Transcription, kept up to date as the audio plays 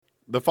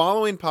The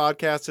following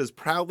podcast is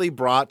proudly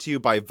brought to you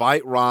by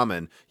Vite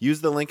Ramen.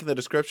 Use the link in the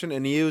description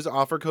and use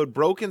offer code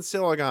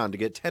BrokenSilicon to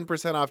get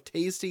 10% off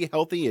tasty,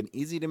 healthy, and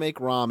easy-to-make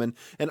ramen.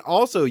 And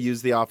also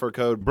use the offer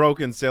code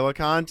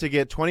BrokenSilicon to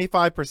get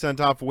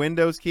 25% off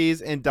Windows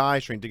keys and die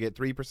shrink to get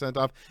 3%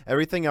 off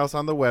everything else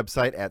on the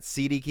website at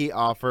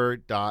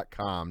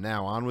cdkeyoffer.com.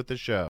 Now, on with the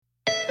show.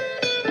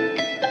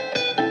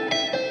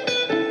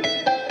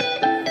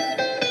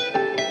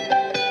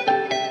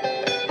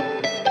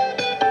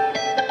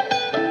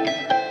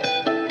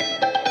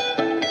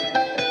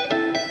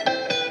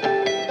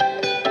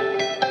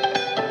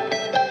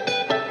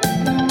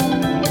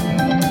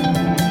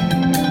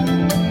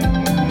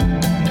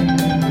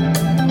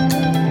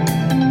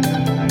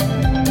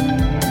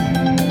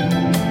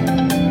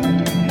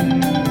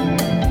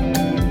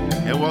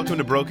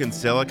 Broken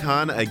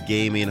Silicon, a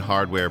gaming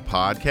hardware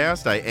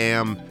podcast. I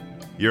am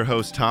your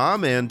host,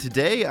 Tom, and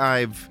today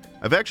I've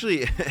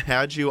actually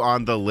had you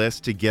on the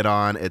list to get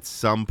on at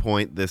some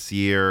point this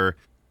year,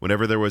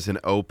 whenever there was an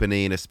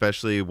opening,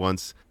 especially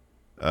once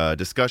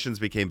discussions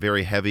became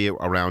very heavy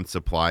around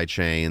supply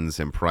chains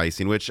and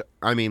pricing, which,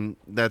 I mean,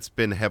 that's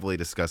been heavily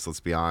discussed,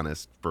 let's be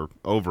honest, for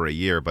over a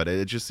year, but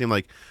it just seemed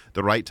like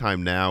the right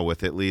time now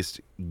with at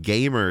least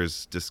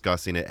gamers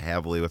discussing it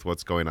heavily with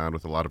what's going on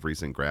with a lot of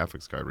recent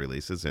graphics card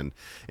releases. And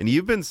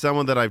you've been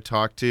someone that I've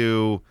talked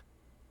to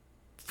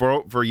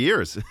for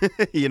years.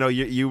 You know,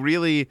 you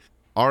really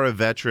are a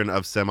veteran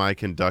of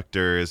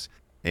semiconductors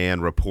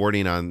and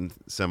reporting on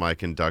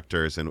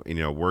semiconductors and, you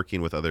know,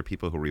 working with other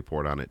people who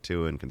report on it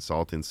too and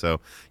consulting. So,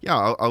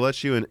 yeah, I'll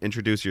let you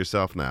introduce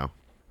yourself now.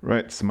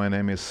 Right. So my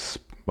name is,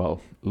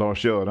 well, Lars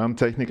Göran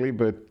technically,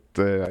 but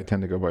I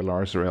tend to go by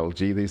Lars or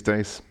LG these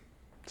days.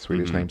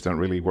 Swedish names don't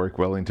really work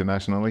well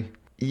internationally.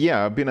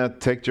 Yeah, I've been a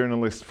tech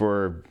journalist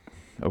for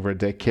over a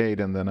decade,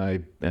 and then I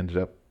ended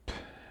up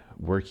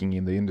working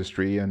in the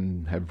industry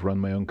and have run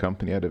my own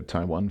company out of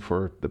Taiwan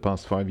for the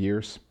past 5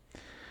 years.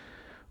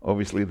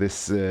 Obviously,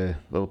 this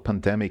little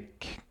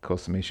pandemic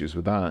caused some issues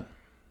with that.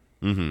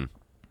 Mm-hmm.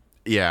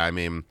 Yeah, I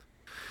mean,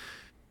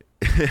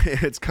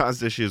 it's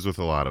caused issues with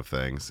a lot of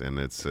things, and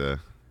it's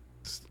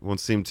won't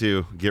seem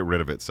to get rid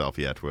of itself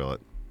yet, will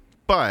it?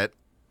 But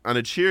on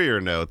a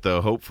cheerier note, though,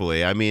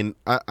 hopefully, I mean,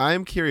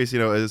 I'm curious, you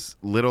know, as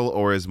little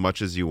or as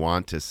much as you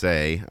want to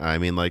say. I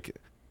mean, like,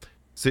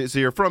 so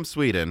you're from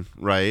Sweden,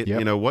 right? Yep.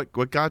 You know,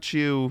 what got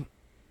you?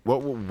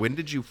 When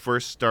did you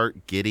first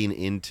start getting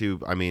into?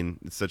 I mean,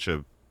 it's such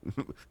a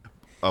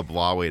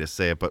blah way to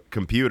say it, but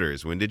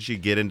computers. When did you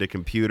get into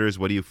computers?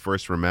 What do you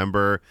first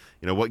remember?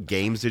 You know, what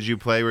games did you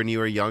play when you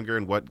were younger,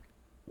 and what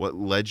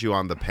led you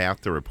on the path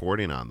to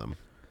reporting on them?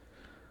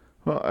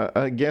 Well,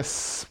 I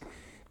guess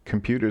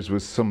computers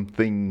was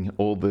something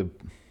all the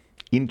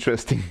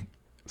interesting,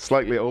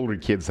 slightly older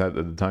kids had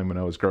at the time when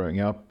I was growing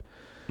up.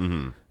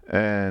 Mm-hmm.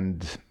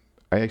 And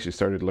I actually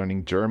started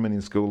learning German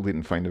in school,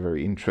 didn't find it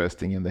very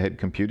interesting in the head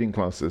computing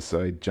classes,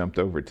 so I jumped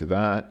over to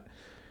that.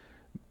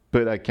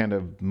 But I kind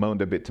of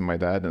moaned a bit to my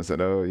dad and said,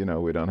 oh, you know,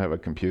 we don't have a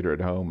computer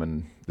at home.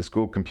 And the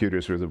school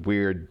computers were the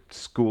weird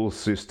school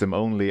system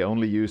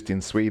only used in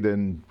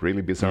Sweden,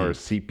 really bizarre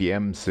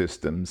CPM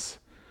systems.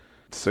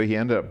 So he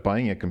ended up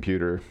buying a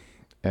computer.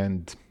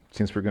 And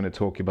since we're going to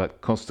talk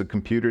about cost of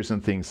computers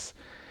and things,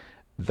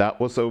 that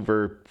was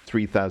over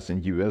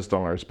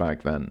 $3,000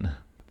 back then.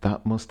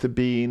 That must have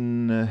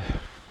been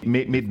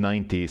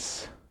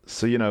mid-90s.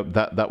 So, you know,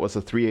 that was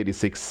a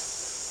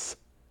 386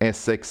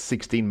 SX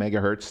 16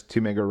 megahertz, 2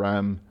 mega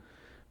RAM,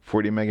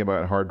 40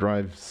 megabyte hard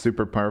drive,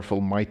 super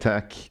powerful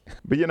MyTAC.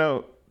 But you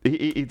know,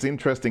 it's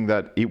interesting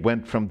that it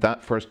went from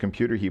that first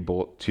computer he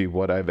bought to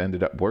what I've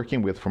ended up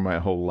working with for my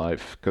whole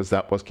life, because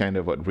that was kind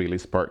of what really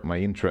sparked my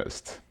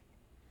interest.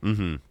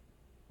 Mm-hmm.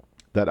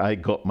 That I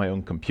got my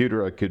own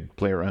computer, I could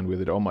play around with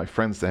it. All my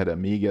friends, they had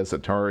Amigas,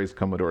 Ataris,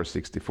 Commodore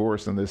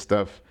 64s and this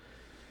stuff,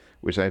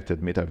 which I have to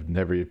admit I've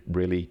never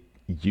really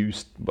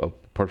used, well,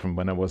 apart from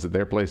when I was at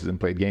their places and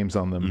played games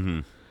on them. Mm-hmm.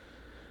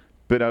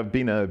 But I've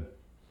been a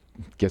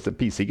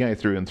PC guy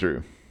through and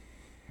through.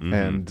 Mm-hmm.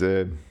 And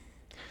a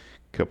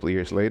couple of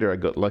years later, I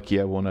got lucky.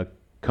 I won a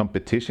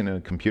competition in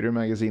a computer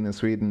magazine in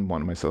Sweden,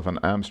 won myself an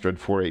Amstrad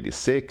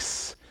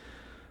 486.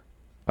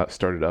 I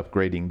started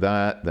upgrading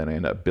that. Then I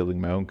ended up building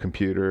my own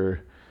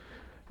computer.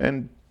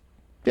 And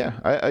yeah,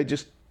 I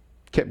just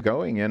kept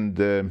going.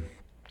 And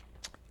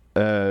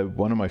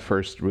one of my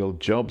first real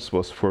jobs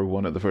was for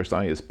one of the first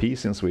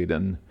ISPs in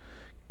Sweden,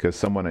 because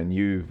someone I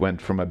knew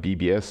went from a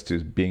BBS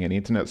to being an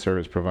internet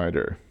service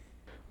provider.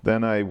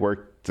 Then I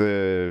worked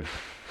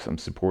some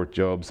support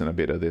jobs and a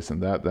bit of this and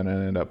that. Then I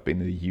ended up in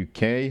the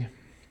UK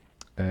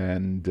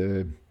and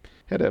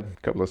had a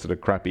couple of sort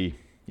of crappy,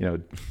 you know,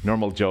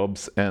 normal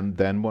jobs. And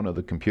then one of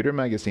the computer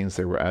magazines,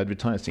 they were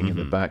advertising in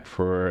the back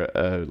for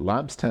a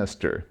labs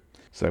tester.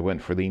 So I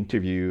went for the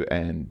interview,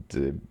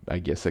 and I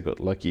guess I got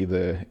lucky.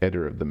 The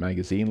editor of the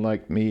magazine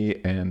liked me,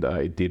 and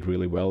I did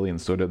really well in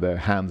sort of the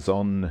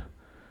hands-on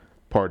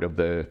part of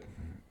the,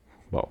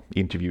 well,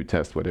 interview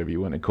test, whatever you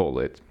want to call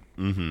it.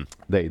 Mm-hmm.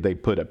 They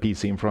put a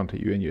PC in front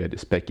of you, and you had to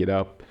spec it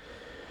up.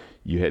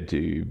 You had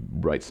to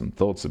write some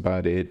thoughts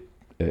about it,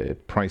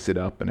 price it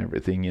up and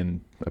everything.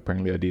 And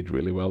apparently I did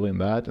really well in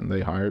that, and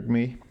they hired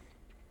me.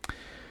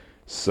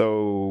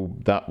 So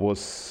that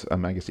was a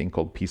magazine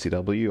called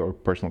PCW, or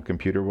Personal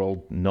Computer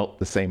World, not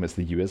the same as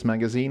the US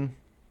magazine.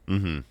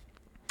 Mm-hmm.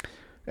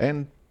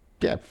 And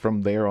yeah,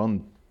 from there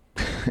on,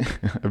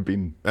 I've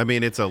been. I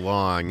mean, it's a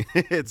long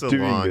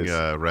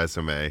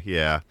resume.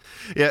 Yeah.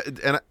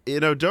 And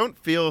don't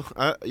feel.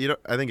 I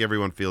think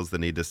everyone feels the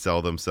need to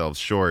sell themselves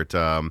short.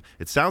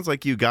 It sounds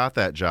like you got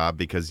that job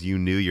because you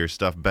knew your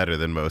stuff better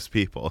than most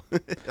people.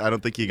 I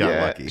don't think you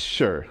got lucky.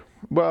 Sure.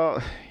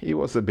 Well, it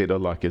was a bit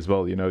of luck as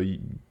well.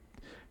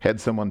 Had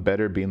someone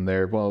better been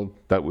there, well,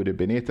 that would have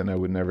been it, and I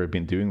would never have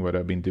been doing what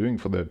I've been doing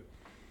for the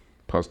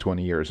past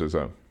 20 years or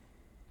so.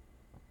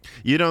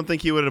 You don't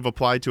think you would have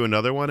applied to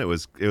another one? It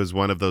was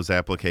one of those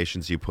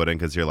applications you put in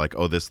because you're like,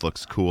 oh, this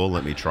looks cool,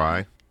 let me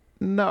try?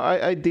 No,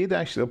 I did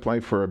actually apply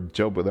for a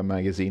job with a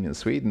magazine in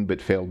Sweden,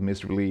 but failed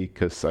miserably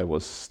because I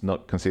was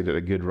not considered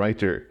a good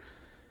writer.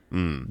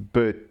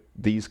 But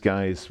these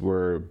guys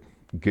were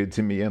good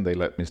to me, and they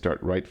let me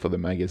start write for the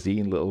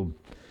magazine, little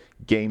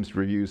games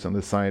reviews on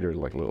the side, or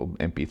like little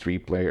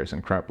MP3 players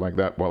and crap like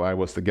that, while I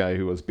was the guy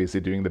who was busy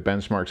doing the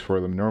benchmarks for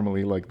them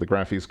normally, like the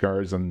graphics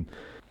cards and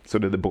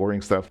sort of the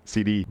boring stuff,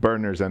 CD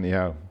burners.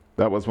 Anyhow,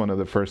 that was one of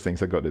the first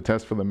things I got to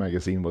test for the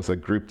magazine, was a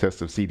group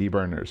test of CD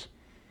burners.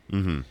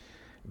 Mm-hmm.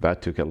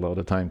 That took a lot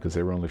of time because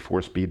they were only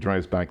 4-speed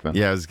drives back then.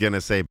 Yeah, I was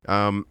gonna say,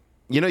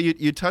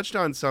 you touched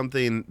on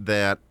something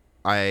that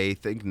I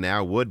think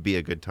now would be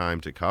a good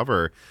time to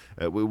cover.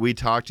 We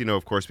talked,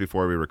 of course,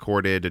 before we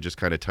recorded, to just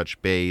kind of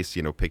touch base,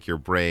 pick your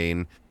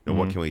brain,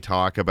 what can we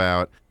talk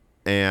about?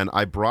 And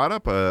I brought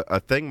up a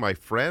thing my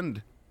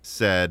friend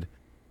said,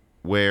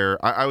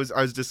 where I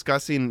was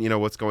discussing,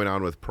 what's going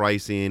on with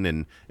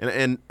pricing,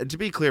 and to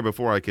be clear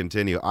before I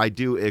continue, I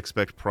do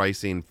expect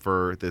pricing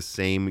for the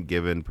same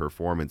given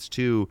performance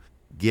to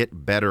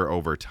get better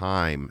over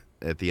time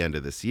at the end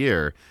of this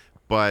year,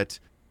 but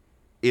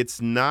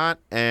it's not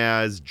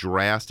as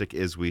drastic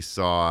as we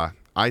saw.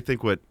 I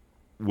think what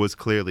was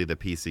clearly the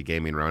PC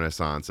gaming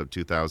renaissance of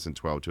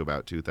 2012 to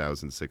about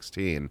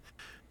 2016.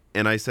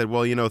 And I said,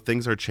 well,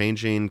 things are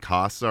changing,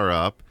 costs are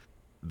up.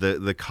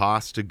 The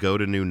cost to go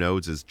to new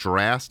nodes is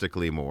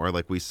drastically more.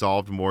 Like, we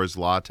solved Moore's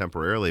Law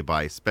temporarily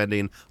by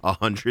spending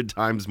 100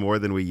 times more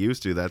than we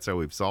used to. That's how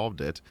we've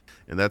solved it.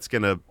 And that's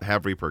going to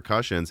have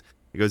repercussions.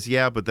 He goes,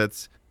 yeah, but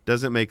that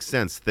doesn't make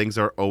sense. Things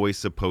are always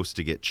supposed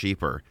to get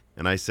cheaper.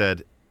 And I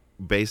said,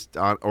 based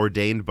on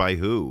ordained by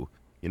who?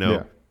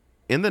 Yeah.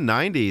 In the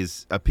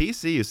 90s, a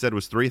PC you said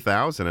was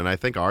 $3,000, and I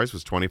think ours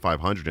was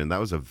 $2,500, and that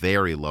was a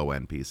very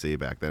low-end PC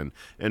back then.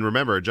 And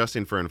remember,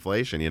 adjusting for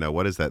inflation,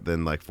 what is that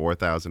then, like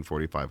 $4,000,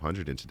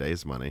 $4,500 in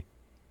today's money?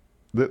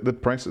 The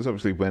prices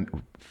obviously went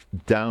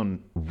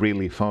down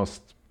really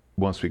fast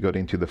once we got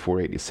into the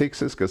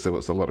 486s, because there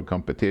was a lot of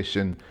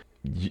competition.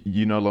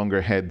 You no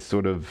longer had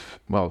sort of,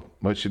 well,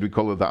 what should we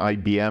call it, the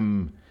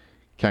IBM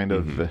kind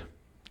of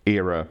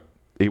era.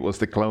 It was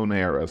the clone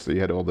era, so you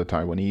had all the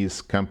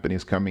Taiwanese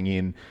companies coming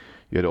in.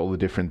 You had all the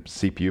different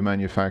CPU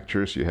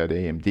manufacturers. You had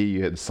AMD,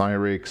 you had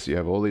Cyrix, you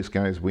have all these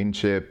guys,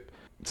 Winchip.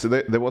 So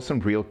there was some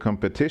real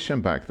competition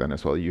back then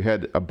as well. You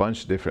had a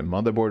bunch of different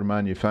motherboard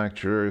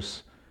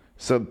manufacturers.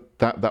 So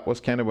that was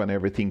kind of when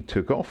everything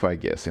took off, I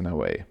guess, in a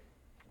way.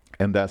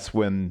 And that's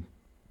when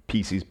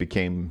PCs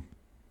became,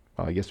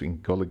 I guess we can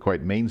call it,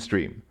 quite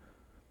mainstream.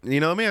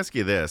 Let me ask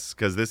you this,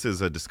 because this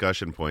is a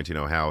discussion point,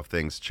 how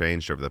things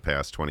changed over the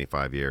past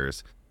 25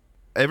 years.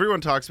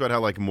 Everyone talks about how,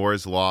 like,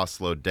 Moore's Law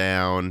slowed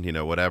down,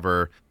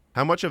 whatever.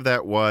 How much of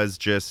that was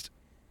just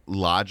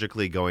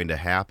logically going to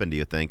happen, do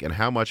you think? And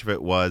how much of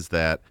it was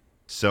that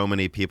so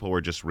many people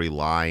were just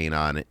relying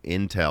on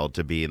Intel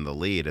to be in the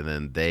lead, and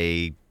then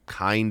they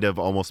kind of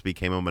almost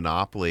became a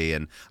monopoly?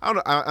 And I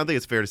don't think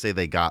it's fair to say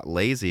they got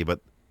lazy, but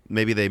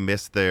maybe they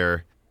missed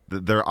their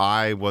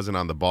eye wasn't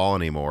on the ball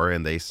anymore,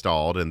 and they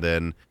stalled, and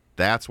then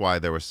that's why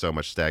there was so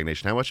much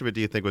stagnation. How much of it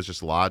do you think was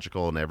just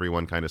logical and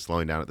everyone kind of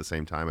slowing down at the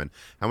same time? And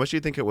how much do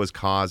you think it was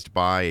caused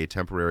by a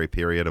temporary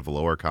period of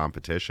lower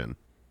competition?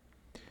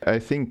 I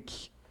think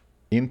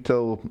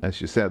Intel,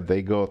 as you said,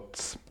 they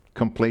got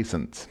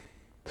complacent.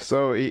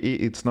 So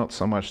it's not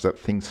so much that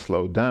things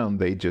slowed down.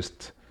 They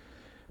just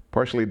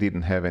partially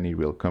didn't have any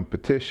real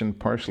competition.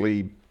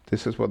 Partially,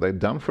 this is what they'd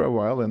done for a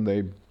while,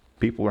 and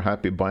people were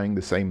happy buying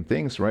the same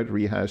things, right?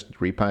 Rehashed,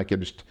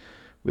 repackaged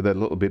with a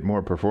little bit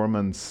more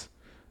performance,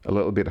 a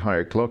little bit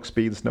higher clock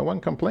speeds. No one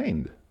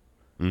complained.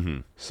 Mm-hmm.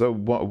 So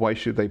why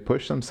should they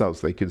push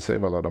themselves? They could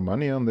save a lot of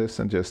money on this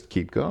and just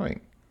keep going.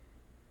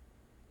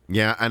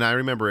 Yeah, and I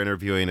remember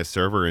interviewing a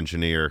server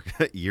engineer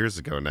years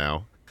ago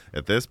now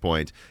at this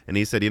point, and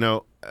he said,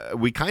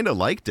 we kind of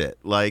liked it.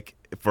 Like,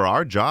 for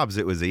our jobs,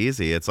 it was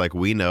easy. It's like,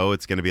 we know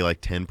it's going to be like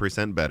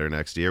 10% better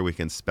next year. We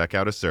can spec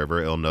out a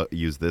server. It'll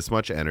use this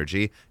much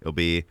energy.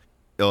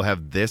 It'll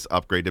have this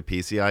upgrade to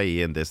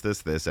PCIe and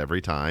this every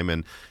time.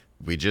 And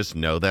we just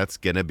know that's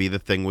going to be the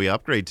thing we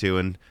upgrade to.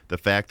 And the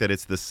fact that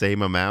it's the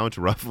same amount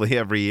roughly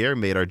every year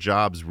made our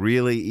jobs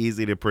really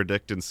easy to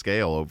predict and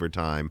scale over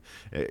time,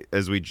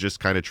 as we just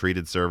kind of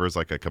treated servers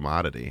like a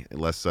commodity,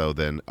 less so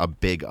than a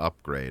big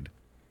upgrade.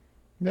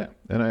 Yeah,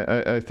 and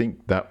I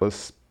think that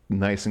was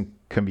nice and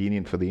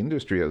convenient for the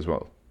industry as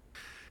well.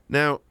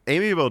 Now,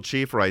 Amiable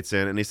Chief writes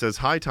in and he says,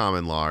 "Hi, Tom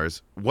and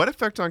Lars. What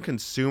effect on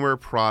consumer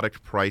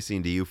product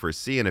pricing do you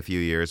foresee in a few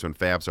years when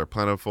fabs are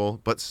plentiful,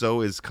 but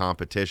so is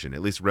competition,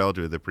 at least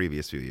relative to the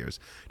previous few years?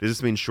 Does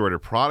this mean shorter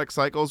product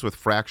cycles with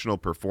fractional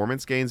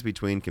performance gains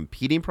between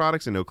competing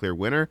products and no clear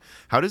winner?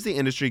 How does the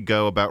industry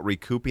go about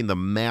recouping the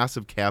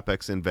massive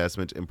CapEx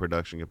investment in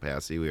production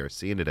capacity we are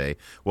seeing today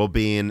while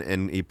being,"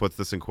 and he puts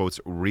this in quotes,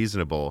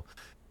 "reasonable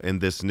in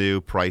this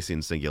new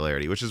pricing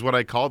singularity," which is what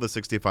I call the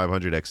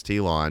 6500 XT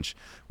launch,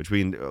 which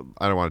I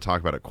don't want to talk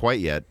about it quite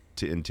yet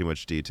in too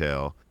much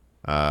detail,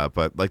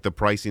 but like the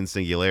pricing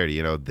singularity,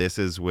 this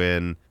is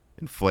when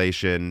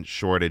inflation,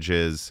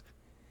 shortages,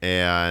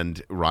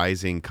 and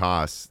rising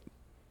costs,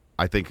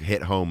 I think,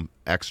 hit home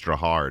extra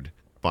hard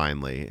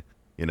finally,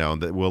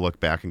 that we'll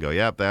look back and go,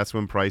 yeah, that's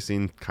when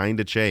pricing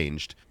kind of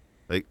changed.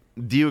 Like,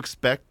 do you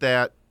expect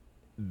that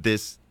do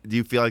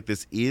you feel like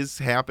this is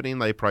happening,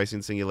 like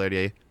pricing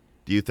singularity?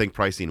 Do you think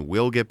pricing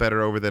will get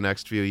better over the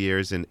next few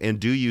years? And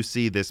do you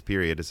see this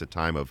period as a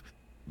time of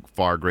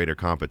far greater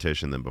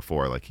competition than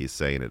before, like he's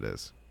saying it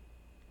is?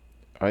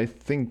 I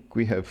think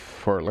we have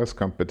far less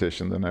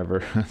competition than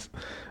ever.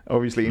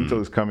 Obviously,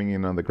 Intel is coming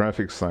in on the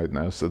graphics side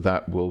now, so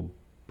that will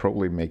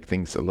probably make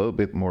things a little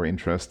bit more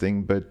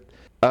interesting. But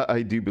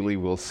I do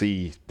believe we'll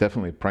see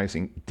definitely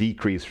pricing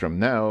decrease from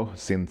now,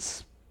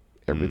 since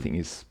everything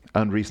is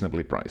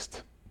unreasonably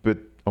priced. But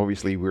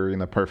obviously, we're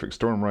in a perfect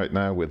storm right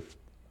now with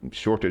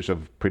shortage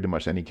of pretty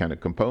much any kind of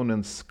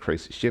components,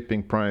 crazy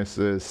shipping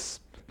prices,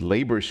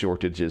 labor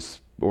shortages,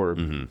 or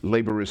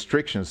labor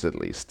restrictions at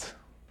least.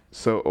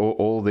 So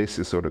all this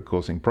is sort of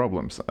causing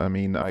problems. I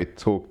mean, I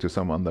talked to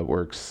someone that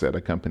works at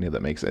a company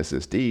that makes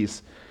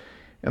SSDs,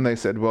 and they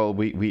said, well,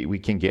 we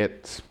can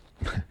get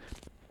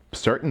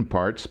certain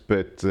parts,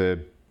 but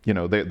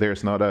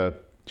there's not a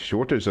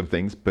shortage of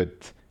things,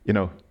 but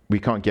we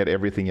can't get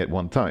everything at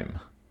one time.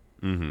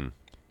 Mm-hmm.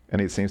 And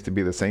it seems to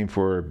be the same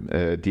for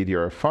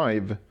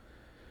DDR5,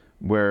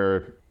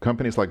 where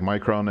companies like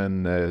Micron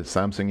and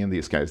Samsung and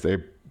these guys,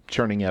 they're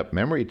churning out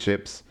memory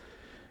chips,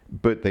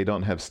 but they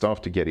don't have staff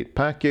to get it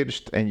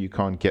packaged, and you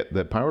can't get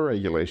the power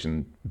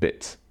regulation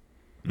bits.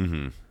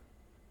 Mm-hmm.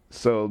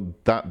 So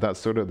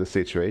that's sort of the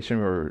situation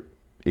we're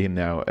in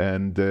now.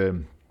 And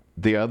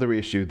the other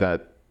issue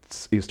that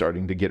is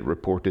starting to get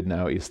reported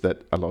now is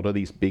that a lot of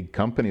these big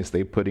companies,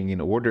 they're putting in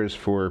orders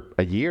for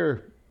a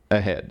year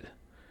ahead.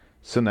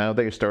 So now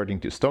they're starting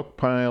to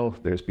stockpile.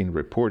 There's been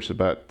reports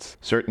about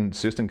certain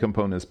system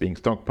components being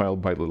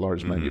stockpiled by the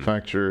large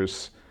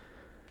manufacturers.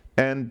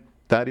 And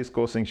that is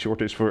causing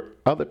shortage for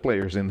other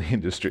players in the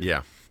industry.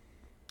 Yeah.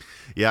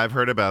 Yeah, I've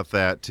heard about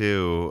that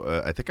too.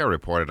 I think I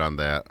reported on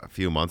that a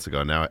few months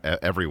ago. Now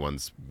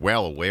everyone's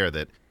well aware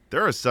that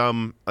there are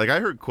some, like I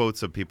heard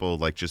quotes of people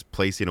like just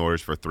placing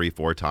orders for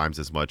 3-4 times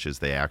as much as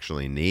they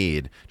actually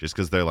need, just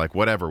because they're like,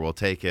 whatever, we'll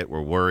take it.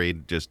 We're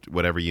worried. Just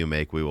whatever you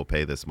make, we will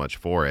pay this much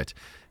for it.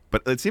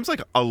 But it seems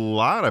like a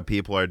lot of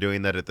people are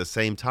doing that at the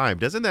same time.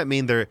 Doesn't that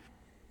mean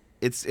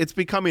it's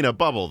becoming a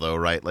bubble, though,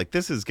 right? Like,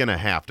 this is going to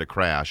have to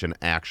crash and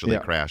actually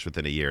crash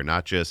within a year,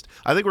 not just...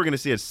 I think we're going to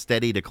see a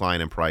steady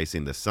decline in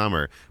pricing this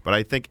summer, but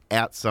I think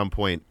at some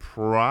point,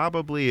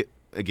 probably,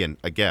 again,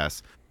 I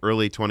guess,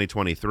 early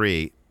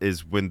 2023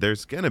 is when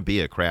there's going to be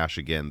a crash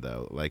again,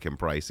 though, like in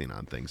pricing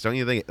on things. Don't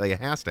you think? Like, it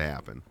has to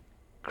happen.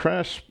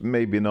 Crash,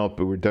 maybe not,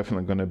 but we're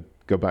definitely going to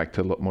go back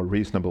to a lot more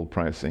reasonable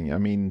pricing. I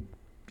mean...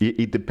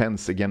 It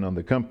depends again on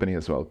the company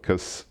as well,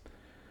 because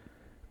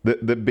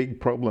the big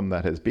problem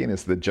that has been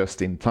is the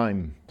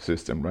just-in-time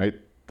system, right?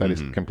 That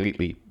is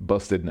completely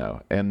busted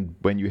now. And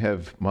when you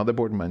have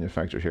motherboard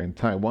manufacturers here in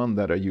Taiwan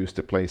that are used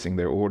to placing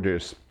their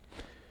orders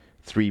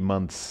 3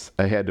 months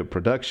ahead of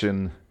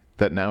production,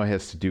 that now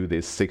has to do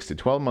this 6 to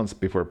 12 months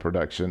before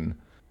production,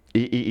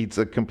 it's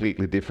a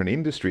completely different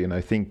industry. And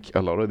I think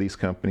a lot of these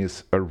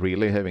companies are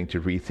really having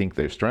to rethink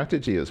their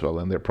strategy as well,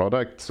 and their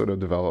product sort of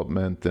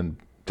development, and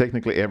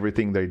technically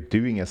everything they're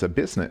doing as a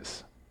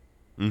business.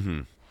 Mm-hmm.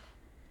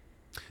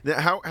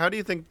 Now, how do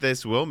you think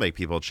this will make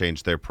people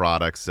change their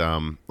products?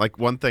 Like,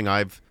 one thing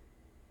I've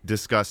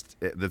discussed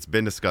that's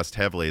been discussed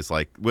heavily is,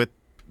 like, with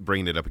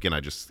bringing it up again, I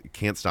just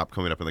can't stop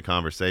coming up in the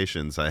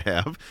conversations I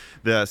have,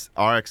 this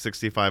RX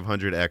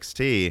 6500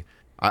 XT.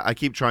 I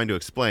keep trying to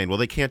explain, well,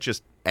 they can't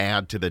just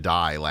add to the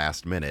die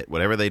last minute.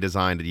 Whatever they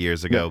designed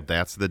years ago,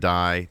 that's the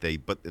die. They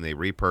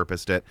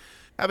repurposed it.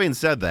 Having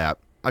said that,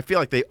 I feel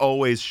like they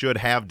always should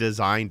have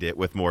designed it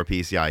with more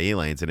PCIe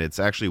lanes, and it's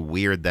actually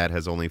weird that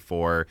has only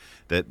 4.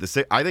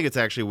 I think it's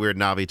actually weird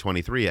Navi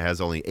 23 it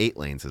has only 8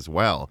 lanes as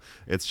well.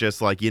 It's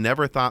just like you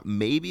never thought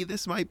maybe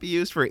this might be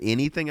used for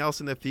anything else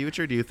in the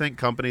future. Do you think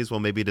companies will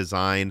maybe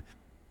design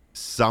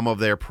some of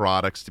their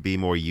products to be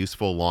more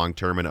useful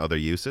long-term in other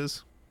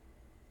uses?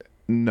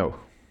 No.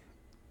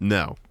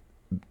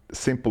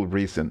 Simple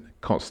reason,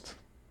 cost.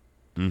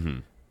 Mm-hmm.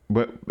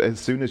 But as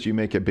soon as you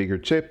make a bigger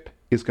chip,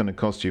 it's going to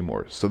cost you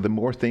more. So the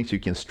more things you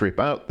can strip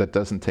out that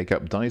doesn't take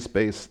up die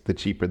space, the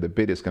cheaper the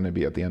bit is going to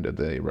be at the end of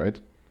the day, right?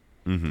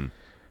 Mm-hmm.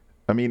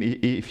 I mean,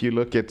 if you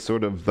look at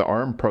sort of the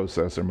ARM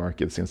processor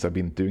market, since I've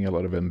been doing a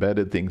lot of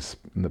embedded things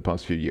in the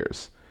past few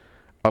years,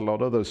 a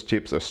lot of those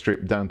chips are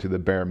stripped down to the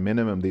bare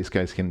minimum these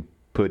guys can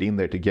put in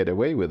there to get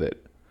away with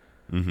it.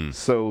 Mm-hmm.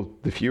 So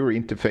the fewer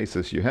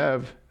interfaces you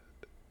have,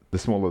 the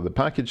smaller the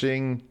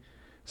packaging.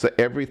 So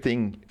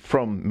everything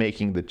from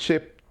making the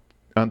chip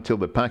until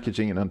the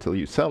packaging and until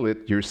you sell it,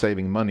 you're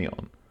saving money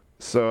on.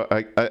 So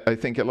I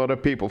think a lot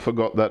of people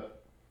forgot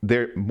that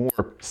there are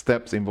more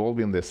steps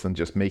involved in this than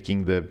just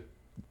making the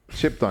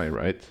chip die,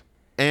 right?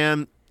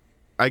 And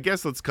I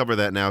guess let's cover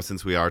that now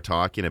since we are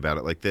talking about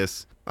it like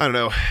this. I don't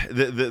know,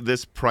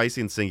 this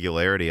pricing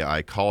singularity,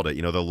 I called it.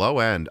 You know, the low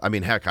end, I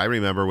mean, heck, I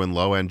remember when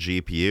low-end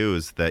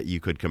GPUs that you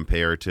could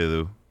compare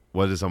to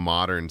what is a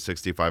modern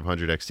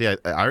 6500 XT.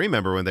 I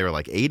remember when they were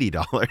like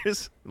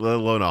 $80, let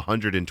alone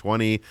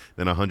 120,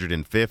 then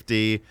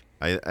 150.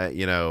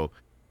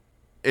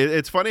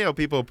 It's funny how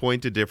people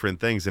point to different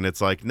things, and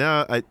it's like,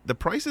 no, the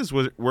prices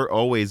were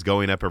always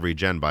going up every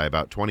gen by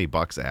about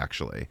 $20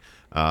 actually,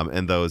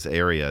 in those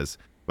areas.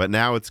 But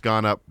now it's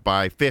gone up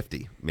by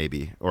 50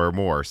 maybe or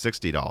more,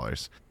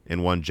 $60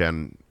 in one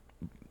gen.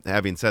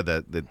 Having said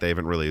that they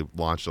haven't really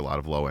launched a lot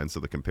of low end, so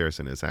the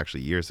comparison is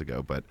actually years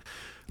ago. But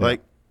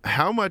like,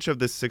 how much of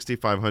this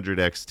 6500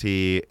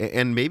 XT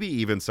and maybe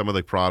even some of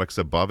the products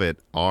above it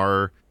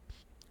are,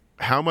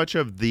 how much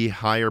of the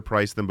higher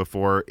price than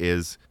before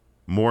is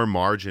more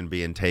margin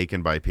being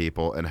taken by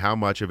people, and how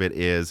much of it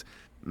is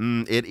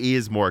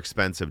more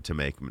expensive to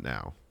make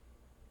now?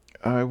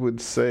 I would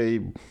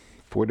say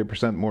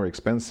 40% more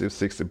expensive,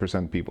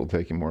 60% people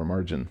taking more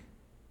margin.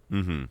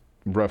 Mm-hmm.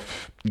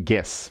 Rough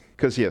guess.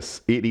 Because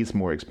yes, it is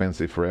more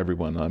expensive for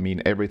everyone. I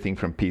mean, everything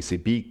from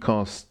PCB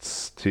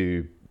costs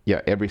to,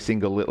 every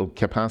single little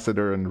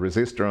capacitor and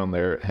resistor on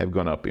there have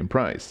gone up in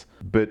price.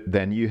 But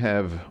then you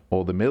have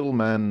all the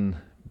middlemen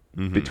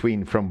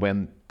between from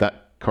when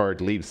that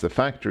card leaves the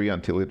factory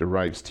until it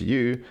arrives to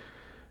you.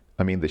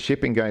 I mean, the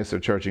shipping guys are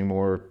charging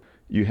more.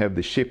 You have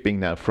the shipping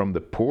now from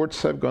the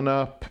ports have gone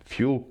up,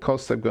 fuel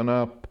costs have gone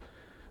up.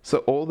 So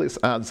all this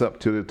adds up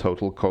to the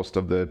total cost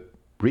of the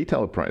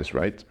retail price,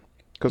 right?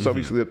 Because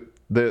obviously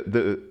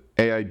the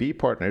AIB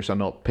partners are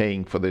not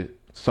paying for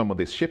some of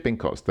this shipping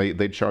cost.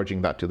 They're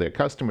charging that to their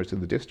customers, to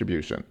the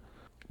distribution.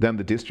 Then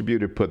the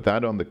distributor put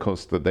that on the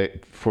cost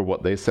for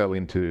what they sell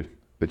into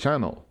the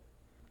channel.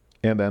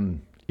 And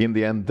then in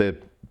the end, the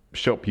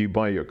shop you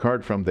buy your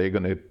card from, they're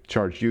going to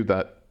charge you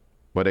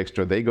what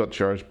extra they got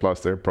charged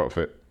plus their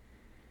profit.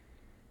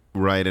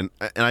 Right, and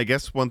I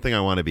guess one thing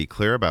I want to be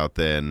clear about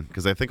then,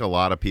 because I think a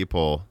lot of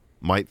people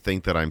might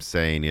think that I'm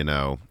saying,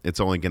 it's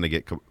only going to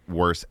get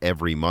worse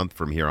every month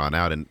from here on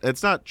out, and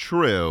it's not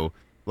true.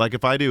 Like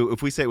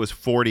if we say it was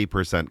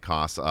 40%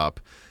 costs up,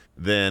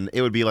 then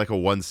it would be like a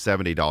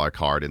 $170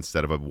 card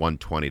instead of a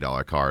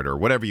 $120 card, or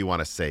whatever you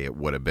want to say it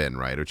would have been,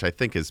 right? Which I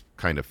think is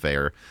kind of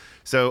fair.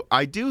 So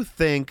I do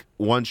think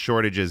once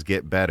shortages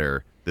get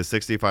better, the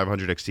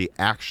 6500 XT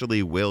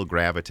actually will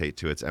gravitate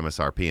to its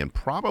MSRP and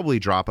probably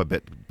drop a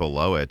bit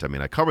below it. I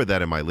mean, I covered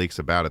that in my leaks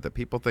about it, that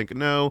people think,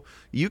 no,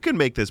 you can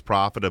make this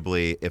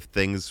profitably if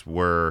things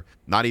were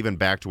not even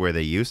back to where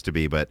they used to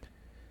be, but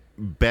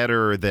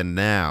better than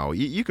now.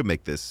 You can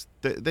make this,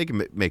 they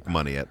can make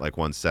money at like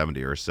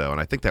 170 or so,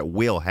 and I think that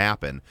will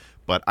happen.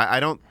 But I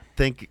don't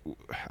think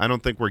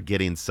we're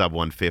getting sub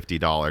 $150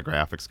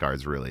 graphics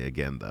cards really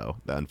again, though,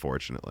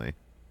 unfortunately.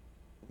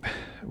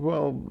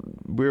 Well,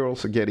 we're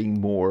also getting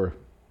more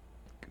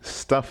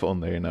stuff on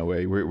there in a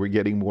way. We're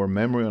getting more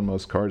memory on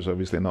most cards,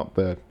 obviously not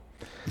the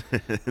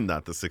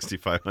not the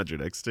 6500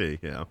 XT,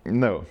 yeah.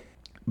 No,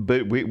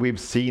 but we've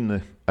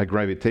seen a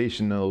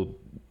gravitational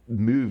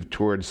move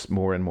towards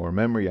more and more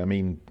memory. I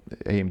mean,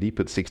 AMD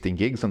put 16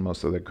 gigs on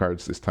most of their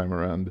cards this time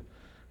around,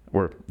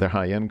 or their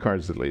high-end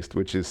cards at least,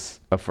 which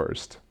is a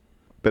first.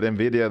 But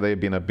NVIDIA, they've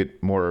been a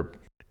bit more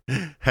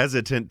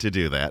hesitant to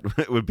do that.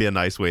 It would be a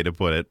nice way to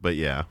put it, but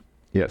yeah.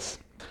 Yes.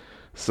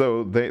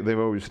 So they've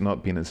always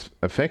not been as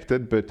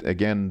affected, but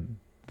again,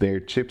 their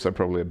chips are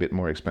probably a bit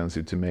more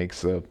expensive to make,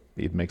 so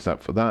it makes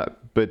up for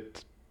that.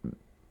 But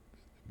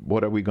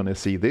what are we going to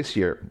see this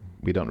year?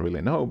 We don't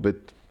really know, but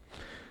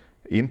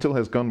Intel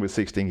has gone with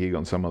 16 gig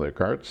on some of their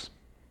cards,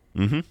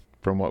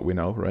 from what we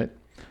know, right?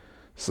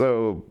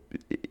 So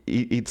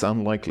it's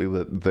unlikely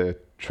that the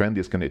trend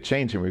is going to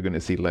change and we're going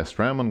to see less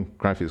RAM on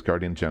graphics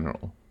card in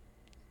general,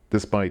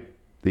 despite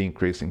the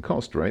increase in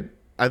cost, right?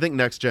 I think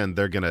next gen,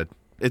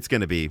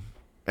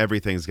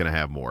 everything's going to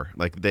have more.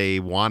 Like, they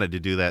wanted to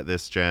do that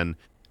this gen,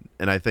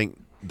 and I think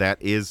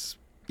that is,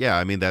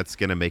 that's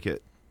going to make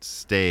it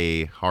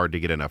stay hard to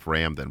get enough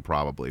RAM then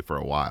probably for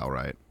a while,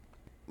 right?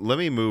 Let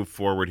me move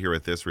forward here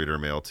with this reader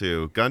mail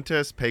too.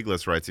 Guntes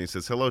Peglis writes, and he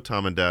says, hello,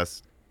 Tom and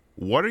Des.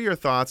 What are your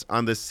thoughts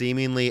on the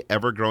seemingly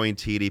ever-growing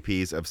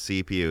TDPs of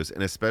CPUs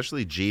and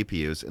especially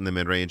GPUs in the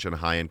mid-range and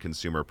high-end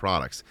consumer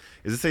products?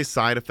 Is this a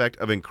side effect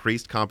of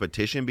increased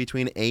competition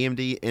between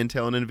AMD,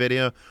 Intel, and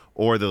NVIDIA,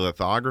 or the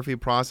lithography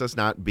process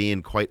not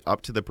being quite up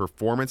to the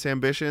performance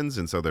ambitions,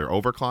 and so they're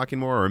overclocking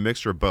more, or a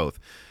mixture of both?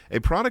 A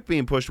product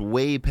being pushed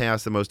way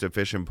past the most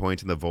efficient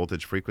point in the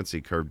voltage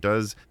frequency curve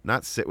does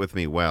not sit with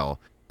me well.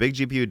 Big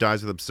GPU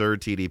dies with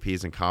absurd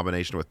TDPs in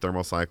combination with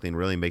thermal cycling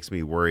really makes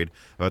me worried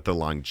about the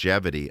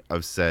longevity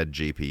of said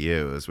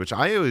GPUs, which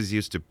I always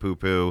used to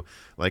poo-poo,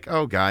 like,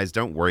 oh, guys,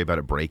 don't worry about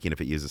it breaking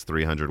if it uses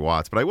 300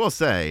 watts. But I will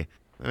say,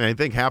 I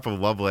think half of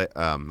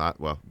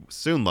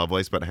soon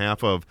Lovelace, but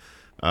half of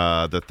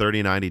the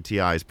 3090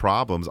 Ti's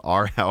problems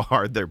are how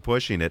hard they're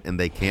pushing it, and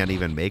they can't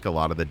even make a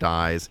lot of the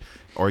dies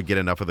or get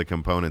enough of the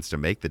components to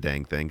make the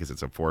dang thing because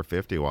it's a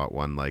 450-watt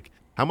one. Like,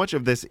 how much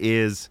of this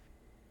is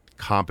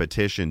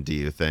competition, do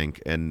you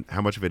think, and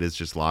how much of it is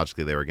just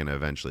logically they were going to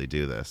eventually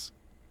do this?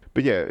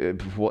 But yeah,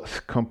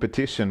 what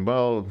competition?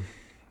 Well,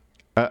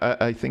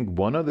 I think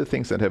one of the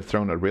things that have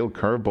thrown a real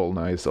curveball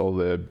now is all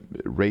the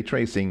ray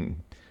tracing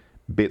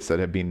bits that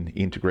have been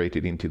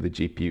integrated into the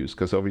GPUs,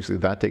 because obviously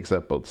that takes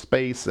up both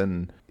space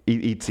and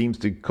it seems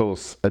to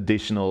cause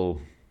additional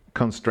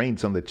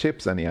constraints on the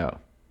chips anyhow.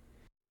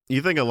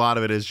 You think a lot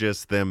of it is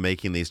just them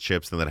making these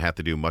chips and that have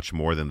to do much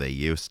more than they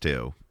used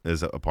to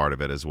is a part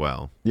of it as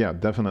well? Yeah,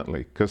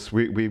 definitely. Because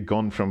we've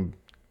gone from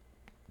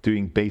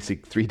doing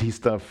basic 3D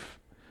stuff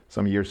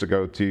some years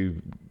ago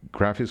to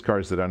graphics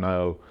cards that are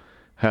now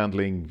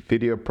handling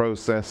video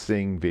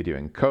processing, video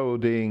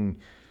encoding,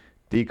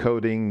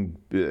 decoding.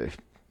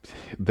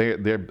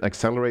 They're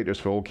accelerators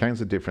for all kinds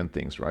of different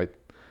things, right?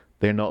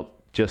 They're not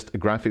just a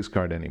graphics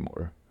card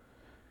anymore.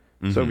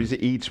 Mm-hmm. So obviously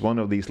each one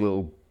of these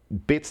little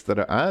bits that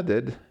are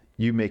added,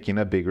 you making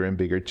a bigger and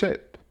bigger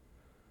chip.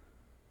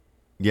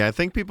 Yeah, I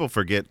think people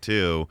forget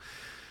too.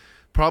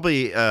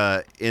 Probably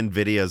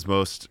NVIDIA's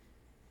most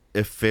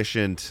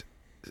efficient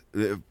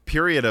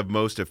period of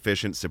most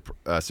efficient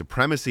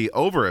supremacy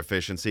over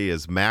efficiency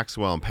is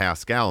Maxwell and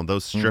Pascal, and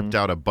those stripped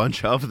out a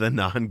bunch of the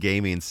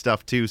non-gaming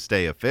stuff to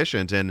stay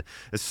efficient, and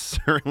it's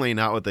certainly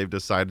not what they've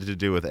decided to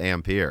do with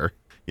Ampere,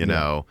 you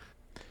know.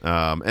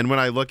 And when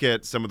I look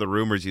at some of the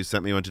rumors you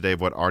sent me one today of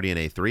what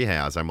RDNA 3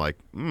 has, I'm like,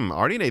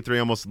 RDNA 3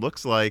 almost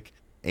looks like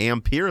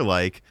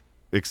Ampere-like,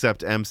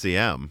 except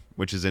MCM,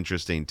 which is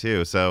interesting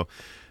too. So,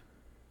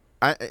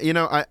 a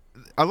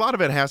lot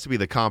of it has to be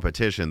the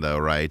competition, though,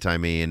 right? I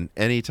mean,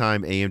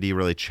 anytime AMD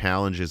really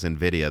challenges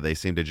NVIDIA, they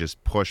seem to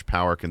just push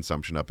power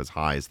consumption up as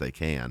high as they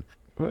can.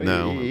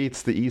 Well,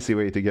 it's the easy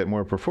way to get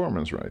more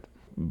performance, right?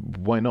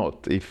 Why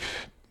not?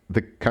 If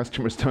the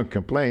customers don't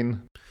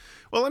complain.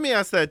 Well, let me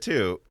ask that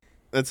too.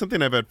 That's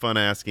something I've had fun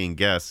asking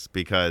guests,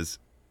 because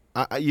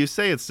you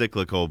say it's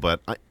cyclical,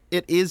 but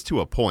it is to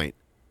a point.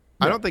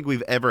 Yeah. I don't think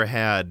we've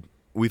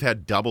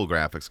had double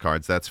graphics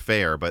cards. That's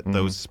fair, but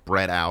those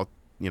spread out.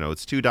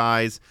 It's two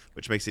dies,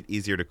 which makes it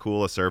easier to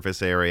cool a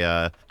surface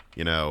area,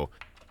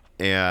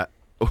 And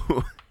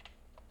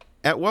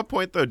at what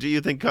point, though, do you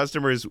think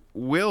customers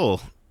will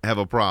have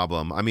a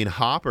problem? I mean,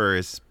 Hopper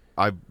is,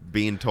 I'm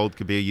being told,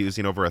 could be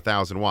using over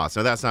 1,000 watts.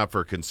 Now, that's not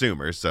for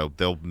consumers, so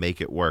they'll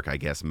make it work, I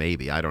guess,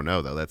 maybe. I don't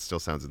know, though. That still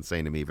sounds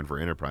insane to me, even for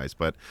enterprise.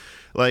 But,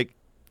 like,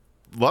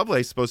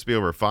 Lovelace is supposed to be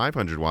over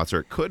 500 watts, or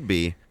it could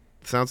be.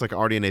 It sounds like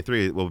RDNA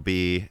 3 will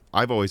be,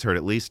 I've always heard,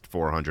 at least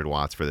 400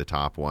 watts for the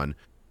top one.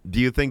 Do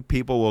you think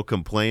people will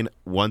complain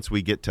once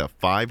we get to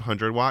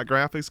 500-watt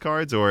graphics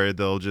cards, or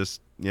they'll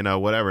just,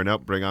 whatever,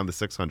 nope, bring on the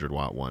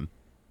 600-watt one?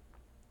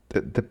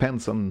 It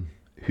depends on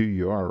who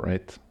you are,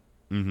 right?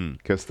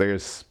 Because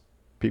there's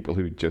people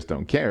who just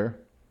don't care.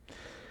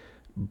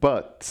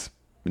 But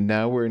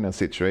now we're in a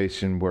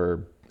situation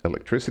where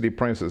electricity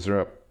prices are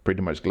up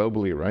pretty much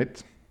globally,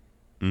 right?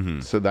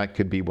 So that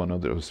could be one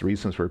of those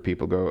reasons where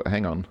people go,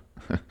 hang on,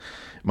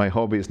 my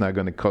hobby is now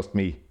going to cost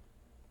me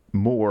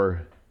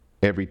more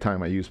every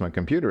time I use my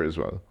computer as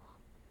well.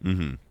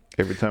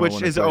 Every time, which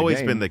has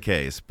always been the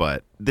case,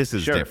 but this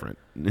is different.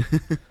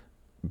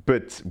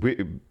 But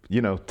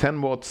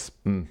 10 watts,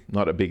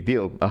 not a big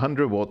deal.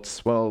 100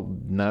 watts, well,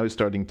 now it's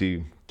starting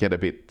to get a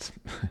bit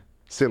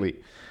silly.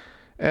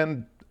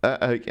 And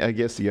I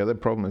guess the other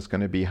problem is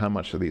going to be how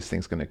much are these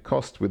things going to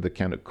cost with the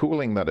kind of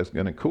cooling that is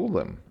going to cool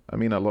them. I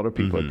mean, a lot of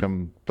people are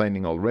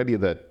complaining already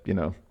that,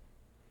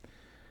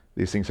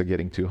 these things are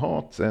getting too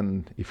hot.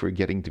 And if we're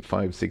getting to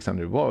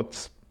 500-600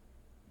 watts,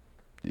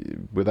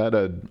 without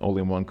an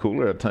all-in-one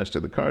cooler attached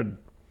to the card,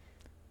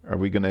 are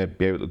we going to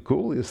be able to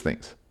cool these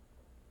things?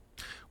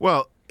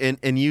 Well,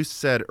 and you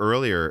said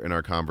earlier in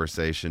our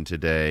conversation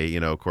today,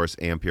 of course,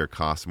 Ampere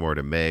costs more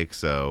to make,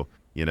 so,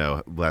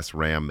 less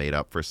RAM made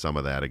up for some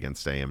of that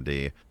against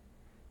AMD.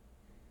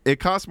 It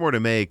costs more to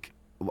make.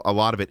 A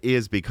lot of it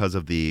is because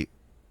of the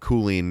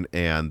cooling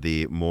and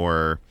the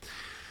more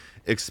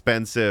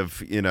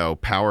expensive,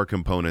 power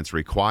components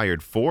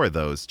required for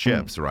those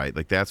chips, right?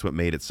 Like, that's what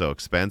made it so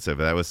expensive.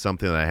 That was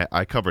something that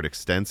I covered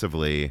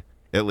extensively,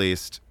 at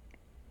least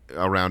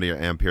around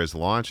Ampere's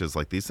launch, is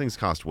like, these things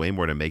cost way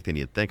more to make than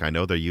you'd think. I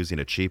know they're using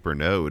a cheaper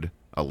node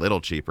a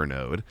little cheaper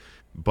node.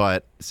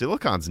 But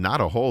silicon's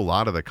not a whole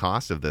lot of the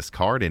cost of this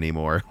card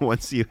anymore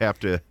once you have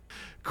to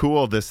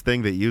cool this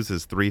thing that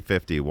uses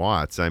 350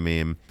 watts. I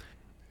mean,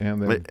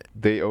 and then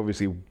they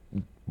obviously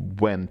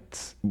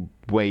went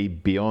way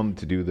beyond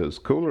to do those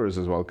coolers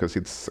as well, because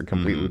it's a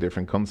completely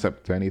different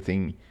concept to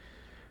anything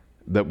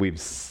that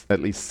we've at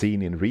least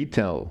seen in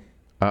retail.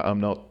 I'm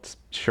not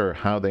sure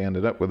how they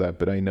ended up with that,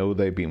 but I know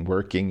they've been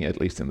working, at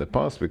least in the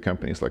past, with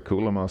companies like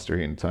Cooler Master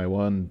here in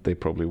Taiwan. They're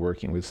probably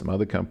working with some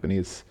other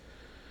companies.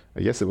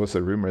 I guess it was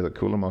a rumor that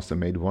Cooler Master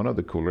made one of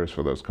the coolers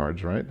for those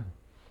cards, right?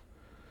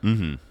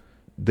 Mm-hmm.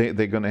 They're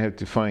going to have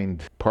to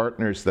find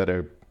partners that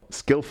are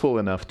skillful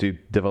enough to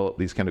develop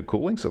these kind of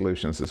cooling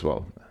solutions as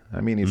well.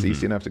 I mean, it's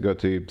easy enough to go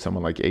to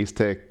someone like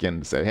Ace-Tech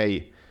and say,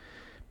 hey,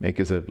 make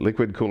us a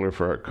liquid cooler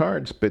for our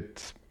cards,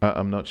 but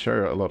I'm not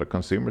sure a lot of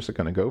consumers are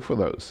going to go for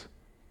those.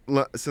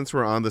 Since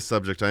we're on the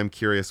subject, I'm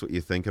curious what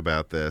you think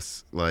about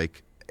this.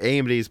 Like,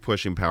 AMD's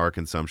pushing power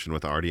consumption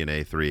with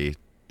RDNA 3,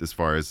 as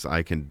far as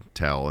I can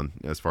tell, and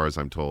as far as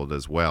I'm told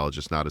as well,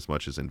 just not as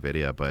much as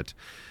NVIDIA. But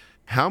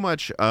how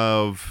much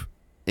of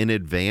an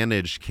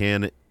advantage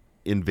can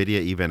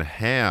NVIDIA even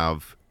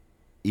have?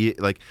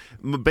 Like,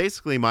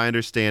 basically, my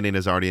understanding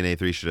is RDNA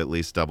 3 should at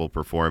least double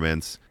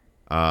performance,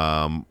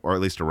 or at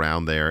least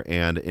around there.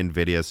 And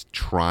NVIDIA's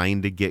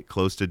trying to get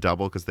close to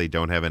double because they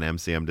don't have an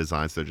MCM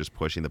design, so they're just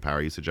pushing the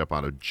power usage up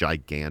on a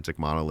gigantic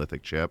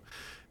monolithic chip,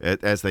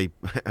 as they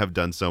have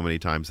done so many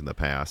times in the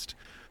past.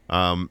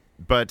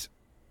 But,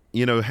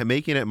 you know,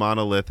 making it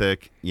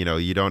monolithic, you know,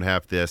 you don't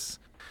have this.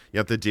 You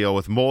have to deal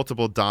with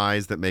multiple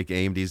dies that make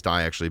AMD's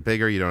die actually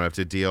bigger. You don't have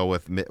to deal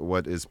with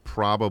what is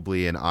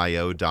probably an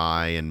I/O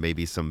die and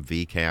maybe some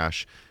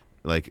V-cache,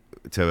 like,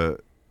 to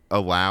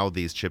allow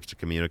these chips to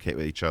communicate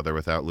with each other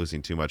without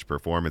losing too much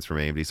performance from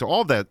AMD. So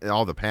all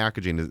the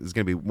packaging is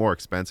going to be more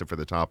expensive for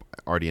the top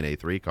RDNA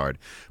 3 card.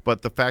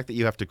 But the fact that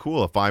you have to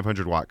cool a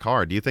 500-watt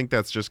card, do you think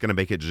that's just going to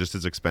make it just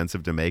as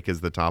expensive to make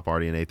as the top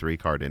RDNA 3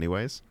 card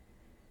anyways?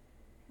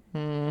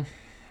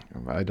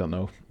 I don't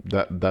know.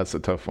 That's a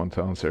tough one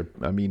to answer.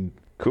 I mean,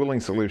 cooling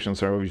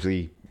solutions are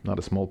obviously not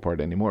a small part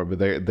anymore, but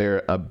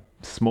they're a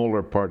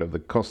smaller part of the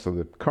cost of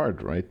the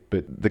card, right?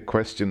 But the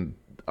question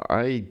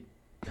I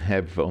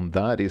have on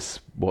that is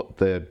what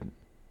the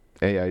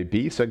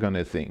AIBs are going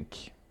to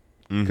think.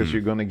 Because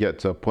you're going to get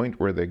to a point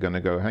where they're going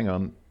to go, hang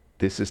on,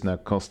 this is now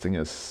costing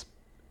us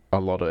a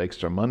lot of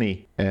extra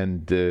money,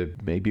 and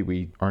maybe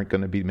we aren't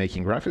going to be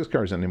making graphics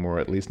cards anymore,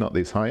 at least not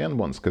these high-end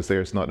ones, because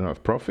there's not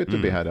enough profit to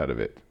be had out of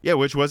it. Yeah,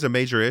 which was a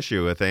major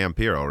issue with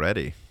Ampere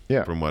already,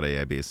 yeah, from what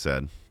AIB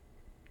said.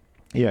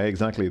 Yeah,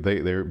 exactly.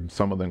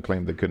 Some of them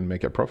claimed they couldn't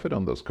make a profit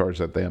on those cards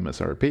at the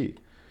MSRP.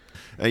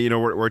 You know,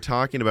 we're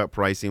talking about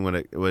pricing, what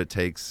it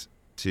takes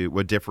to,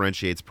 what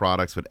differentiates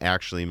products, what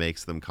actually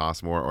makes them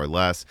cost more or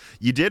less.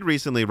 You did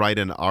recently write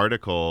an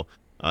article,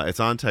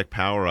 it's on Tech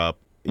Power Up,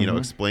 you know,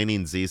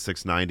 explaining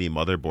Z690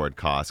 motherboard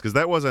costs, because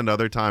that was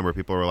another time where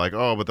people were like,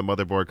 oh, but the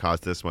motherboard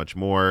costs this much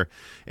more.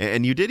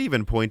 And you did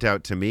even point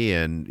out to me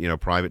in, you know,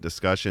 private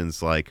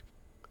discussions, like,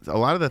 a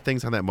lot of the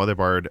things on that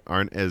motherboard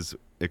aren't as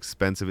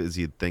expensive as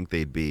you'd think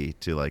they'd be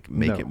to, like,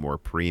 make it more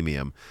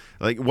premium.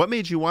 Like, what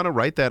made you want to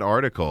write that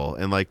article?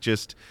 And, like,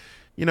 just,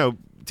 you know,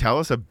 tell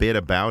us a bit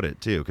about it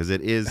too, because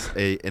it is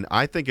and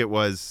I think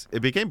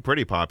it became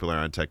pretty popular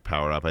on Tech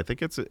Power Up. I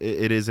think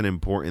it is an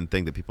important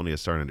thing that people need to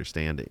start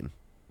understanding.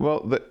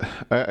 Well,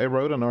 I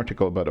wrote an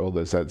article about all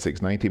the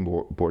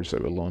Z690 boards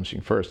that were launching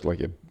first,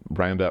 like a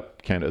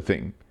roundup kind of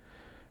thing.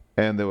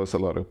 And there was a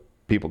lot of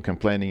people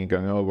complaining and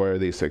going, oh, why are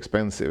these so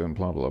expensive and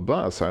blah, blah,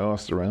 blah. So I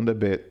asked around a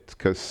bit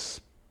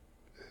because,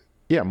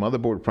 yeah,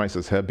 motherboard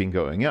prices have been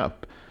going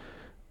up.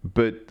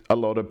 But a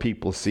lot of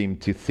people seem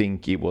to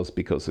think it was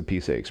because of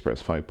PCI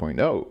Express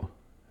 5.0.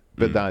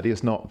 But that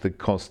is not the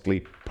costly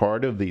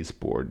part of these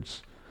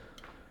boards.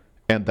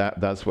 And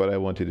that's what I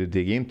wanted to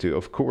dig into.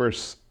 Of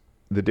course,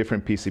 the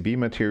different PCB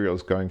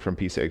materials going from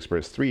PCI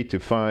Express 3 to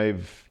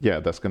 5,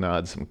 yeah, that's going to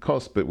add some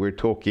cost, but we're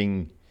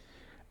talking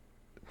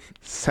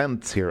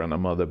cents here on a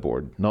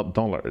motherboard, not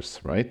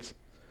dollars, right?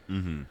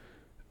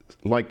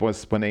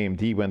 Likewise, when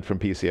AMD went from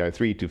PCI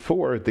 3 to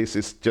 4, this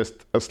is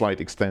just a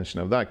slight extension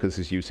of that because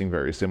it's using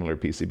very similar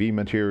PCB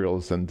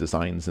materials and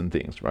designs and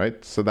things,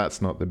 right? So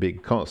that's not the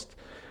big cost.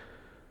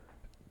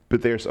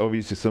 But there's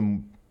obviously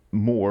some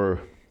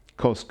more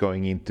cost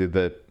going into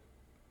the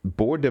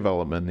board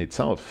development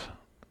itself,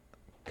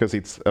 because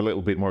it's a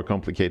little bit more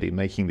complicated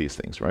making these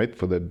things, right,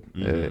 for the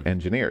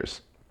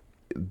engineers.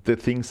 The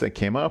things that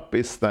came up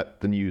is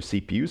that the new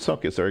CPU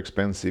sockets are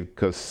expensive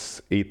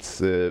because it's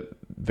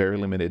very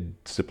limited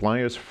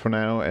suppliers for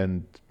now,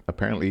 and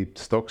apparently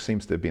stock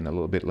seems to have been a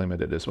little bit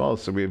limited as well.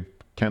 So we've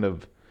kind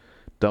of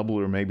double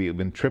or maybe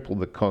even triple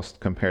the cost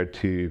compared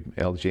to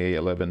LGA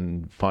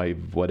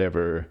 11.5,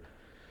 whatever,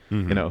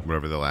 you know.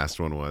 Whatever the last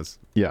one was.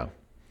 Yeah.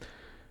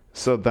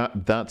 So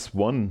that's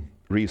one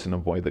reason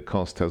of why the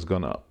cost has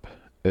gone up.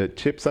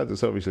 Chipset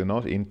is obviously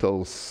not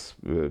Intel's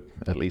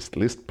at least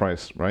list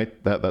price,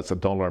 right? That's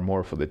 $1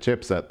 more for the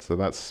chipset, so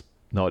that's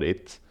not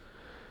it.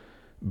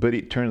 But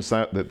it turns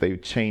out that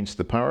they've changed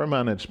the power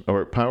management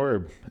or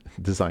power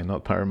design,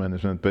 not power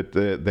management, but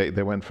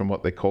they went from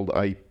what they called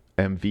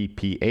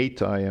IMVP8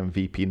 to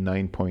IMVP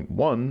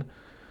 9.1,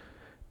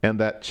 and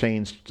that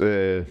changed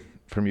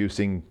from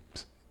using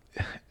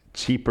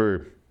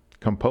cheaper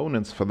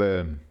components for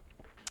the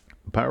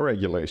power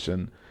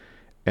regulation,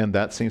 and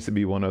that seems to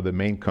be one of the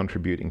main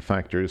contributing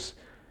factors,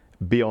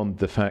 beyond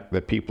the fact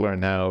that people are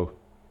now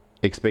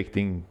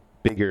expecting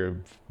bigger,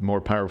 more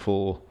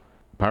powerful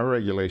power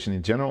regulation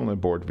in general on the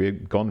board.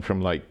 We've gone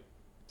from like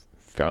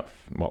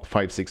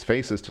 5-6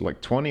 phases to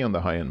like 20 on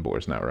the high-end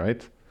boards now,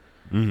 right?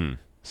 Mm-hmm.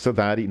 So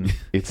that in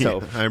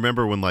itself, I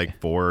remember when like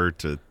 4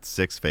 to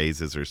 6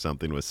 phases or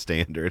something was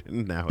standard,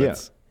 and now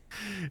it's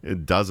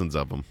dozens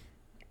of them.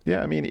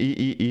 Yeah, I mean,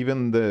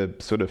 even the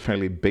sort of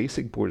fairly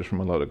basic boards from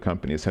a lot of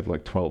companies have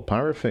like 12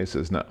 power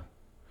phases now.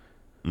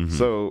 Mm-hmm.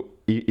 So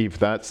if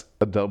that's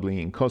a doubling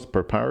in cost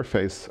per power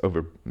phase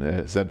over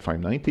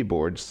Z590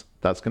 boards,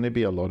 that's going to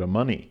be a lot of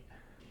money.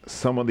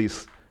 Some of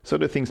these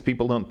sort of things,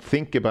 people don't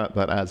think about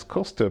that as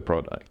cost to a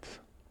product.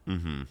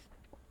 Mm-hmm.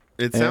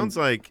 It sounds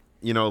like,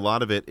 a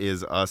lot of it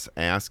is us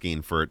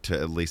asking for it to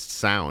at least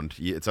sound.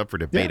 It's up for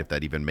debate if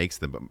that even makes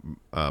the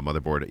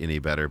motherboard any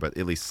better, but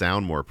at least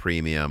sound more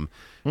premium.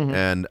 Mm-hmm.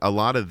 And a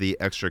lot of the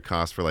extra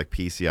cost for like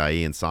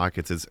PCIe and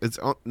sockets it's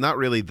not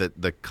really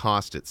the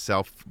cost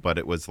itself, but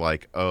it was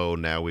like,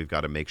 now we've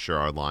got to make sure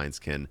our lines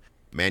can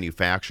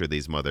manufacture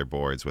these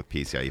motherboards with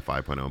PCIe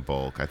 5.0 in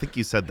bulk. I think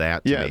you said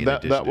that to me in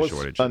addition that to was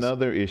shortages.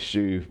 Another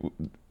issue,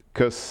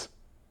 because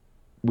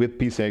with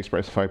PCI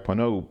Express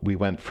 5.0, we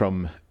went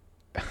from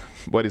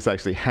what is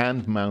actually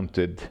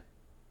hand-mounted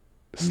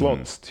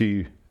slots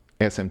to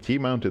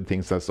SMT-mounted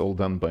things that's all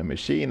done by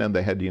machine, and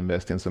they had to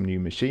invest in some new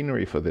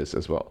machinery for this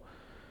as well.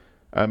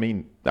 I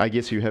mean, I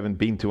guess you haven't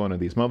been to one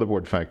of these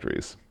motherboard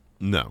factories.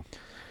 No.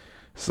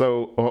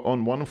 So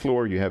on one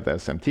floor you have the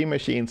SMT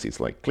machines, it's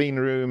like clean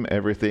room,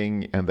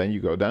 everything, and then you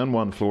go down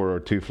 1 floor or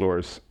 2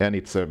 floors, and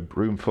it's a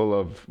room full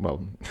of,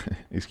 well,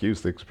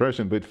 excuse the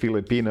expression, but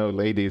Filipino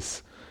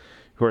ladies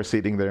who are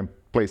sitting there and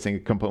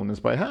placing components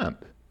by hand.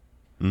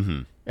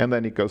 Mm-hmm. And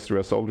then it goes through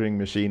a soldering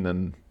machine,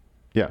 and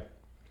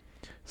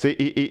so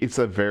it's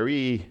a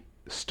very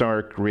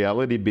stark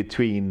reality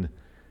between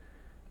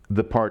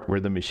the part where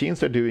the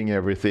machines are doing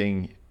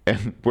everything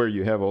and where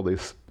you have all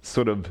these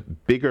sort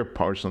of bigger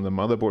parts on the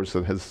motherboards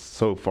that has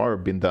so far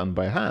been done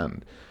by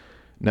hand.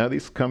 Now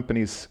these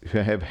companies who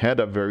have had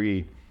a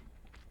very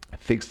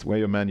fixed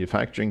way of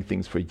manufacturing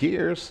things for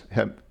years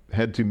have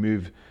had to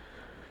move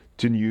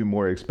to new,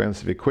 more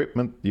expensive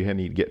equipment. You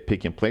need to get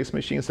pick and place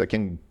machines that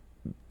can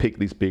pick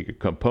these bigger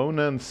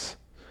components,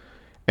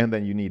 and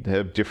then you need to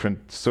have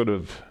different sort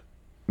of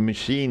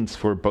machines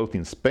for both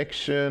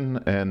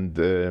inspection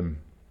and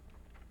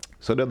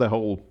sort of the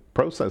whole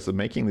process of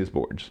making these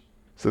boards.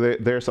 So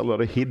there's a lot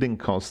of hidden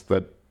costs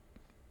that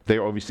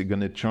they're obviously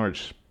going to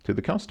charge to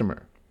the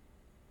customer.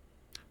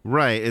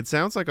 Right. It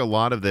sounds like a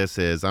lot of this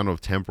is, I don't know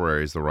if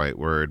temporary is the right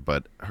word,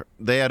 but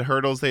they had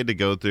hurdles they had to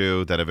go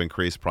through that have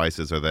increased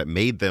prices or that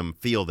made them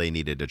feel they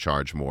needed to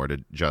charge more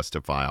to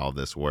justify all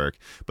this work.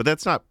 But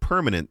that's not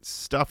permanent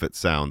stuff, it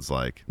sounds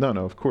like. No,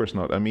 of course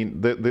not. I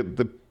mean,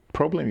 the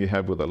problem you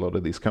have with a lot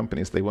of these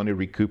companies, they want to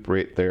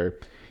recuperate their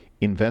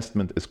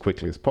investment as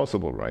quickly as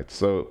possible, right?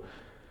 So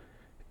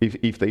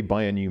if they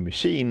buy a new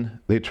machine,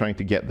 they're trying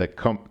to get that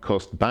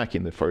cost back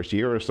in the first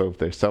year or so if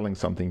they're selling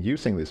something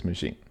using this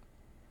machine.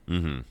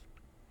 Mm-hmm.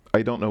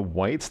 I don't know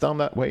why it's done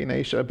that way in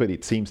Asia, but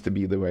it seems to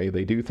be the way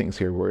they do things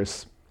here.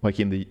 Whereas, like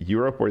in the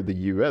Europe or the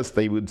US,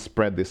 they would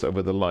spread this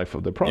over the life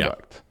of the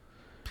product.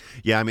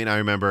 Yeah, I mean, I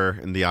remember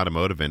in the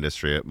automotive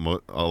industry,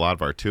 a lot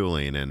of our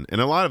tooling and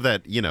a lot of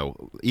that,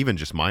 even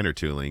just minor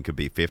tooling could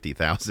be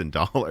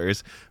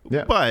 $50,000.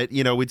 Yeah. But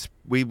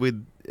we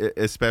would,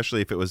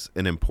 especially if it was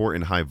an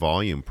important high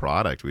volume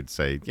product, we'd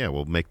say,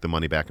 we'll make the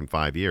money back in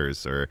 5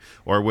 years, or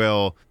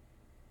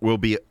we'll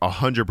be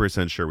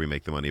 100% sure we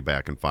make the money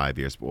back in 5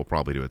 years, but we'll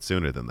probably do it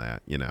sooner than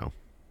that, Yeah,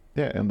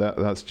 and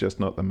that's just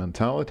not the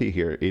mentality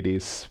here. It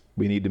is,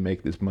 we need to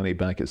make this money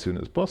back as soon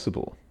as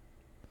possible.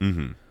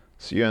 Mm-hmm.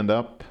 So you end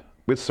up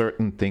with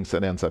certain things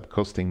that ends up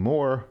costing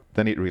more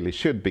than it really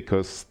should,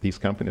 because these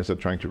companies are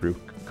trying to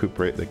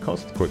recuperate their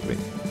costs quickly.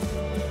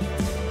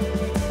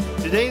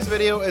 Today's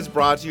video is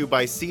brought to you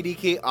by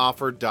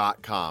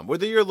CDKOffer.com.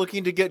 Whether you're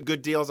looking to get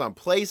good deals on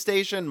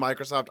PlayStation,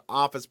 Microsoft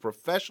Office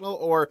Professional,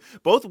 or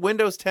both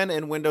Windows 10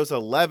 and Windows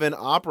 11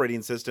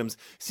 operating systems,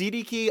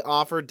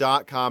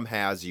 CDKOffer.com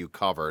has you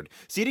covered.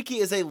 CDK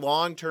is a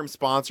long-term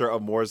sponsor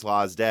of Moore's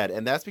Law is Dead,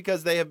 and that's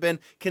because they have been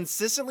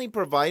consistently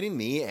providing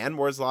me and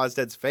Moore's Law is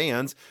Dead's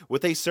fans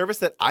with a service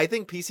that I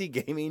think PC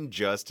gaming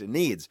just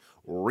needs.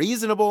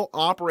 Reasonable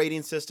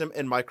operating system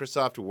and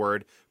Microsoft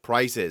Word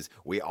prices.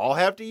 We all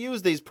have to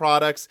use these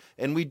products,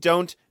 and we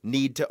don't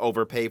need to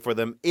overpay for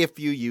them if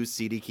you use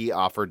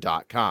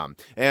CDKeyOffer.com.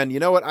 And you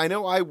know what? I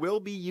know I will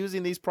be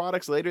using these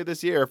products later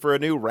this year for a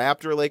new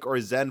Raptor Lake or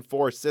Zen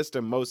 4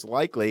 system, most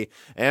likely,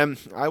 and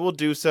I will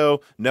do so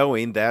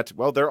knowing that,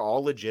 well, they're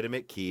all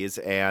legitimate keys,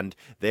 and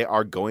they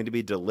are going to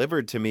be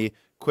delivered to me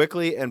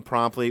quickly and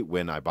promptly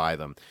when I buy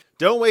them.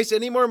 Don't waste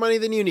any more money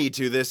than you need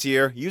to this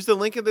year. Use the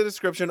link in the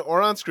description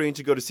or on screen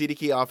to go to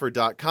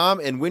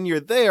cdkeyoffer.com, and when you're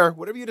there,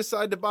 whatever you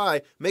decide to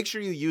buy, make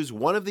sure you use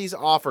one of these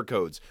offer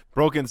codes.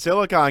 Broken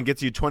Silicon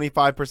gets you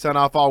 25%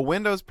 off all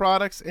Windows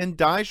products, and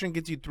Dyson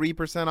gets you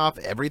 3% off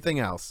everything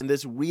else. And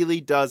this really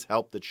does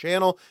help the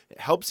channel. It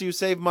helps you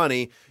save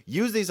money.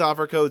 Use these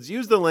offer codes.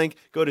 Use the link.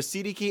 Go to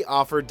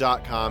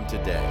cdkeyoffer.com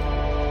today.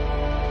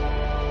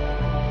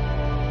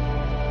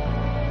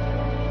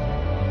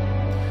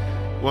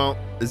 Well,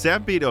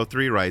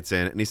 Zapbeat03 writes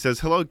in, and he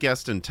says, "Hello,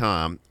 Guest and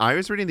Tom. I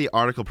was reading the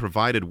article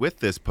provided with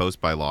this post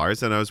by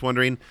Lars, and I was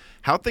wondering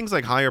how things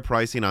like higher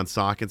pricing on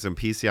sockets and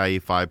PCIe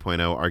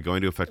 5.0 are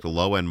going to affect the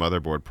low-end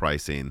motherboard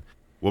pricing.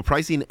 Will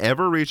pricing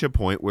ever reach a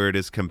point where it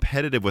is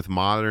competitive with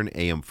modern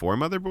AM4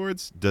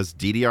 motherboards? Does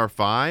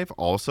DDR5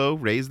 also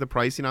raise the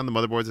pricing on the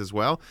motherboards as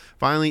well?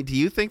 Finally, do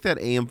you think that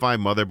AM5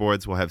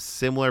 motherboards will have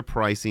similar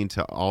pricing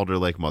to Alder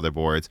Lake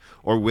motherboards,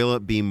 or will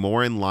it be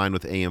more in line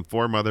with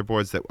AM4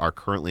 motherboards that are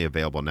currently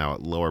available now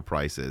at lower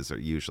prices, or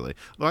usually?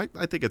 Well,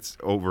 I think it's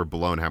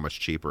overblown how much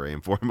cheaper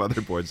AM4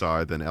 motherboards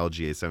are than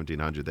LGA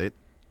 1700. They're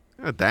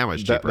not that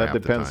much cheaper. That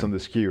depends on the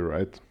SKU,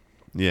 right?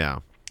 Yeah.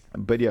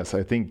 But yes,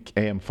 I think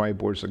AM5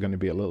 boards are going to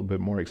be a little bit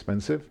more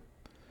expensive.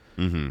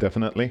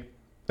 Definitely.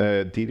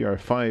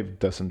 DDR5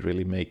 doesn't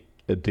really make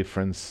a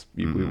difference.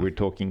 We're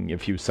talking a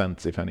few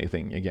cents, if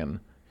anything,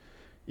 again.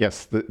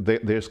 Yes,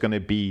 there's going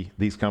to be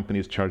these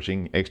companies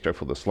charging extra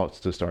for the slots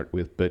to start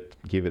with, but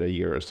give it a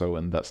year or so,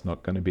 and that's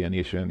not going to be an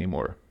issue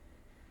anymore.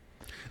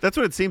 That's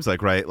what it seems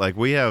like, right? Like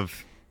we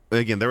have...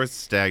 Again, there was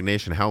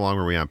stagnation. How long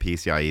were we on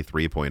PCIe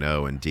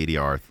 3.0 and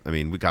DDR? I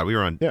mean, we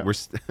were on. Yeah.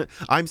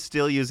 I'm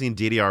still using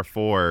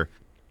DDR4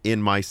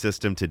 in my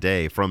system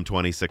today from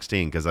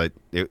 2016 because it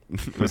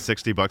was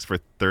 $60 for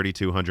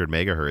 3200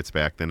 megahertz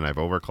back then, and I've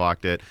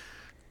overclocked it.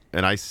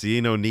 And I see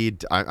no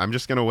need. I'm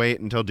just going to wait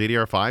until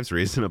DDR5 is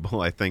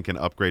reasonable, I think, and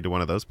upgrade to one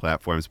of those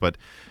platforms. But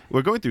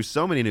we're going through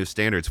so many new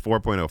standards: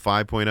 4.0,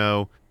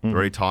 5.0. We're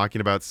already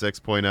talking about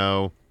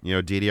 6.0.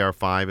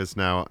 DDR5 is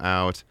now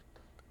out.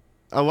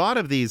 A lot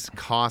of these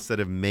costs that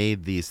have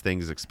made these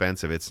things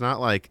expensive, it's not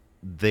like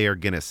they're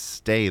going to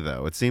stay,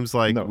 though. It seems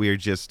like we're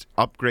just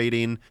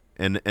upgrading,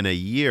 and in a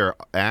year,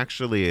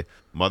 actually,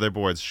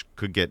 motherboards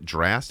could get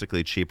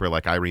drastically cheaper,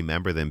 like I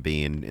remember them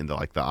being in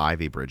the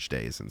Ivy Bridge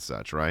days and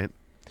such, right?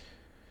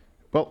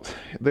 Well,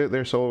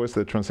 there's always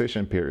the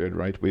transition period,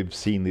 right? We've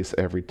seen this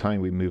every time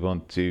we move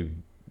on to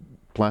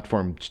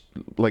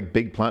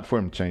big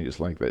platform changes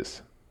like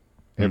this.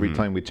 Every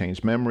time we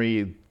change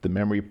memory, the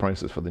memory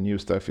prices for the new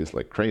stuff is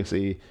like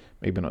crazy.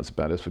 Maybe not as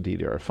bad as for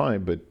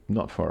DDR5, but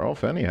not far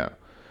off anyhow.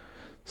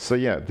 So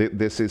yeah,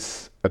 this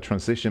is a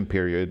transition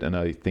period, and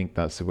I think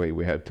that's the way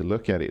we have to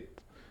look at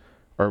it.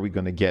 Are we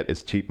going to get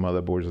as cheap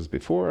motherboards as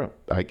before?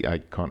 I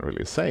can't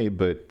really say,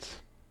 but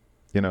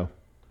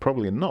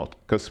probably not,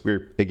 because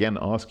we're again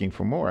asking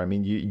for more. I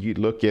mean, you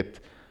look at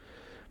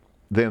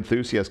the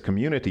enthusiast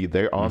community,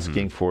 they're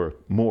asking for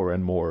more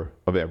and more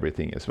of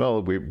everything as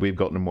well. We've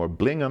gotten more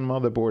bling on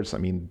motherboards. I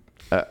mean,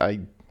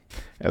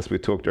 as we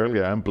talked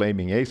earlier, I'm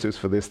blaming Asus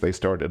for this. They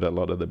started a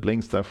lot of the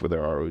bling stuff with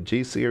their ROG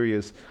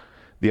series.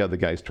 The other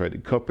guys tried to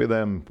copy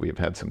them. We've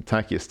had some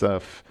tacky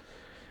stuff.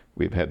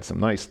 We've had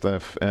some nice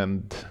stuff.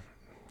 And,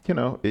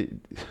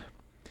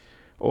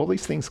 all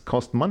these things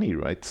cost money,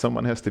 right?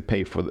 Someone has to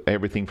pay for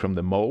everything from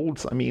the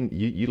molds. I mean,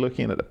 you're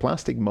looking at a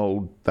plastic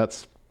mold,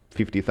 that's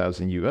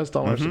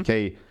 $50,000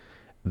 okay,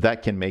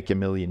 that can make 1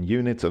 million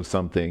units of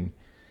something,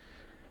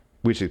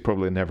 which it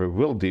probably never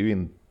will do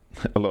in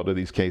a lot of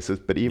these cases.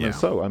 But even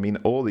so, I mean,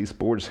 all these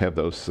boards have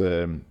those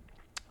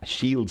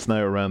shields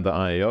now around the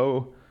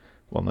I/O.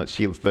 Well, not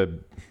shields,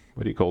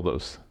 what do you call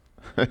those?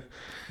 The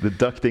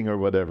ducting or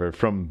whatever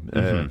from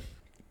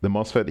the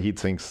MOSFET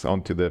heatsinks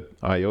onto the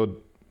I/O,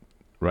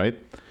 right?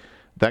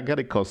 That got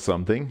to cost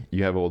something.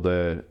 You have all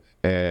the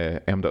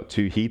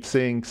M.2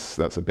 heatsinks.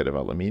 That's a bit of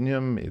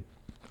aluminium.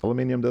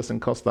 Aluminium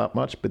doesn't cost that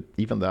much, but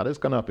even that has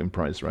gone up in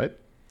price, right?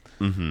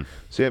 So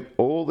you have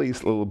all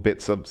these little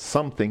bits of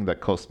something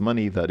that costs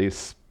money that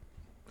is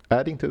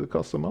adding to the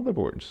cost of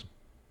motherboards.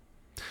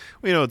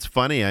 Well, it's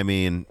funny. I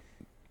mean,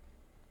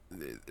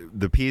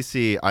 the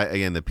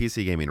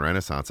PC gaming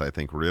renaissance, I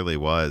think, really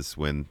was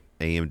when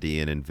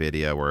AMD and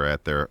NVIDIA were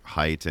at their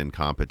height in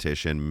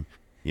competition,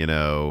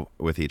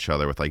 with each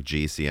other, with like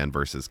GCN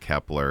versus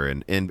Kepler,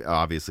 and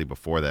obviously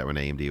before that when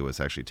AMD was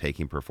actually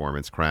taking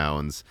performance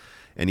crowns.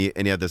 And you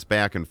had this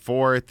back and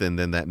forth, and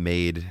then that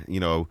made,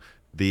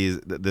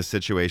 the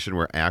situation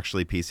where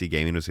actually PC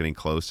gaming was getting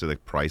close to the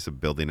price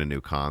of building a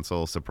new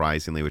console,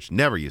 surprisingly, which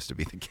never used to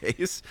be the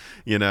case,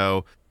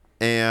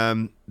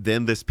 And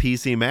then this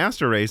PC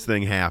Master Race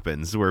thing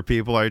happens where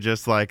people are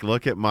just like,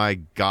 look at my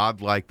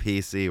godlike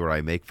PC where I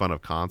make fun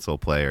of console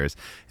players.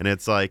 And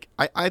it's like,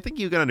 I think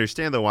you can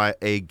understand, though, why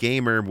a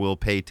gamer will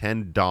pay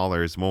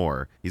 $10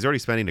 more. He's already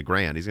spending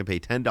 $1,000. He's going to pay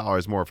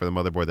 $10 more for the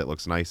motherboard that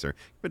looks nicer.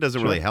 It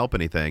doesn't really help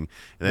anything.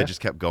 And that just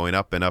kept going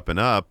up and up and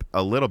up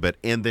a little bit.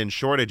 And then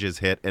shortages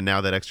hit. And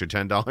now that extra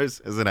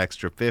 $10 is an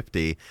extra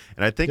 $50.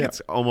 And I think it's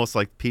almost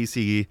like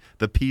the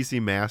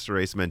PC Master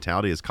Race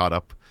mentality is caught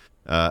up.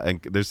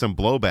 And there's some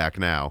blowback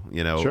now,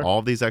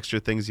 all these extra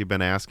things you've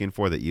been asking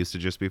for that used to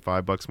just be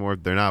 $5 more.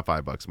 They're not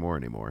 $5 more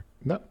anymore.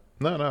 No,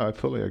 I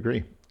fully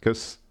agree.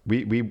 Because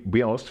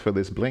we asked for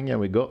this bling and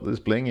we got this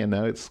bling, and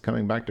now it's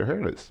coming back to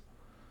hurt us.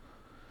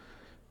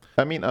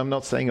 I mean, I'm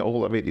not saying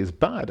all of it is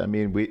bad. I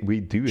mean, we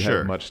do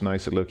have much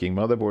nicer looking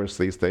motherboards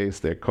these days.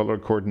 They're color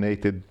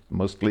coordinated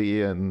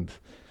mostly, and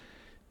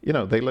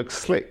they look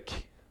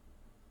slick.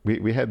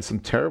 We had some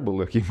terrible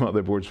looking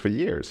motherboards for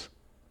years.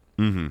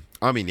 Mm-hmm.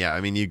 I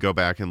mean, you go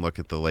back and look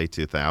at the late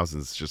 2000s,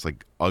 it's just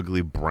like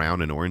ugly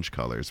brown and orange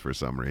colors for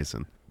some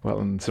reason. Well,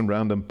 and some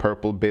random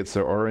purple bits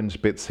or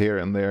orange bits here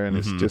and there, and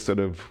it's just sort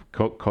of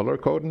color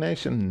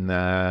coordination.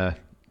 Nah.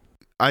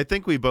 I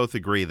think we both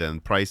agree then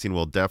pricing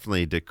will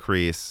definitely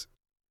decrease,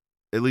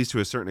 at least to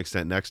a certain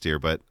extent, next year.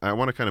 But I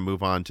want to kind of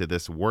move on to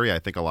this worry I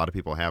think a lot of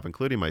people have,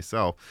 including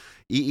myself.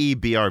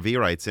 EEBRV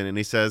writes in and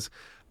he says,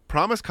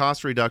 promised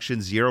cost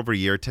reductions year over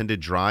year tend to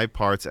drive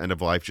parts end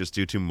of life just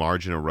due to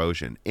margin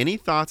erosion. Any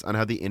thoughts on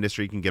how the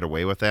industry can get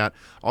away with that?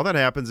 All that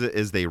happens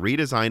is they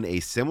redesign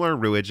a similar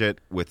widget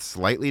with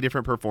slightly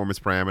different performance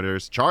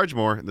parameters, charge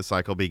more, and the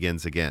cycle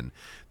begins again.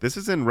 This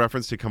is in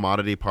reference to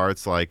commodity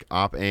parts like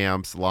op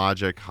amps,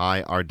 logic,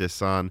 high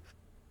RDSON,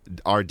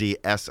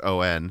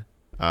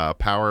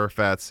 power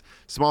FETs,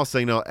 small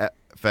signal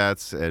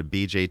FETs,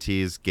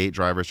 BJTs, gate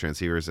drivers,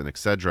 transceivers, and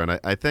etc. And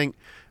I think...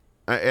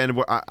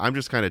 And I'm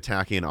just kind of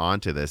tacking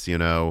on to this,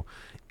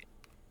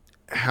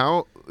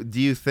 how do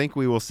you think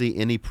we will see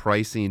any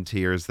pricing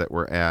tiers that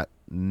we're at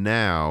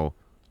now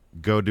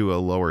go to a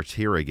lower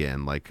tier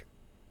again?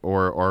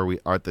 Or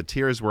are the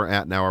tiers we're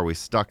at now, are we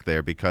stuck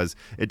there? Because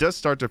it does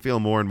start to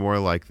feel more and more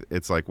like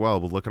it's like, well,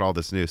 look at all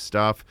this new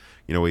stuff.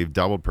 We've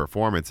doubled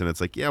performance, and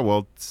it's like, 5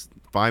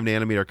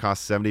 nanometer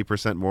costs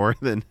 70% more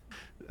than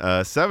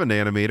 7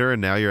 nanometer,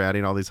 and now you're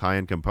adding all these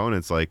high-end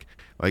components.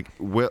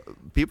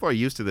 People are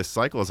used to this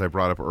cycle, as I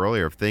brought up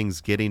earlier, of things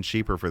getting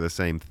cheaper for the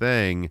same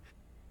thing.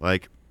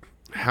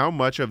 How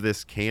much of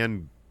this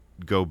can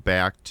go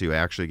back to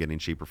actually getting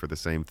cheaper for the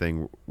same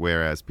thing,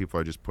 whereas people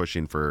are just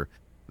pushing for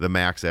the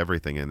max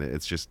everything, and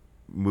it's just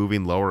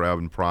moving lower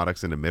end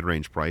products into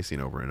mid-range pricing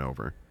over and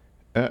over?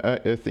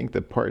 I think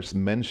the parts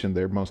mentioned,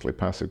 they're mostly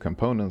passive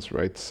components,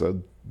 right?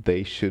 So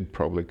they should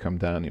probably come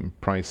down in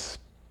price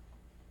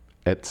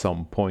at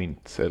some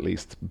point, at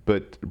least.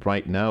 But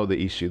right now the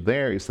issue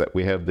there is that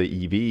we have the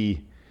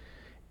EV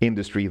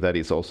industry that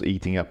is also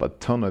eating up a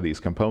ton of these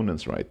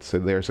components, right? So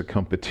there's a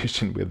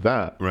competition with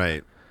that.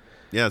 Right.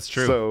 Yeah, it's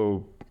true.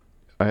 So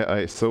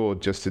I saw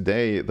just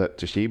today that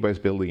Toshiba is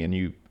building a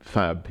new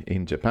fab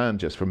in Japan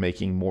just for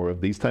making more of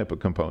these type of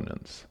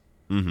components.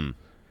 Mm-hmm.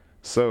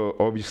 So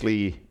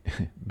obviously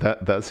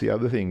that's the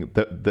other thing.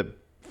 The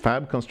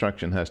fab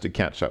construction has to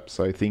catch up.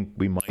 So I think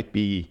we might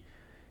be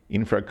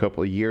in for a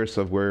couple of years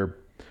of where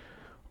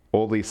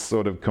all these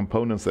sort of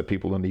components that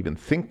people don't even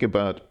think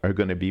about are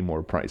going to be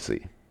more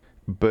pricey.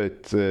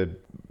 But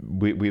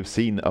we've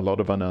seen a lot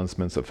of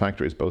announcements of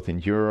factories both in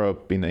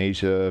Europe, in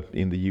Asia,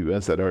 in the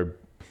US that are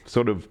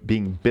sort of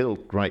being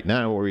built right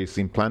now, or is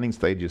in planning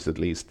stages at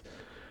least,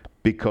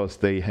 because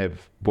they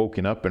have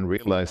woken up and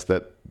realized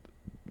that,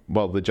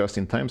 well, the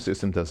just-in-time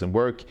system doesn't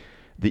work.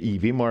 The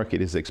EV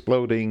market is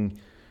exploding.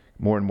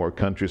 More and more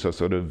countries are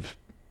sort of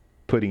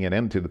putting an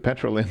end to the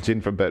petrol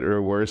engine, for better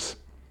or worse.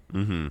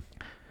 Mm-hmm.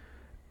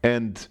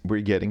 And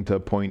we're getting to a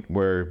point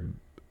where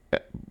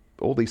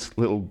all these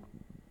little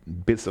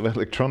bits of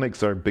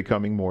electronics are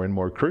becoming more and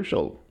more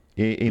crucial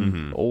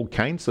in all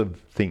kinds of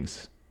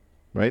things,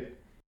 right?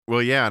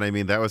 Well, yeah, and I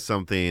mean, that was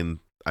something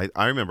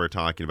I remember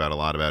talking about a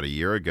lot about a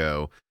year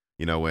ago,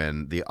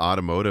 when the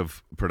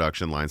automotive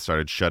production line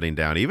started shutting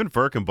down, even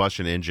for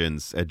combustion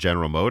engines at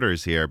General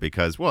Motors here,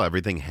 because, well,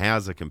 everything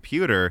has a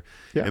computer,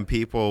 and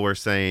people were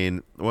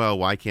saying, well,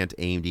 why can't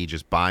AMD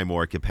just buy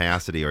more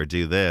capacity or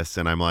do this?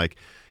 And I'm like,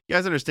 you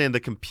guys understand the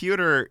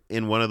computer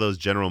in one of those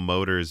General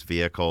Motors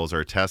vehicles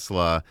or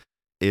Tesla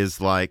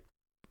is like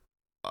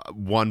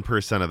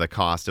 1% of the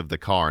cost of the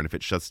car, and if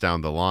it shuts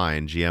down the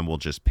line, GM will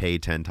just pay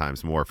 10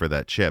 times more for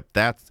that chip.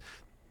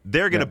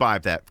 They're going to buy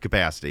that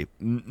capacity,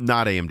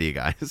 not AMD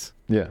guys.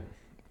 Yeah,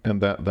 and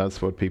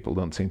that's what people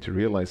don't seem to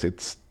realize.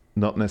 It's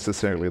not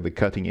necessarily the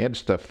cutting edge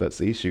stuff that's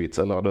the issue. It's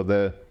a lot of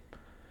the,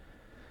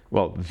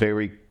 well,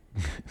 very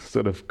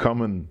sort of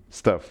common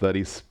stuff that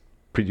is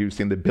produced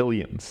in the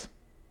billions.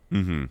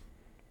 Mm-hmm.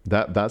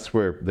 That's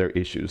where there are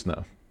issues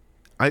now.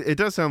 It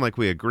does sound like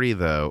we agree,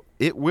 though.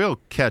 It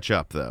will catch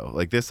up, though.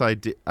 Like this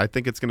idea, I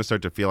think it's going to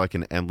start to feel like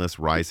an endless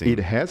rising. It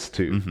has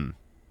to. Mm-hmm.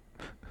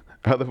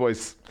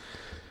 Otherwise,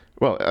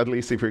 well, at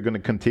least if we're going to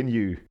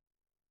continue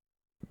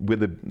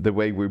with the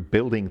way we're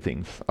building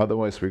things.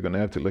 Otherwise, we're going to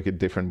have to look at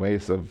different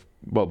ways of,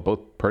 well, both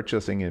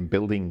purchasing and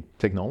building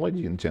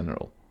technology in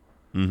general.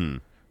 Mm-hmm.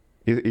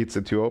 It's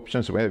the two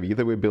options we have.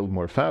 Either we build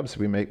more fabs,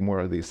 we make more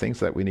of these things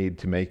that we need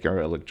to make our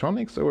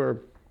electronics,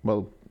 or,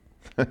 well,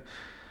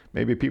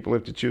 maybe people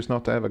have to choose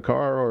not to have a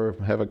car or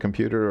have a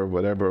computer or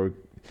whatever,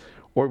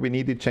 or we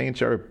need to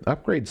change our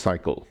upgrade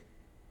cycle.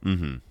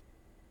 Mm-hmm.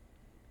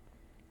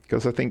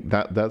 Because I think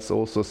that's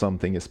also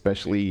something,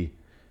 especially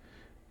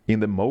in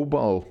the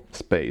mobile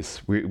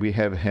space, we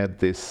have had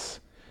this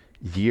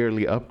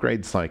yearly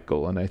upgrade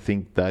cycle, and I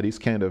think that is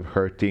kind of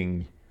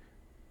hurting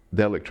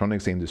the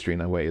electronics industry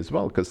in a way as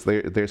well, because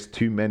there's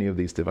too many of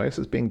these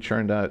devices being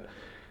churned out,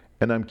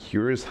 and I'm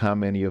curious how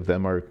many of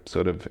them are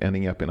sort of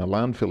ending up in a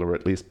landfill or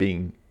at least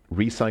being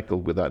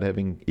recycled without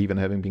even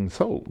having been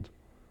sold.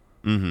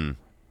 Mm-hmm.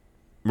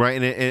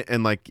 Right,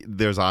 and like,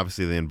 there's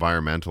obviously the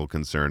environmental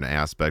concern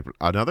aspect.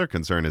 Another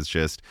concern is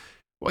just,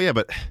 well, yeah,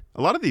 but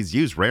a lot of these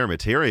use rare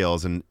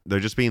materials, and they're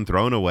just being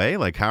thrown away.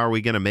 Like, how are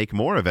we going to make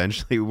more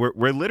eventually?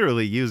 We're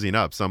literally using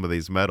up some of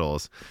these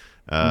metals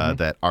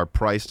that are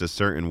priced a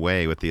certain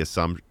way, with the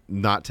assumption,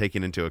 not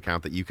taking into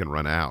account that you can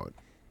run out.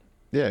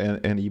 Yeah,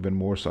 and even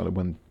more so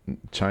when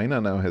China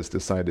now has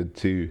decided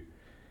to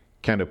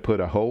kind of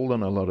put a hold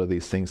on a lot of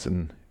these things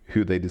and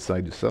who they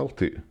decide to sell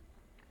to.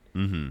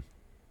 Mm-hmm.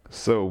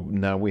 So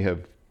now we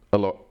have a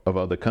lot of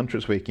other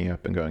countries waking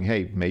up and going,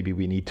 hey, maybe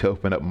we need to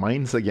open up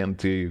mines again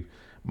to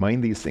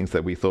mine these things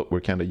that we thought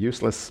were kind of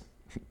useless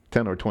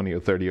 10 or 20 or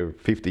 30 or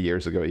 50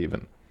 years ago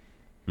even.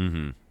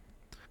 Mm-hmm.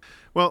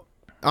 Well,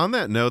 on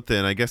that note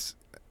then, I guess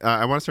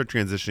I want to start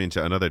transitioning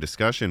to another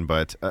discussion,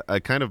 but a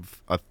kind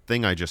of a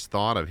thing I just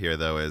thought of here,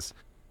 though, is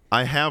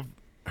I have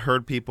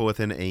heard people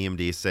within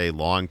AMD say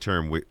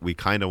long-term we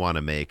kind of want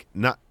to make,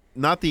 not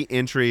the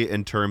entry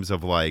in terms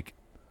of like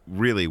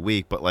really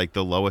weak, but like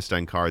the lowest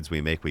end cards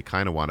we make, we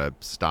kind of want to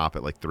stop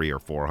at like $300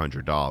 or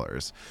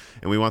 $400,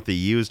 and we want the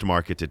used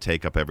market to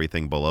take up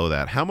everything below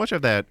that. How much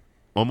of that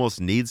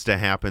almost needs to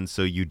happen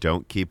so you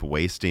don't keep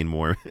wasting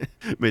more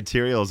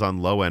materials on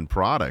low end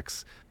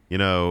products? You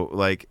know,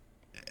 like,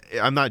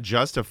 I'm not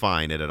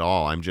justifying it at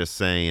all. I'm just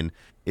saying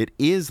it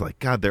is like,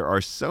 God, there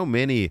are so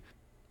many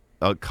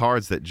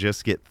cards that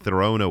just get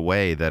thrown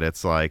away that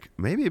it's like,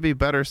 maybe it'd be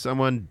better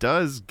someone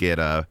does get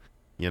a,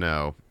 you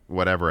know,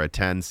 whatever, a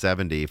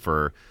 1070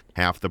 for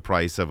half the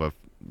price of a,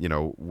 you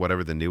know,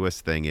 whatever the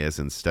newest thing is,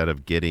 instead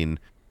of getting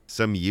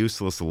some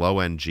useless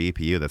low-end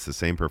GPU that's the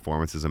same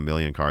performance as a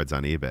million cards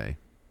on eBay.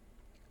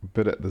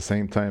 But at the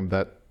same time,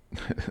 that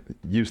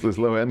useless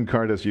low-end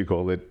card, as you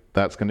call it,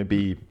 that's going to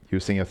be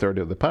using a third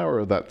of the power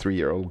of that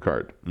 3-year-old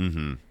card.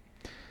 Mm-hmm.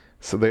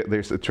 So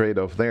there's a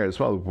trade-off there as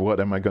well. What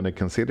am I going to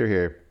consider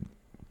here?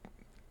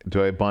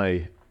 Do I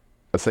buy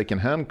a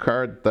second-hand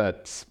card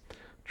that's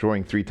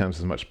drawing 3 times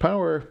as much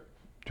power?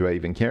 Do I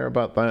even care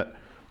about that?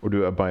 Or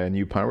do I buy a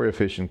new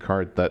power-efficient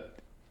card that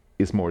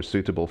is more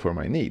suitable for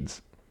my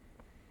needs?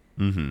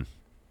 Mm-hmm.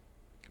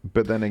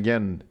 But then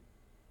again,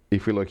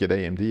 if we look at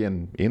AMD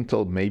and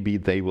Intel, maybe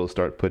they will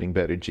start putting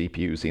better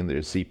GPUs in their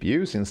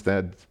CPUs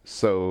instead.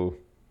 So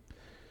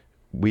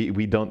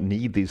we don't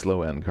need these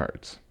low-end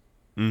cards.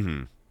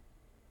 Mm-hmm.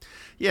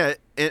 Yeah,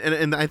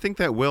 and I think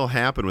that will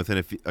happen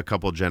within a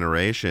couple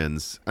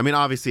generations. I mean,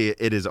 obviously,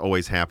 it is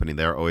always happening.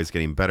 They're always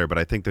getting better, but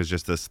I think there's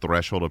just this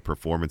threshold of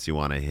performance you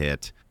want to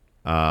hit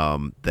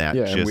that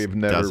just and we've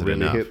never doesn't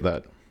really enough. hit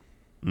that.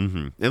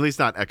 Mm-hmm. At least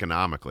not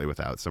economically,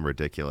 without some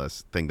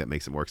ridiculous thing that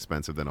makes it more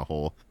expensive than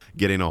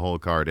getting a whole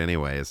card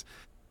anyways.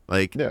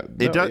 Like,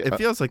 it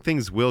feels like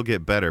things will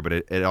get better, but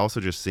it also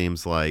just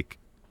seems like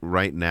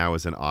right now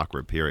is an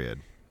awkward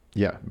period.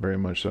 Yeah, very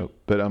much so.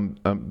 But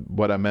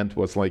what I meant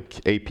was like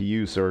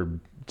APUs or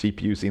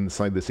GPUs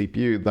inside the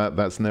CPU,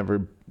 that's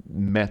never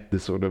met the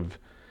sort of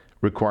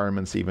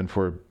requirements even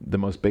for the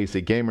most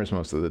basic gamers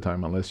most of the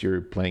time, unless you're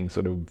playing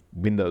sort of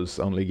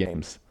Windows-only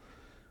games.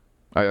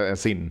 I've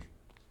seen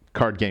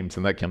card games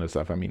and that kind of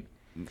stuff. I mean,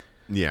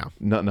 yeah,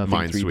 nothing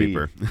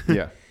Minesweeper. 3D.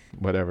 Yeah,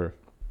 whatever.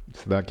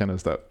 So that kind of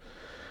stuff.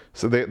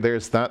 So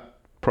there's that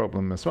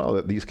problem as well,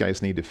 that these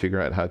guys need to figure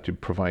out how to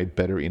provide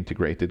better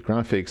integrated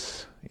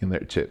graphics in their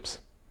chips.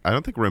 I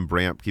don't think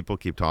Rembrandt, people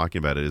keep talking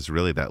about it, is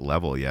really that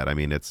level yet. I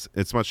mean, it's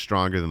much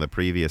stronger than the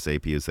previous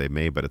APUs they've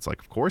made, but it's like,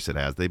 of course it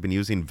has. They've been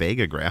using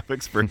Vega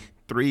graphics for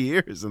 3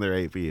 years in their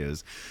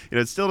APUs. You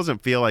know, it still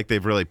doesn't feel like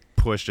they've really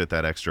pushed it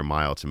that extra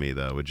mile to me,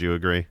 though. Would you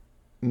agree?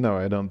 No,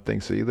 I don't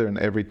think so either. And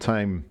every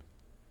time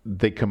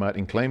they come out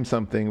and claim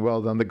something,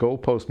 well, then the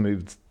goalpost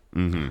moved.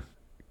 Mm-hmm.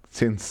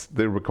 Since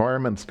the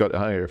requirements got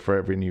higher for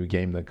every new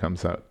game that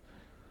comes out.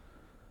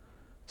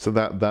 So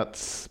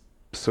that's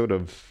sort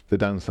of the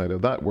downside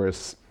of that.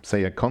 Whereas,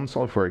 say, a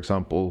console, for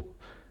example,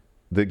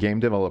 the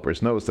game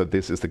developers knows that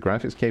this is the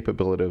graphics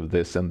capability of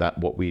this, and that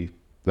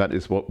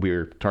is what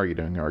we're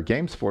targeting our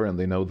games for, and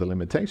they know the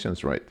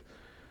limitations, right?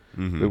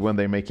 Mm-hmm. But when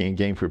they're making a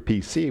game for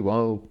PC,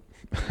 well,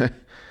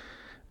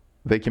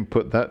 they can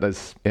put that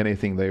as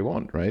anything they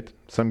want, right?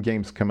 Some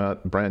games come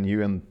out brand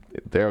new and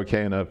they're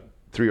okay in a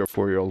 3 or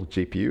 4 year old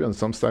GPU, and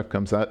some stuff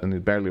comes out and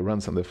it barely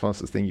runs on the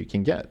fastest thing you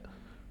can get.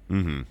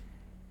 Mm-hmm.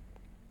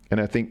 And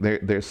I think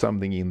there's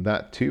something in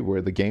that too,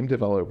 where the game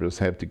developers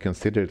have to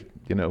consider,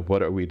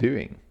 what are we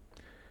doing?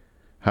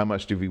 How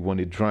much do we want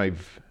to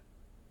drive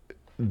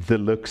the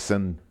looks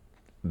and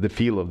the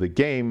feel of the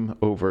game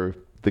over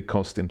the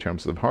cost in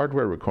terms of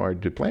hardware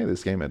required to play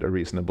this game at a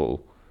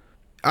reasonable...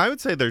 I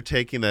would say they're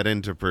taking that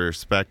into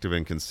perspective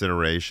and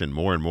consideration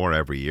more and more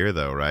every year,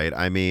 though, right?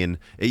 I mean,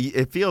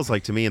 it feels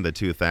like to me in the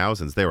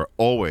 2000s, they were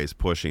always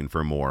pushing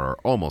for more, or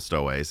almost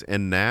always.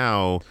 And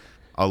now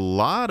a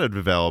lot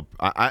of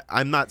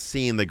I'm not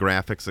seeing the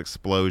graphics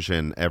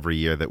explosion every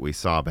year that we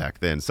saw back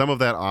then. Some of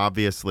that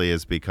obviously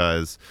is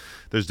because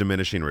there's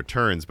diminishing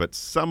returns, but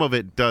some of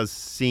it does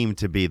seem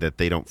to be that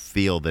they don't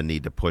feel the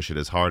need to push it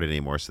as hard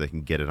anymore so they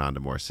can get it onto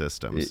more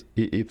systems.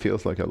 It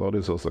feels like a lot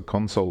is also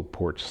console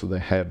ports, so they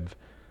have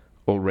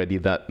already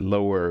that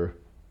lower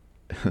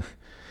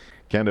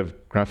kind of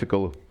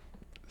graphical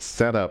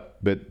setup,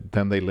 but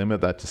then they limit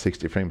that to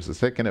 60 frames a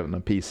second on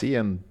a PC,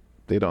 and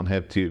they don't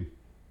have to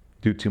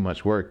do too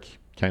much work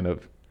kind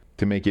of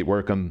to make it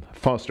work on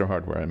faster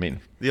hardware, I mean.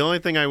 The only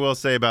thing I will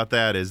say about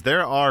that is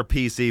there are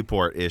PC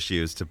port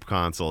issues to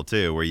console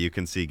too, where you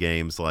can see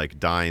games like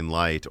Dying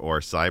Light or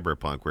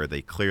Cyberpunk where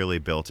they clearly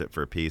built it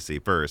for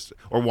PC first.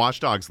 Or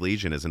Watch Dogs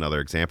Legion is another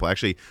example.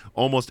 Actually,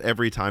 almost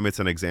every time it's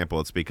an example,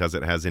 it's because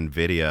it has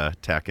NVIDIA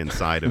tech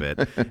inside of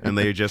it. And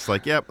they're just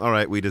like, yep, all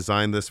right, we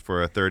designed this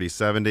for a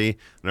 3070.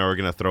 Now we're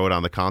going to throw it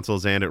on the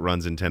consoles and it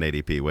runs in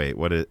 1080p. Wait,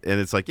 what? And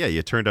it's like, yeah,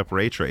 you turned up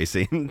ray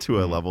tracing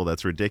to a level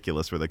that's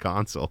ridiculous for the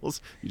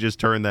consoles. You just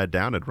turn that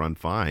down, it'd run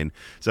fine.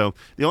 So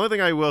the only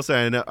thing I will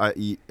say, I know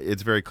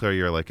it's very clear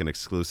you're like an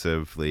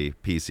exclusively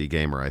PC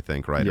gamer, I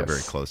think, right? Yes. Or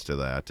very close to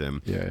that.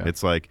 And yeah.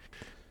 It's like,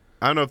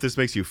 I don't know if this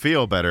makes you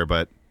feel better,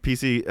 but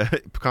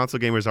console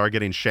gamers are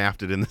getting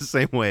shafted in the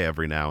same way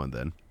every now and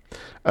then.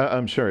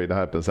 I'm sure it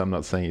happens. I'm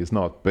not saying it's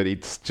not, but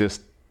it's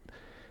just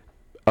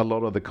a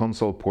lot of the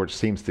console ports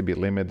seems to be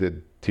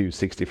limited to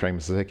 60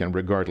 frames a second,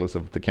 regardless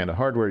of the kind of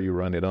hardware you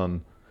run it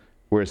on.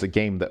 Whereas a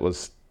game that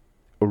was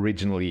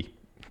originally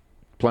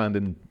planned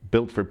and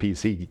built for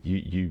PC,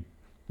 you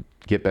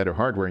get better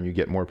hardware and you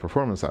get more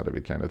performance out of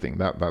it, kind of thing.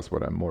 That's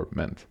what I more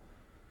meant.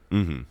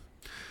 Mm-hmm.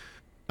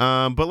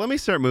 But let me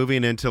start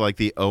moving into like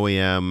the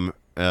OEM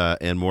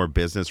and more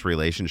business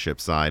relationship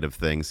side of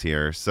things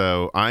here.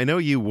 So I know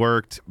you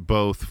worked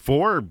both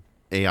for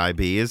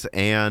AIBs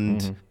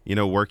and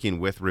working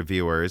with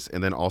reviewers,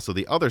 and then also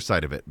the other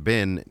side of it,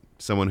 been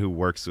someone who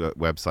works at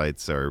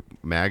websites or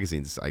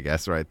magazines, I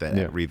guess, right,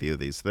 that review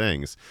these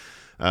things.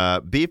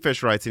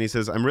 Beeffish writes, and he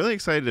says, I'm really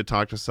excited to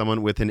talk to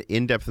someone with an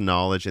in-depth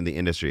knowledge in the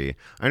industry.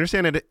 I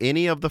understand that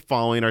any of the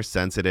following are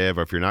sensitive,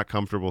 or if you're not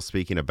comfortable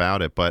speaking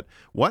about it, but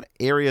what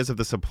areas of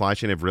the supply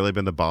chain have really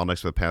been the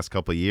bottlenecks for the past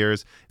couple of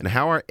years, and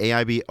how are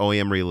AIB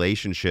OEM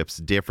relationships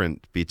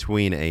different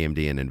between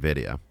AMD and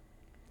NVIDIA?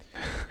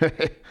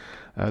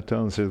 To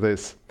answer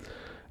this,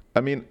 I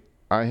mean,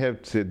 I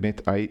have to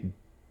admit, I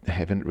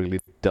haven't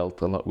really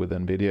dealt a lot with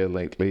NVIDIA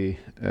lately.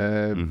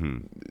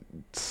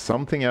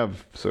 Something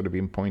I've sort of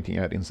been pointing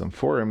at in some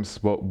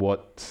forums,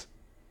 what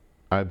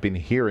I've been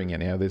hearing,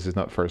 and this is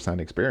not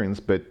first-hand experience,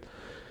 but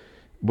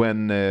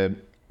when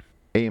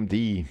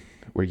AMD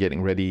were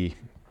getting ready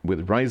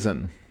with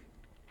Ryzen,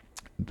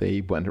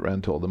 they went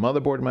around to all the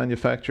motherboard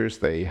manufacturers,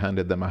 they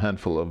handed them a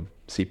handful of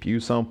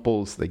CPU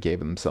samples, they gave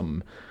them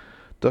some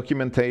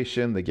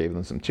documentation, they gave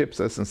them some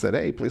chipsets and said,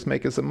 hey, please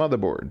make us some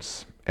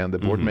motherboards. And the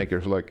board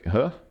makers were like,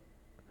 huh?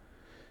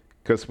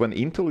 Because when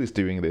Intel is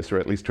doing this, or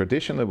at least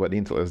traditionally what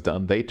Intel has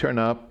done, they turn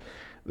up,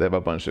 they have a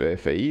bunch of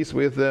FAEs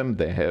with them,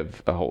 they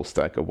have a whole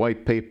stack of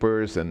white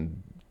papers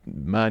and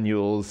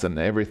manuals and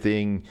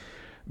everything.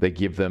 They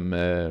give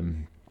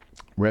them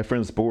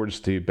reference boards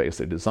to base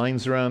their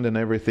designs around and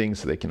everything,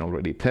 so they can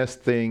already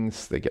test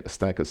things. They get a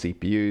stack of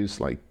CPUs,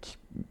 like,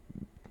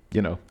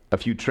 a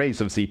few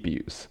trays of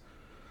CPUs.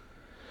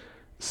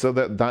 So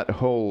that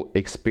whole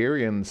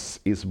experience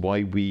is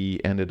why we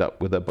ended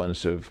up with a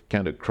bunch of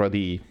kind of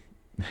cruddy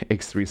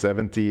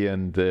X370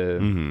 and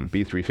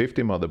B350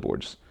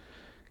 motherboards,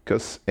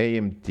 because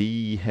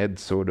AMD had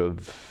sort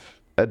of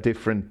a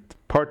different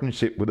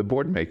partnership with the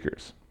board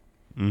makers.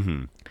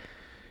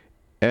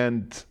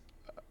 And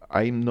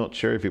I'm not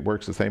sure if it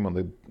works the same on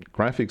the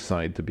graphics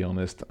side, to be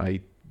honest.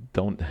 I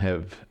don't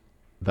have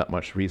that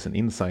much recent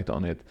insight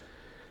on it.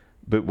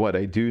 But what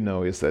I do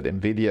know is that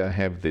NVIDIA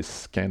have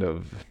this kind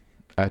of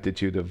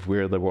attitude of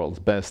we're the world's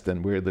best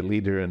and we're the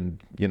leader,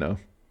 and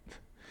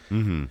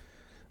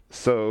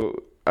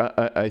so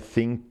I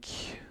think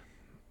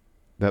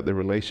that the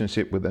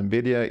relationship with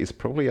NVIDIA is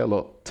probably a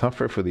lot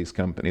tougher for these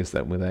companies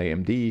than with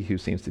AMD, who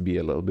seems to be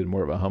a little bit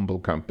more of a humble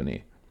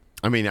company.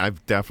 I mean,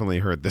 I've definitely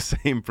heard the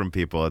same from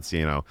people. It's,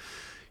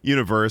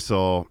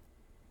 universal.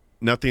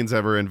 Nothing's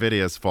ever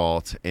NVIDIA's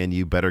fault, and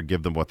you better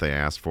give them what they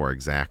asked for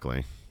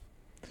exactly.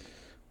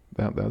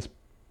 That's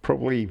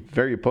probably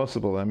very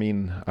possible. I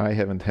mean, I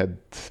haven't had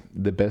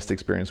the best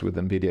experience with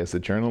NVIDIA as a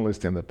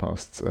journalist in the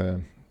past.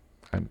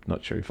 I'm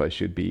not sure if I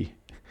should be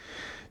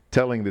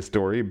telling this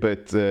story,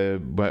 but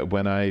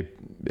when I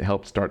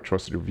helped start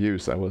Trusted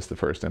Reviews, I was the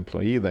first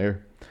employee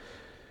there.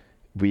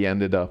 We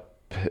ended up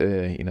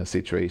in a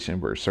situation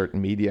where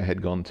certain media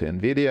had gone to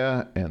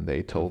Nvidia and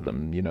they told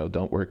them,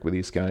 don't work with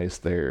these guys.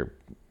 They're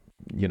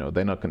not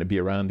going to be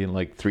around in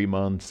like 3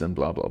 months and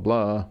blah, blah,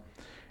 blah.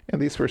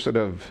 And these were sort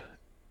of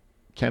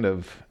kind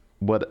of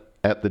what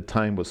at the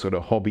time was sort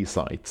of hobby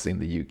sites in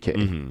the UK.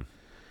 Mm-hmm.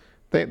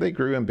 They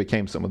grew and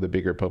became some of the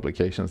bigger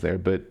publications there.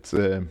 But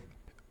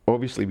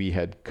obviously we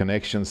had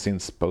connections,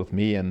 since both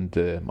me and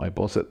my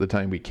boss at the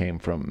time, we came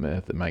from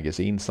the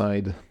magazine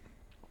side.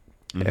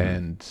 Mm-hmm.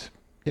 And,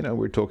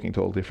 we're talking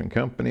to all different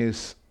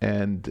companies,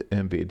 and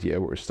NVIDIA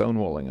were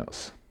stonewalling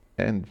us.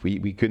 And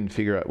we couldn't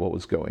figure out what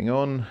was going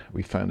on.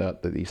 We found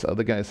out that these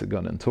other guys had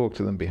gone and talked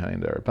to them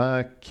behind our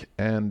back.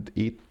 And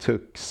it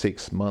took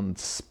 6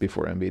 months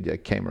before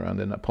NVIDIA came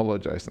around and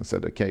apologized and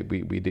said, okay,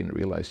 we didn't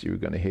realize you were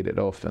going to hit it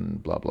off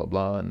and blah, blah,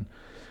 blah.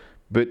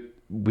 But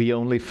we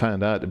only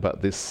found out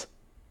about this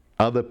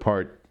other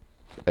part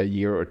a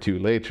year or two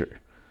later.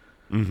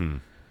 Mm-hmm.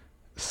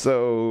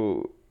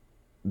 So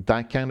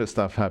that kind of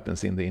stuff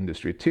happens in the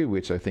industry too,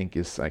 which I think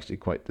is actually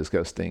quite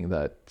disgusting,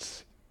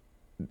 that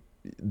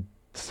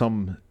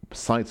some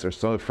sites are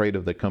so afraid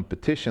of the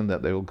competition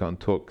that they will go and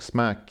talk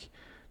smack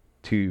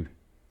to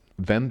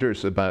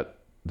vendors about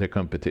their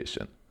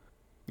competition.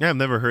 Yeah, I've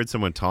never heard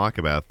someone talk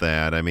about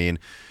that. I mean,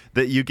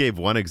 that you gave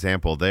one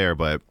example there,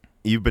 but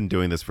you've been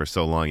doing this for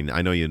so long.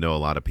 I know a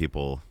lot of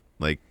people.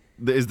 Like,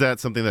 is that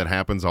something that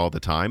happens all the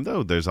time,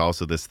 though? There's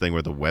also this thing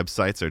where the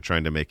websites are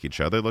trying to make each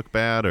other look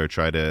bad, or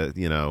try to,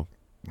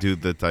 do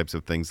the types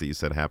of things that you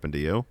said happened to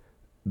you?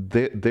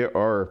 Let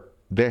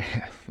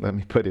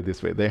me put it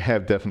this way. There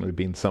have definitely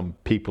been some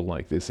people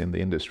like this in the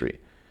industry.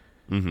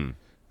 Mm-hmm.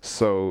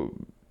 So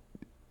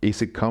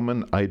is it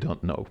common? I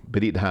don't know,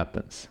 but it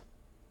happens.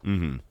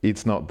 Mm-hmm.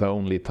 It's not the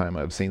only time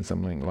I've seen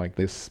something like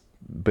this,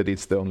 but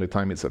it's the only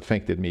time it's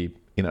affected me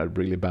in a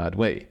really bad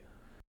way.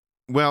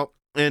 Well,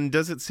 and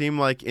does it seem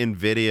like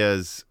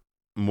NVIDIA's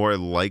more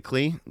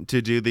likely to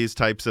do these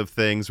types of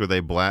things where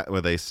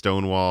they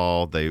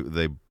stonewall,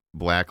 they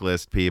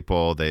blacklist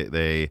people,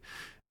 they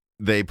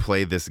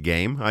play this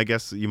game, I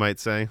guess you might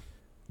say?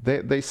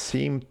 They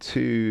seem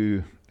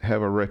to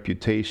have a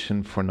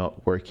reputation for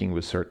not working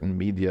with certain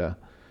media.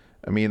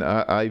 I mean,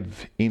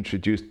 I've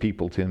introduced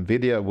people to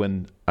NVIDIA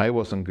when I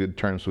was on good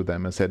terms with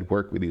them and said,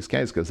 work with these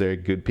guys because they're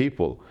good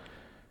people.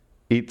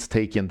 It's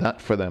taken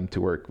that for them to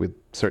work with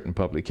certain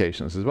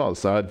publications as well.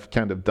 So I've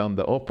kind of done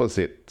the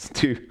opposite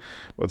to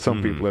what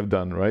some people have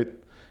done, right?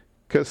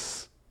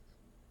 Because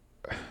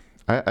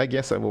I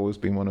guess I've always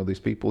been one of these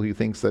people who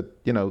thinks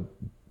that,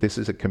 this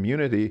is a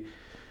community.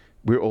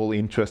 We're all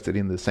interested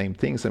in the same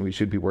things and we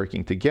should be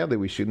working together.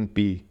 We shouldn't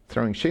be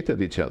throwing shit at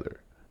each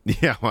other.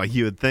 Yeah, well,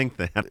 you would think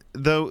that.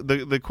 Though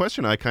the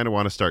question I kind of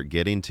want to start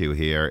getting to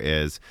here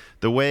is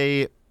the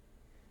way,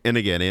 and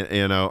again,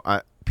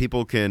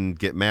 people can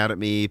get mad at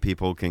me,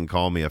 people can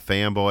call me a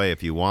fanboy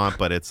if you want,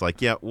 but it's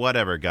like, yeah,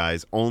 whatever,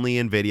 guys. Only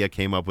NVIDIA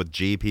came up with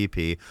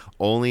GPP.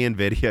 Only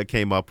NVIDIA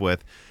came up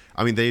with,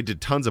 they did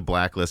tons of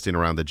blacklisting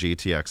around the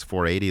GTX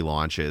 480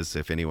 launches.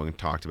 If anyone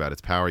talked about its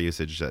power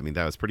usage, that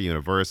was pretty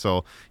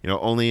universal.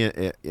 Only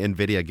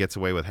NVIDIA gets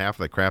away with half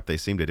of the crap they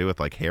seem to do with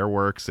like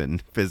Hairworks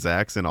and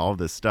PhysX and all of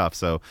this stuff.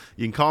 So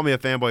you can call me a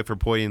fanboy for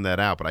pointing that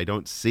out, but I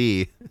don't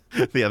see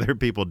the other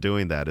people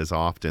doing that as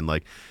often.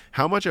 Like,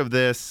 how much of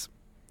this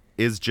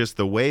is just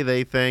the way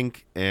they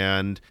think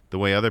and the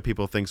way other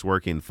people think's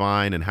working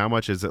fine, and how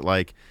much is it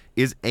like,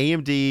 is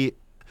AMD...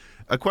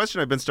 A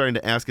question I've been starting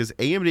to ask is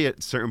AMD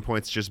at certain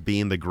points just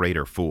being the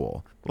greater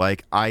fool?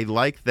 Like, I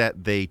like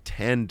that they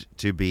tend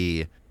to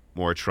be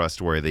more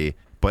trustworthy,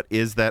 but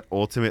is that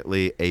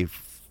ultimately a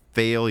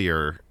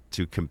failure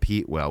to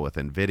compete well with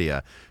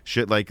NVIDIA?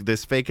 Should, like,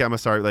 this fake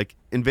MSR, like,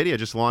 NVIDIA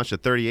just launched a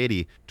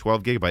 3080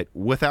 12 gigabyte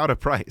without a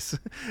price.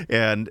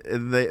 And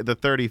the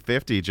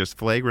 3050 just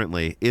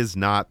flagrantly is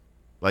not,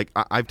 like,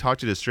 I've talked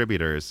to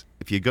distributors.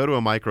 If you go to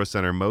a Micro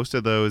Center, most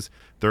of those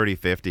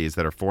 3050s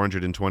that are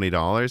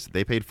 $420,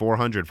 they paid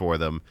 $400 for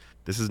them.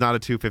 This is not a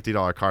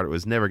 $250 card. It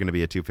was never going to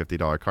be a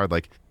 $250 card.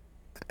 Like,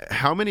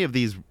 how many of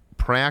these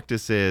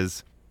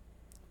practices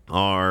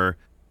do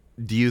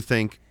you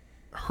think,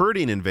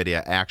 hurting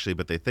NVIDIA actually,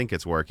 but they think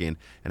it's working?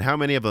 And how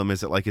many of them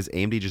is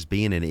AMD just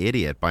being an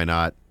idiot by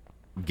not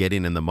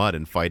getting in the mud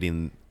and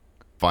fighting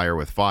fire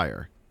with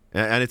fire?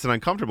 And it's an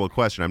uncomfortable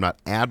question. I'm not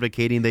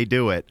advocating they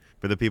do it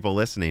for the people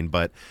listening,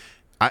 but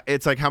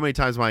it's like, how many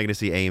times am I going to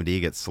see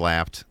AMD get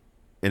slapped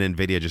and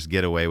NVIDIA just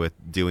get away with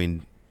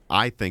doing,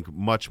 I think,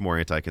 much more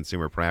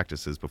anti-consumer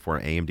practices before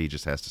AMD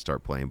just has to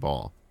start playing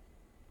ball?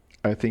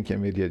 I think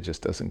NVIDIA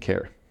just doesn't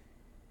care.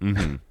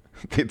 Mm-hmm.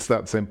 It's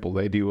that simple.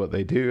 They do what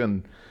they do,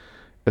 and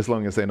as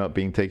long as they're not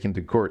being taken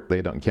to court,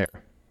 they don't care.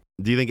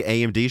 Do you think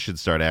AMD should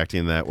start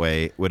acting that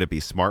way? Would it be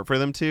smart for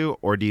them to,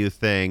 or do you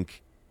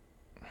think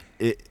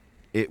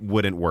it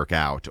wouldn't work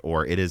out,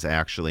 or it is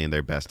actually in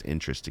their best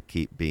interest to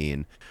keep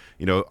being,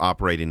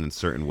 operating in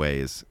certain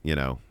ways,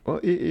 Well,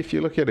 if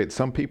you look at it,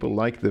 some people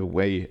like the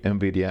way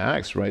NVIDIA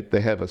acts, right?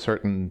 They have a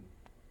certain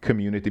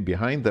community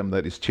behind them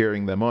that is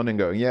cheering them on and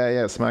going,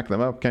 yeah, smack them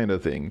up kind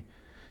of thing.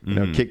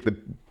 Kick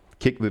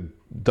the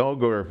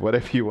dog or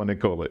whatever you want to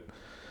call it.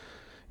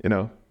 You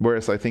know,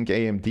 whereas I think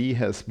AMD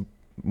has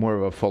more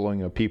of a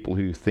following of people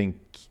who think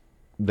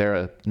they're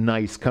a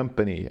nice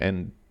company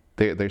and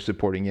they're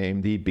supporting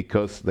AMD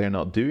because they're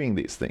not doing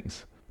these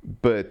things.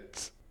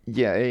 But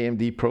yeah,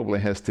 AMD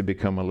probably has to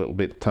become a little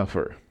bit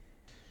tougher.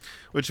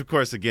 Which, of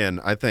course, again,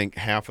 I think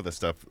half of the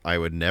stuff I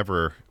would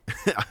never.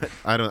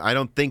 I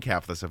don't think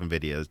half the stuff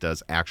NVIDIA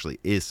does actually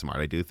is smart.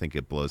 I do think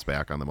it blows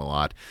back on them a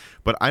lot,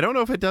 but I don't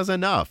know if it does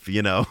enough.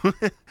 You know,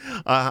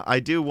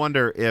 I do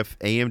wonder if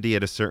AMD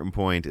at a certain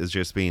point is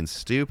just being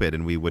stupid,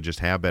 and we would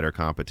just have better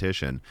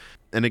competition.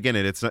 And again,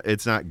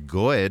 it's not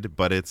good,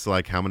 but it's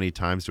like, how many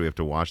times do we have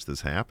to watch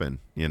this happen?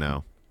 You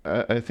know.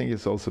 I think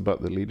it's also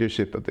about the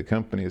leadership of the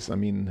companies. I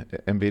mean,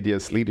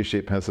 NVIDIA's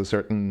leadership has a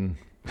certain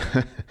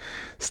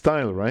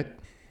style, right?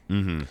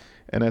 Mm-hmm.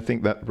 And I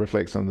think that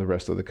reflects on the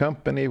rest of the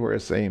company,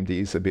 whereas AMD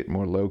is a bit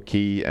more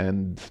low-key.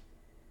 And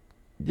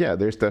yeah,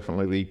 there's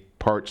definitely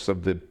parts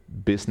of the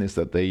business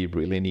that they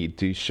really need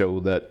to show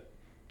that,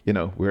 you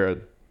know, we're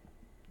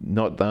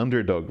not the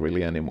underdog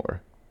really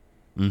anymore.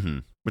 Mm-hmm.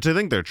 Which I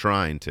think they're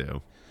trying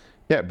to.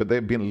 Yeah, but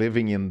they've been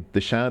living in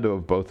the shadow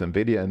of both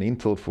NVIDIA and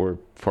Intel for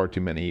far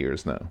too many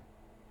years now.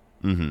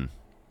 Mm-hmm.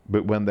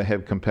 But when they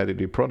have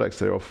competitive products,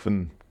 they're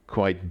often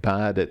quite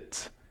bad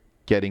at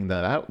getting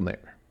that out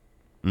there.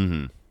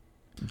 Mm-hmm.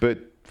 But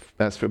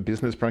as for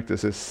business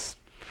practices,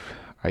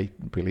 I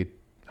really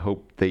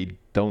hope they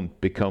don't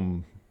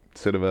become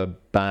sort of a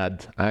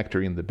bad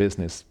actor in the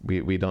business.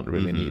 We don't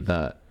really need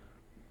that.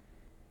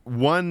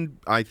 One,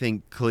 I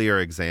think, clear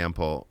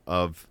example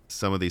of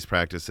some of these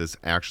practices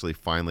actually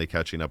finally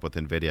catching up with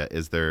NVIDIA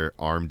is their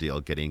ARM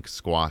deal getting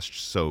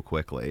squashed so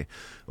quickly.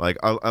 Like,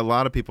 a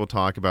lot of people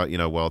talk about, you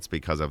know, well, it's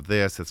because of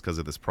this, it's because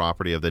of this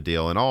property of the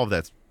deal, and all of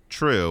that's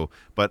true.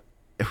 But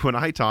when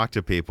I talk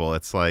to people,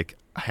 it's like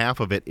half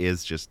of it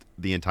is just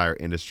the entire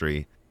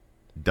industry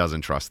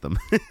doesn't trust them.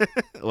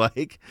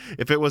 Like,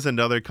 if it was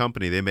another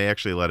company, they may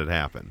actually let it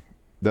happen.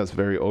 That's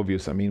very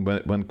obvious. I mean,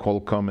 when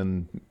Qualcomm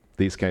and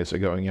these guys are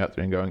going out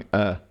there and going,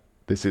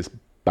 this is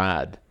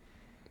bad,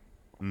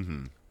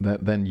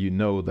 then you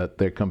know that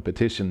their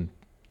competition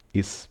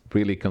is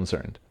really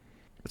concerned.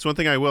 That's one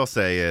thing I will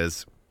say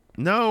is,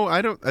 no,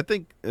 I don't. I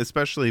think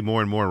especially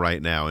more and more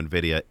right now,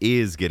 NVIDIA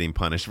is getting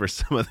punished for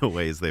some of the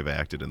ways they've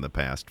acted in the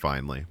past,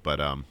 finally.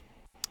 But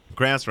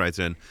Grass writes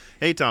in,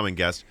 "Hey, Tom and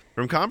guest.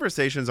 From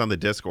conversations on the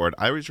Discord,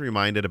 I was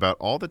reminded about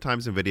all the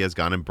times NVIDIA has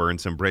gone and burned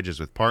some bridges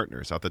with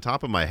partners. Off the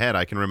top of my head,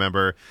 I can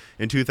remember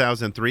in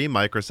 2003,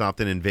 Microsoft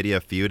and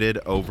NVIDIA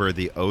feuded over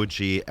the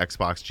OG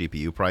Xbox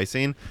GPU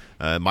pricing.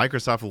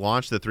 Microsoft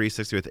launched the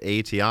 360 with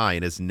ATI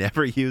and has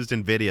never used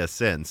NVIDIA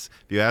since.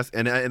 If you ask,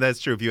 and that's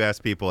true, if you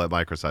ask people at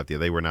Microsoft, yeah,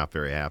 they were not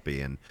very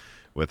happy and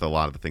with a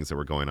lot of the things that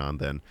were going on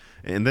then.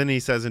 And then he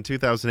says in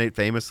 2008,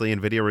 famously,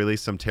 NVIDIA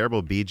released some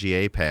terrible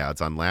BGA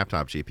pads on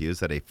laptop GPUs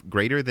that had a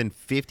greater than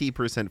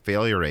 50%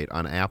 failure rate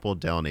on Apple,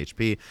 Dell, and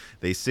HP.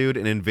 They sued,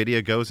 and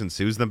NVIDIA goes and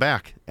sues them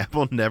back.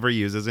 Apple never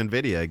uses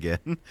NVIDIA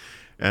again.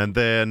 And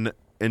then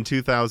in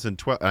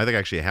 2012, I think I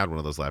actually had one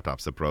of those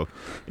laptops, the Pro.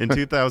 In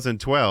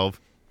 2012,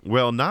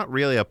 well, not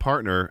really a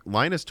partner,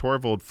 Linus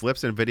Torvald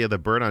flips NVIDIA the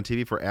bird on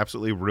TV for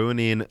absolutely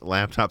ruining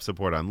laptop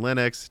support on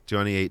Linux.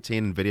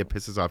 2018, NVIDIA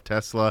pisses off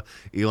Tesla.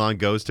 Elon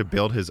goes to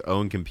build his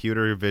own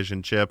computer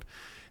vision chip.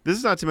 This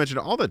is not to mention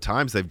all the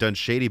times they've done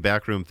shady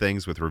backroom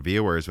things with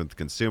reviewers, with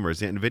consumers.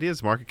 Yet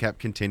NVIDIA's market cap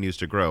continues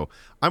to grow.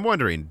 I'm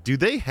wondering, do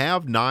they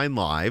have 9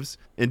 lives?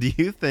 And do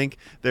you think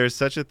there's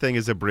such a thing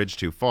as a bridge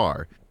too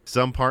far?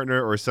 Some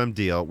partner or some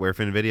deal where if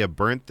NVIDIA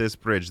burnt this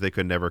bridge, they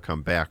could never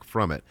come back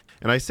from it.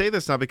 And I say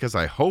this not because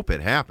I hope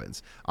it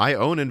happens. I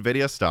own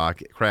NVIDIA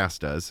stock. Crass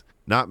does.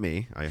 Not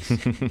me.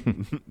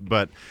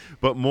 But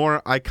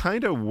more, I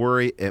kind of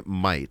worry it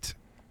might.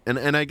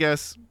 And I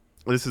guess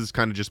this is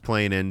kind of just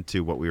playing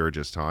into what we were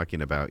just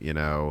talking about, you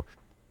know.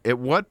 At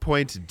what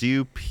point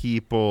do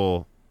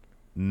people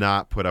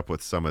not put up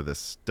with some of this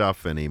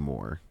stuff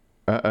anymore?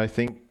 I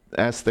think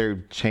as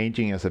they're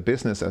changing as a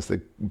business, as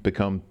they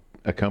become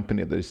a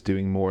company that is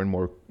doing more and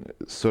more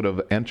sort of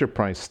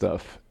enterprise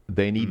stuff,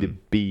 they need to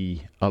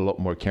be a lot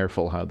more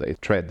careful how they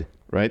tread,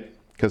 right?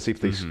 Because if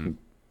they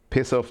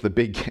piss off the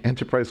big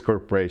enterprise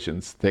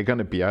corporations, they're going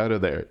to be out of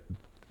there. It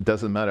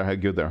doesn't matter how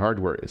good their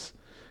hardware is,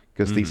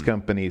 because these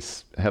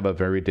companies have a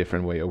very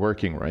different way of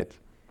working, right?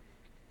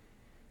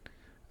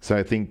 So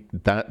I think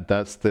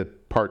that's the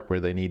part where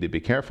they need to be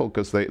careful,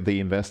 because they're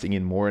investing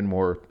in more and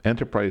more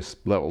enterprise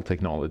level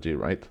technology,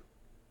 right?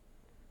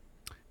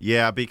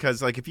 Yeah,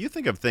 because like if you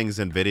think of things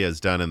NVIDIA's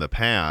done in the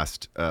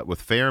past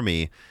with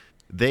Fermi,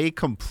 they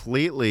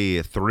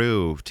completely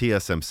threw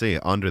TSMC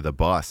under the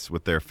bus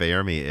with their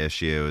Fermi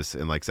issues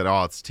and like said,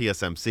 oh, it's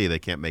TSMC, they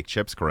can't make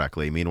chips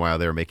correctly. Meanwhile,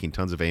 they were making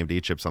tons of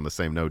AMD chips on the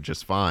same node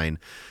just fine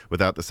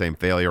without the same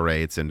failure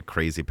rates and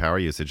crazy power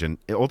usage. And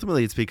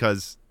ultimately, it's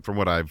because, from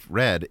what I've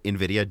read,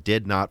 NVIDIA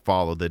did not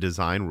follow the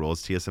design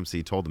rules.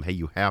 TSMC told them, hey,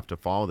 you have to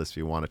follow this if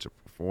you want it to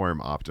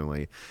perform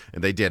optimally.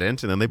 And they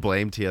didn't. And then they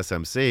blamed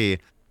TSMC.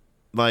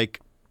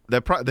 Like,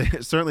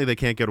 certainly they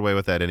can't get away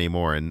with that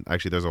anymore. And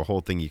actually, there's a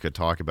whole thing you could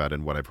talk about.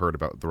 And what I've heard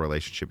about the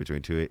relationship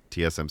between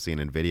TSMC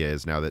and NVIDIA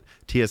is now that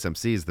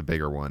TSMC is the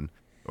bigger one,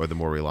 or the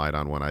more relied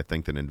on one, I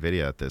think, than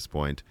NVIDIA at this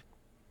point.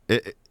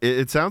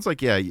 It sounds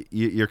like, yeah,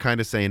 you're kind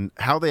of saying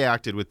how they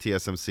acted with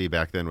TSMC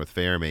back then with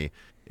Fermi.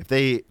 If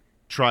they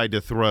tried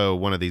to throw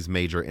one of these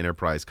major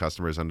enterprise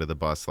customers under the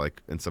bus,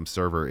 like in some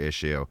server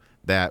issue,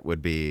 that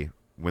would be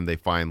when they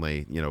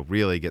finally,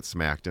 really get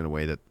smacked in a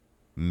way that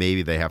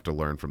maybe they have to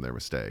learn from their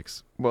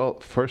mistakes. Well,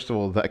 first of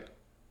all, that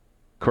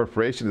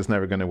corporation is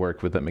never going to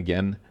work with them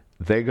again.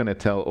 They're going to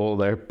tell all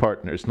their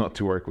partners not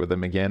to work with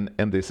them again,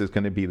 and this is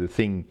going to be the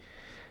thing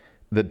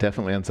that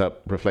definitely ends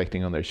up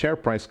reflecting on their share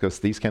price, because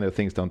these kind of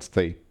things don't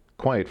stay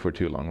quiet for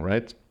too long,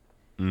 right?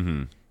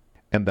 Mm-hmm.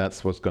 And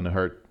that's what's going to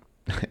hurt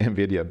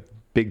NVIDIA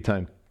big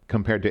time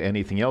compared to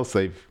anything else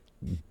they've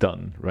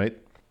done, right?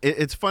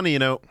 It's funny,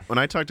 when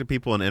I talk to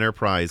people in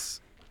enterprise,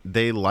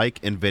 they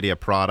like NVIDIA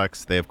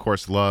products. They, of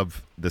course,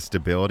 love the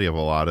stability of a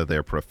lot of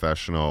their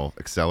professional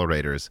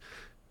accelerators.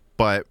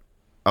 But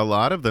a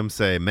lot of them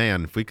say,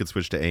 man, if we could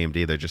switch to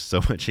AMD, they're just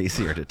so much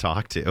easier to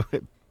talk to.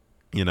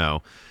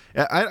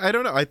 I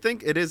don't know. I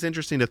think it is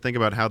interesting to think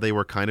about how they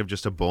were kind of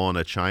just a bull in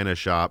a china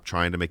shop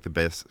trying to make the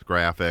best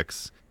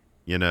graphics,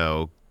 just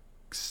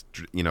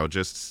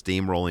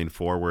steamrolling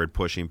forward,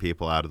 pushing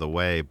people out of the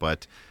way.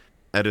 But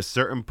at a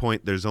certain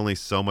point, there's only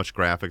so much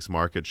graphics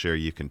market share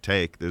you can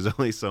take. There's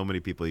only so many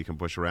people you can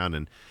push around.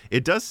 And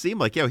it does seem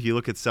like, if you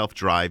look at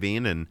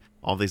self-driving and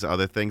all these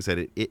other things,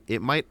 that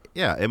it might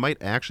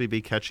actually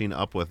be catching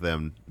up with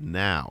them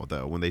now,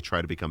 though, when they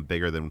try to become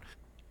bigger than,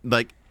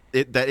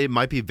 it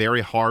might be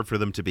very hard for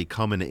them to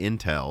become an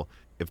Intel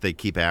if they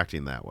keep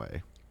acting that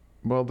way.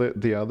 Well,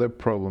 the other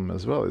problem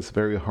as well, it's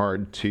very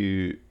hard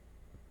to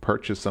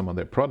purchase some of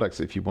their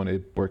products if you want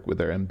to work with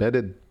their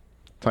embedded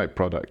type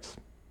products.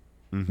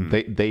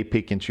 Mm-hmm. They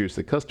pick and choose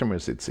the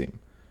customers, it seems.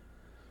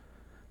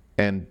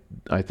 And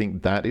I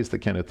think that is the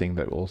kind of thing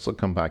that will also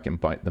come back and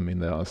bite them in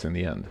the ass in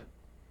the end.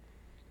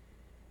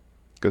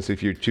 Because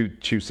if you're too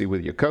choosy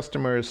with your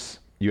customers,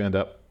 you end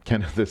up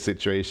kind of the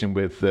situation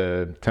with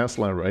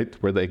Tesla, right?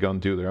 Where they go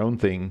and do their own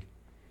thing.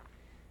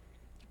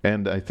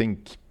 And I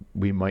think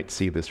we might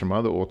see this from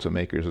other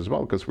automakers as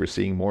well, because we're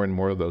seeing more and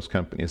more of those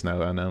companies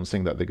now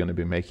announcing that they're going to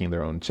be making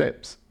their own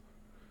chips.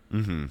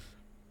 Mm-hmm.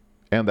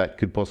 And that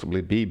could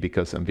possibly be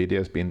because NVIDIA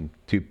has been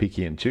too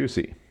picky and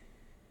choosy.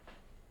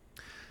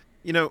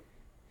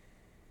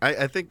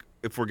 I think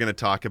if we're going to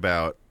talk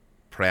about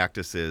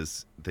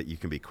practices that you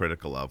can be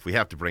critical of, we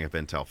have to bring up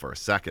Intel for a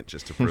second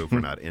just to prove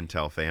we're not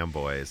Intel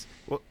fanboys.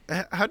 Well,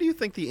 how do you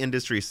think the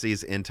industry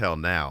sees Intel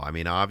now? I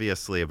mean,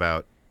 obviously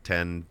about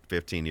 10,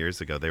 15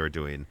 years ago, they were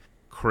doing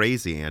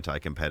crazy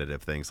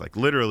anti-competitive things, like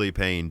literally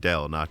paying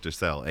Dell not to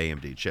sell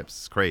AMD chips.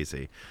 It's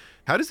crazy.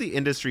 How does the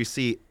industry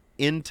see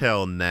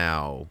Intel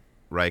now?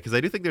 Right, because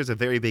I do think there's a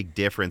very big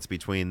difference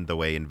between the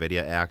way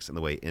NVIDIA acts and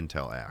the way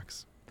Intel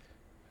acts.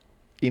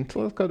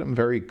 Intel has gotten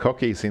very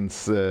cocky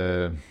since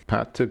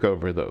Pat took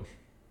over, though.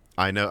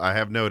 I know, I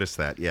have noticed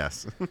that,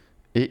 yes.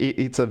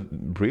 It's a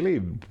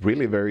really,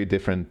 really very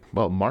different,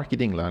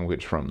 marketing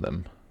language from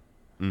them,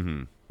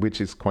 mm-hmm.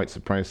 which is quite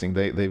surprising.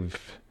 They've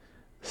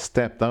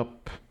stepped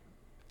up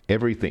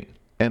everything,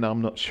 and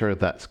I'm not sure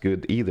that's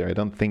good either. I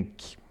don't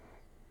think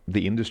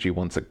the industry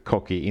wants a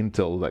cocky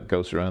Intel that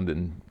goes around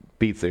and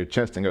beats their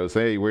chest and goes,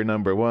 hey, we're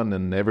number one,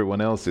 and everyone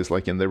else is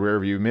like in the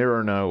rearview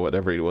mirror now,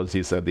 whatever it was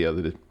he said the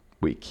other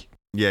week.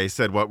 Yeah, he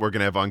said, we're going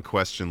to have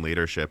unquestioned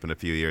leadership in a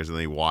few years, and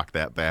then he walked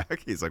that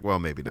back. He's like, well,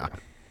 maybe not.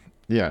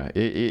 Yeah,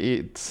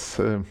 it's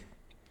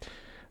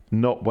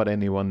not what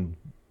anyone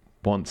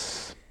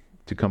wants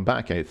to come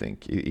back, I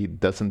think. It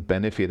doesn't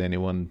benefit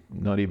anyone,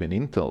 not even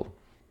Intel.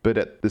 But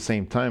at the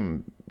same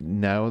time,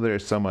 now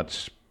there's so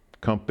much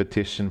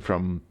competition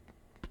from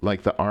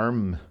like the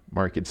ARM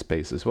market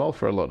space as well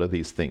for a lot of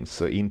these things.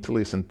 So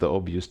Intel isn't the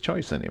obvious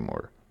choice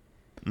anymore.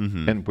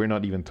 Mm-hmm. And we're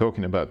not even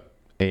talking about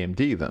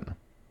AMD then.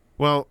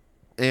 Well,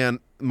 and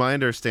my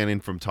understanding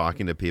from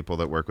talking to people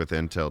that work with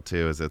Intel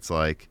too is it's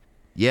like,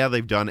 yeah,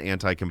 they've done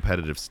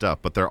anti-competitive stuff,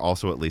 but they're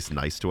also at least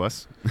nice to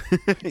us,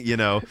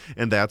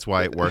 and that's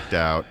why it worked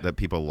out that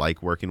people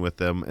like working with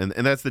them.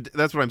 And that's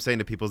what I'm saying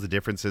to people is the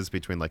differences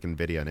between like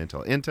NVIDIA and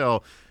Intel.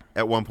 Intel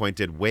at one point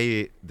did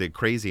the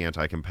crazy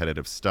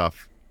anti-competitive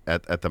stuff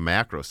at the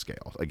macro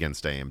scale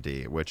against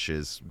AMD, which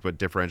is what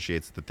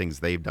differentiates the things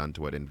they've done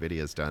to what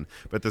NVIDIA's done.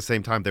 But at the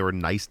same time, they were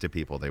nice to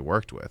people they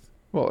worked with.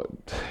 Well,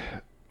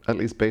 at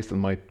least based on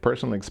my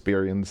personal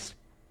experience,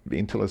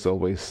 Intel has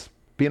always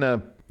been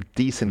a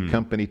decent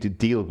company to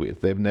deal with.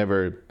 They've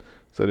never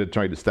sort of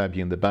tried to stab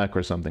you in the back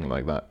or something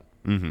like that.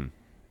 Mm-hmm.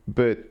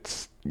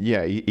 But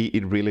yeah,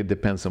 it really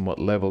depends on what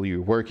level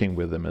you're working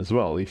with them as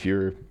well. If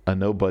you're a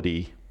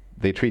nobody,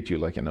 they treat you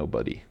like a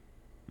nobody.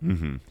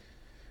 Mm-hmm.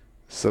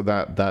 So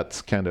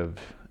that's kind of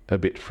a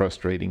bit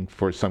frustrating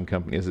for some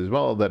companies as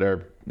well that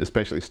are,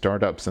 especially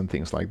startups and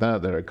things like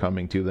that are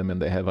coming to them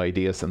and they have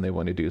ideas and they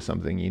want to do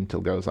something.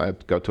 Intel goes, I have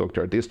to go talk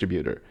to our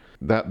distributor.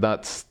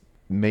 That's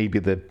maybe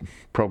the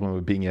problem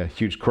with being a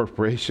huge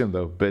corporation,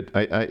 though. But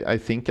I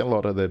think a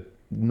lot of the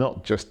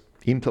not just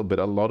Intel, but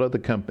a lot of the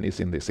companies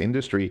in this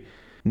industry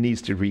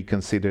needs to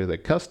reconsider their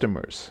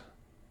customers,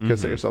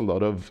 because there's a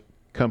lot of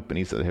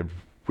companies that have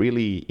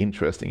really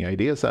interesting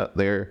ideas out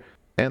there,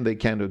 and they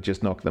kind of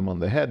just knock them on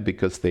the head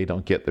because they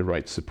don't get the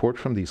right support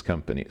from these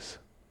companies.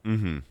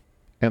 And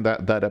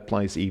that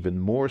applies even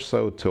more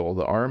so to all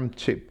the ARM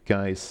chip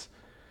guys.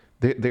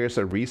 There's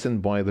a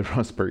reason why the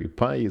Raspberry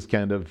Pi is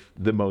kind of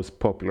the most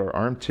popular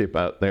ARM chip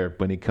out there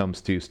when it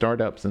comes to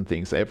startups and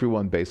things.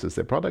 Everyone bases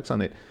their products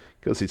on it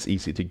because it's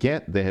easy to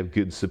get, they have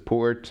good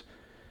support,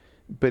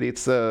 but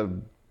it's a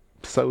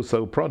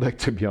so-so product,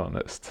 to be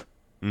honest.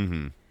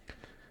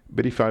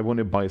 But if I want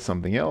to buy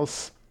something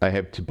else, I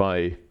have to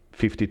buy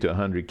 50 to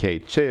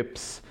 100K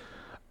chips.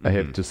 I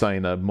have to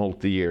sign a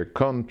multi-year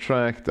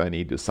contract. I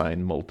need to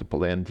sign multiple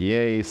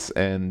NDAs,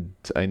 and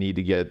I need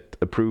to get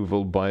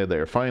approval by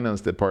their finance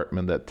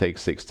department. That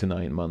takes 6 to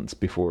 9 months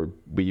before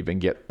we even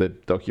get the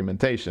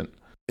documentation.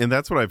 And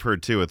that's what I've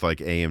heard too with like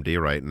AMD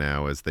right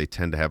now, is they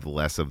tend to have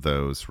less of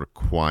those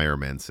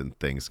requirements and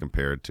things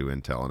compared to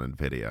Intel and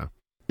NVIDIA.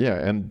 Yeah,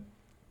 and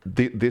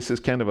this is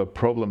kind of a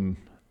problem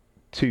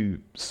to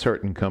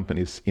certain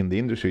companies in the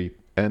industry,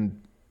 and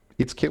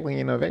it's killing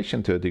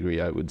innovation to a degree,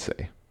 I would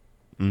say.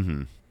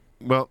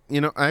 Well,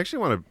 I actually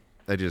want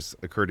to, it just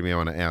occurred to me, I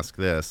want to ask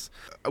this.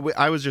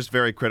 I was just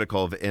very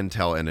critical of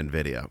Intel and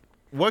NVIDIA.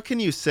 What can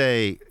you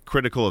say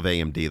critical of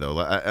AMD,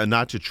 though?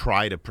 Not to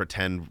try to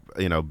pretend,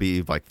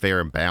 be like fair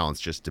and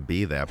balanced just to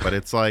be that, but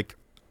it's like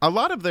a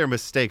lot of their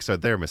mistakes are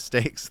their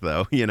mistakes,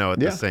 though, at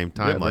the same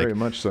time. Yeah, very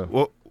much so.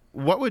 Well,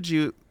 what would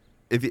you,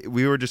 if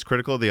we were just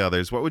critical of the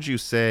others, what would you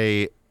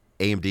say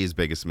AMD's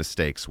biggest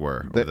mistakes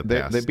were over the past 20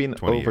 years? They've been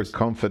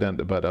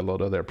overconfident about a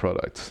lot of their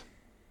products.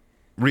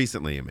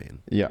 Recently, you mean?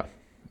 Yeah.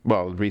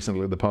 Well,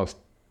 recently, the past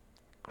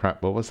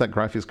what was that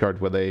graphics card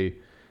where they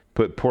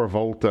put poor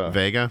Volta?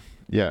 Vega?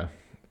 Yeah.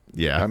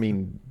 Yeah. I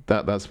mean,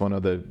 that's one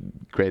of the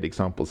great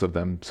examples of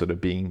them sort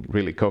of being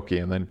really cocky,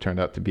 and then it turned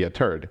out to be a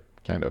turd,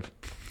 kind of.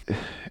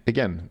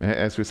 Again,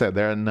 as we said,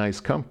 they're a nice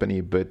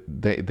company, but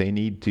they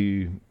need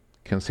to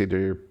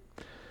consider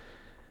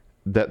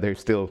that they're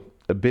still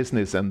a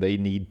business, and they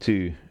need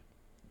to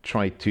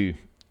try to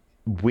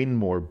win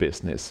more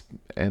business,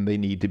 and they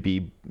need to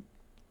be,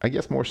 I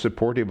guess, more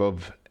supportive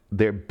of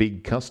their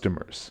big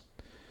customers.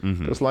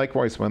 Because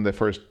likewise, when the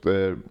first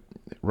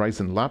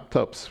Ryzen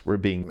laptops were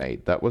being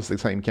made, that was the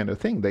same kind of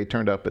thing. They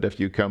turned up at a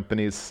few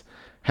companies,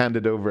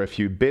 handed over a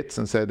few bits,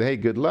 and said, "Hey,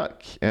 good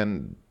luck."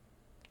 And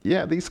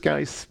yeah, these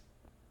guys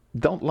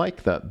don't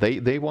like that.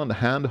 They want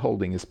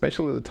hand-holding,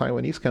 especially the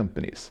Taiwanese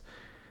companies.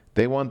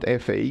 They want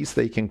FAEs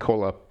they can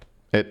call up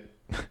at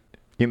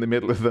in the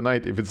middle of the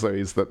night if it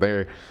says that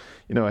they're,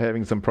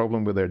 having some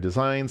problem with their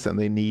designs, and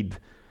they need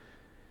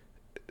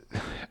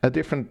a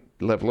different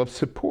level of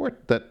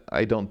support that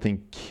I don't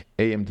think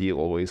AMD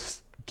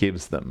always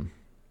gives them.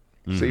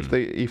 So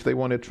if they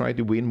want to try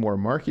to win more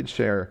market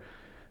share,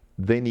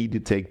 they need to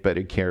take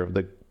better care of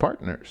the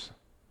partners.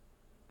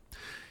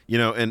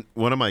 And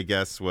one of my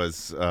guests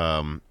was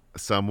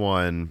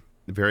someone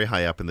very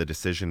high up in the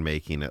decision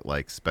making at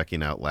like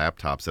speccing out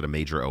laptops at a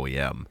major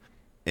OEM,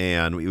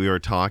 and we were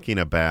talking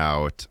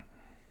about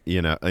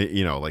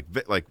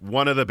like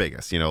one of the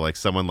biggest, like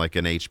someone like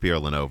an HP or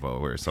Lenovo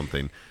or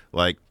something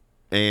like.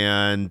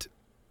 And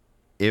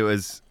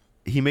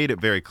he made it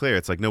very clear.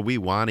 It's like, no, we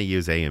want to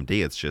use AMD.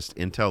 It's just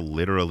Intel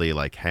literally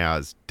like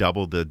has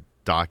double the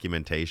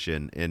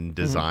documentation in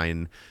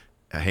design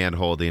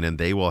hand-holding, and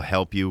they will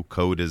help you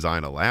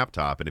co-design a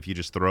laptop. And if you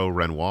just throw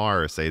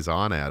Renoir or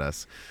Cezanne at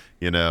us,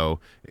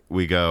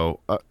 we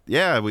go,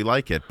 yeah, we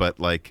like it, but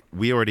like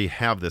we already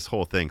have this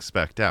whole thing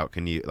specced out.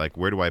 Can you, like,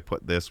 where do I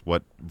put this?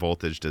 What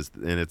voltage does?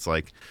 And it's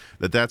like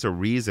that's a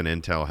reason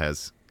Intel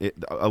has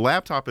a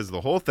laptop is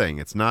the whole thing.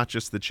 It's not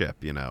just the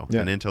chip, And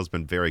Intel's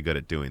been very good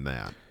at doing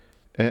that.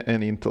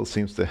 And Intel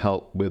seems to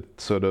help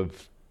with sort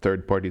of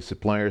third-party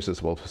suppliers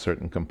as well for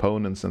certain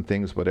components and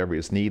things, whatever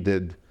is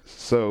needed.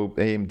 So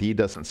AMD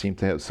doesn't seem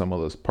to have some of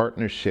those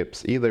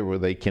partnerships either, where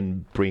they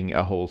can bring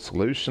a whole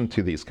solution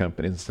to these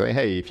companies and say,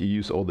 hey, if you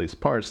use all these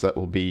parts, that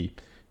will be,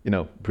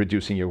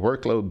 reducing your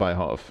workload by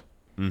half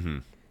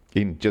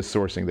in just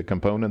sourcing the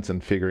components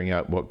and figuring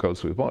out what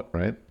goes with what,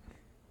 right?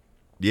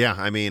 Yeah,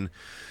 I mean,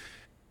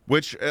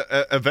 which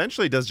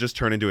eventually does just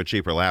turn into a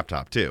cheaper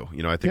laptop too.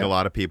 I think a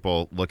lot of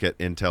people look at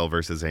Intel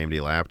versus AMD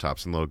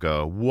laptops and they'll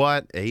go,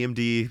 what?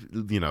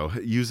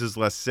 AMD, uses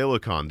less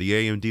silicon. The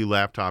AMD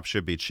laptop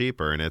should be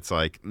cheaper. And it's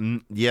like,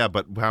 yeah,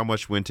 but how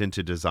much went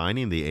into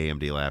designing the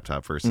AMD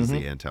laptop versus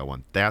the Intel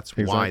one? That's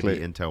why the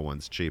Intel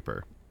one's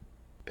cheaper.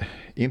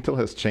 Intel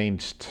has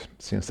changed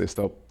since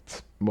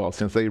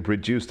they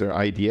reduced their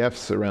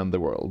IDFs around the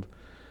world.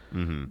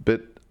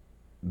 But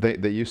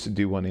they used to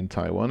do one in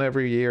Taiwan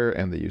every year,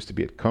 and they used to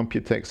be at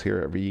Computex here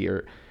every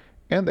year.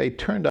 And they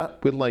turned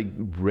up with like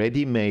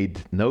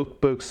ready-made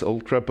notebooks,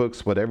 ultrabooks,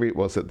 whatever it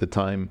was at the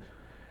time,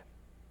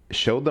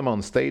 showed them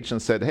on stage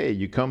and said, hey,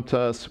 you come to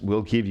us,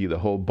 we'll give you the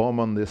whole BOM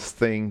on this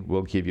thing,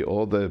 we'll give you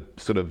all the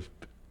sort of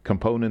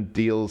component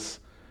deals.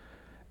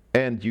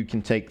 And you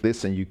can take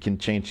this and you can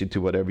change it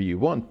to whatever you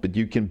want, but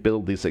you can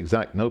build this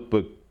exact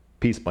notebook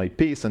piece by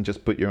piece and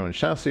just put your own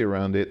chassis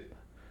around it.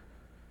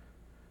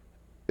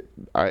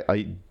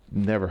 I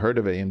never heard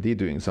of AMD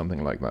doing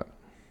something like that.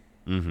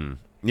 Mm-hmm.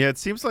 Yeah, it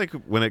seems like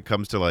when it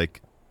comes to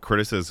like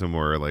criticism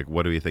or like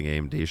what do we think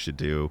AMD should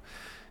do,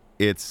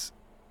 it's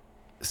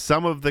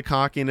some of the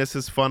cockiness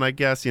is fun, I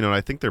guess. And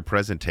I think their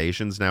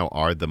presentations now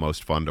are the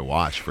most fun to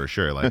watch for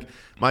sure. Like,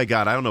 my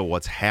God, I don't know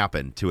what's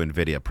happened to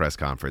NVIDIA press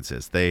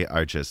conferences. They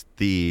are just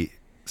a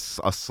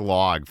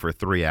slog for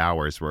 3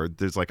 hours where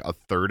there's like a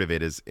third of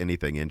it is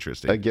anything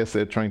interesting. I guess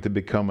they're trying to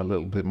become a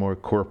little bit more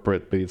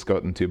corporate, but it's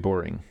gotten too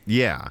boring.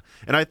 Yeah.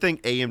 And I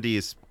think AMD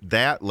is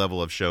that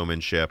level of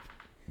showmanship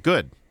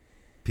good.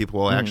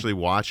 People will actually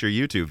watch your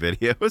YouTube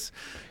videos,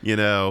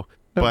 No,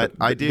 but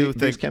I do think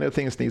these kind of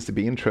things needs to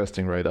be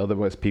interesting, right?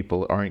 Otherwise,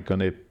 people aren't going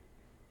to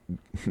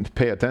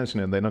pay attention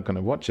and they're not going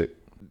to watch it.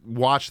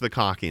 Watch the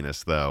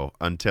cockiness, though,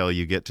 until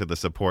you get to the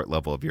support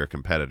level of your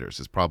competitors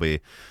is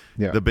probably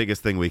the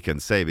biggest thing we can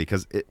say,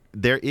 because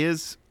there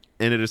is,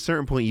 and at a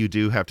certain point, you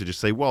do have to just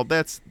say, well,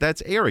 that's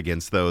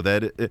arrogance, though,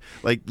 that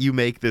like you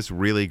make this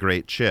really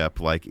great chip,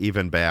 like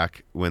even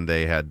back when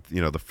they had,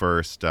 the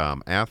first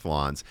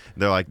Athlons,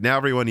 they're like, now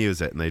everyone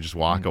use it, and they just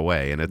walk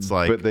away, and it's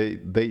like. But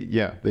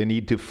they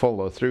need to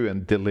follow through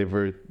and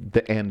deliver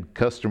the end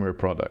customer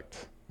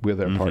product with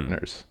their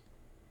partners.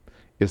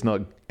 It's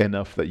not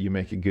enough that you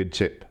make a good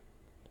chip.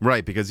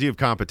 Right, because you have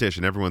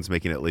competition. Everyone's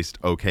making at least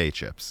okay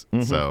chips.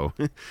 So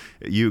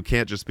you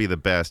can't just be the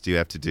best. You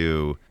have to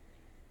do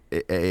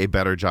a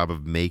better job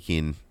of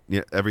making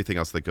everything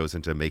else that goes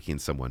into making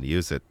someone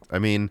use it. I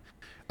mean,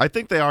 I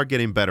think they are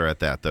getting better at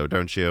that, though,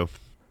 don't you?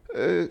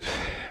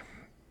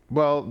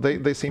 Well,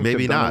 they seem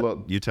maybe to have not. done a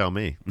lot. You tell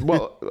me.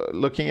 Well,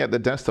 looking at the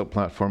desktop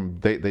platform,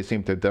 they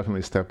seem to have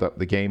definitely stepped up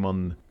the game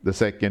on the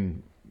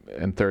second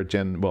and third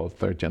gen,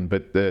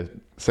 but the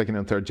second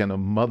and third gen of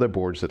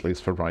motherboards, at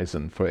least for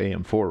Ryzen, for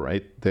AM4,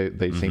 right?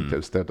 They seem to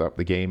have stepped up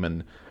the game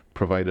and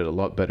provided a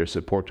lot better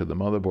support to the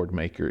motherboard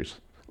makers.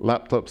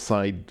 Laptop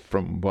side,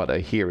 from what I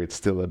hear, it's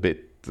still a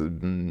bit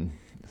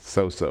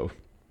so-so,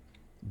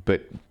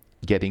 but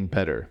getting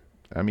better.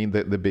 I mean,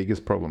 the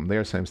biggest problem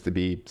there seems to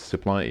be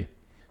supply,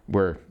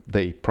 where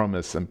they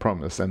promise and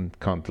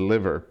can't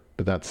deliver,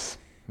 but that's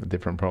a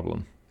different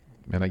problem.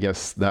 And I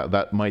guess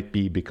that might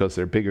be because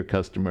their bigger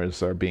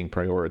customers are being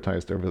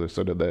prioritized over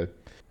the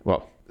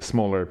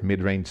smaller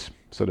mid-range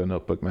sort of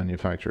notebook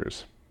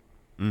manufacturers.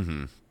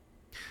 Mm-hmm.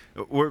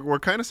 We're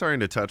kind of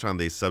starting to touch on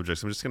these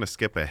subjects. I'm just going to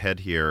skip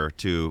ahead here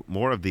to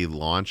more of the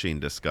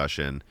launching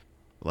discussion.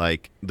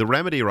 Like, the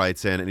Remedy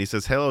writes in and he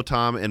says, "Hello,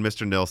 Tom and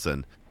Mr.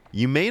 Nilsson.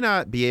 You may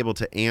not be able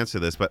to answer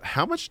this, but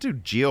how much do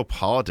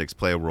geopolitics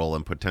play a role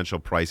in potential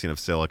pricing of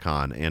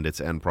silicon and its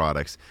end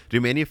products?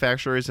 Do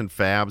manufacturers and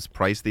fabs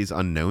price these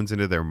unknowns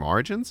into their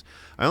margins?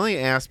 I only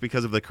ask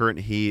because of the current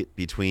heat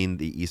between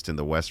the East and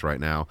the West right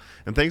now.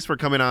 And thanks for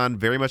coming on.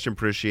 Very much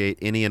appreciate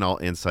any and all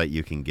insight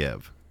you can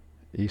give."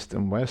 East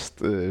and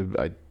West,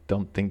 I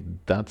don't think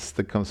that's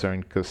the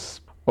concern,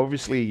 because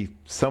obviously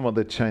some of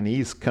the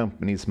Chinese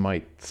companies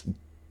might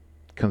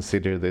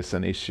consider this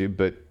an issue,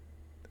 but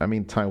I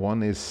mean,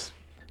 Taiwan is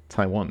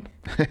Taiwan.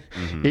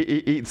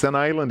 It's an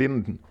island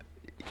in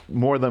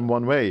more than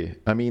one way.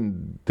 I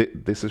mean,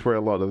 this is where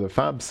a lot of the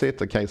fabs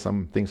sit. Okay,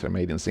 some things are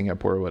made in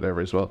Singapore or whatever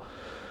as well.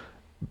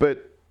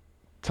 But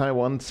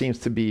Taiwan seems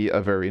to be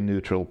a very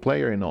neutral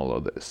player in all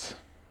of this.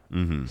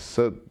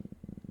 So,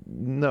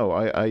 no,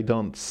 I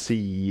don't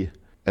see,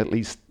 at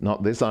least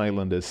not this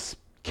island, as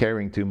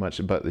caring too much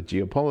about the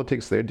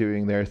geopolitics. They're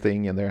doing their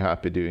thing, and they're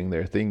happy doing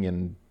their thing,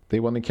 and they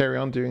want to carry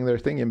on doing their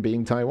thing and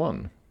being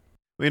Taiwan.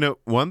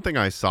 One thing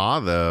I saw,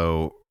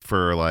 though,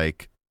 for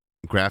like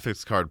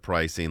graphics card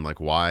pricing, like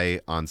why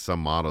on some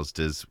models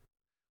does,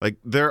 like,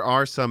 there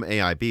are some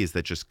AIBs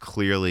that just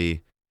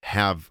clearly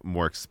have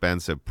more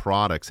expensive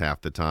products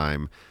half the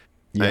time.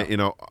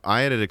 Yeah.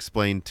 I had it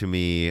explained to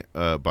me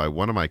by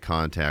one of my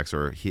contacts,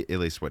 or at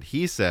least what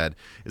he said,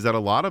 is that a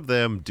lot of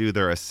them do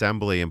their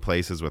assembly in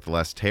places with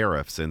less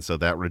tariffs, and so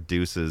that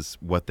reduces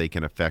what they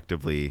can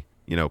effectively,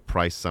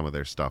 price some of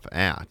their stuff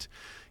at.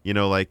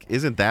 Like,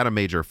 isn't that a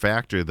major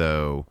factor,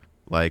 though?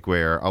 Like,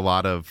 where a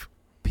lot of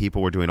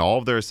people were doing all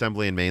of their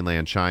assembly in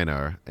mainland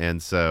China,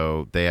 and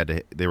so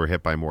they were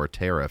hit by more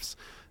tariffs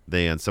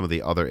than some of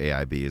the other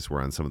AIBs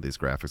were on some of these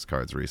graphics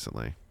cards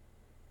recently.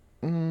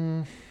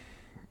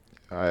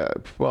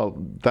 Well,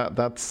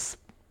 that's,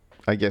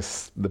 I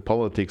guess, the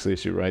politics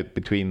issue, right,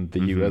 between the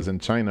U.S.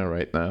 and China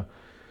right now.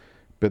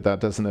 But that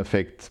doesn't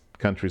affect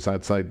countries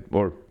outside,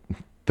 or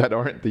that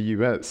aren't the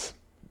U.S.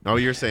 Oh,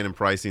 you're saying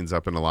pricing's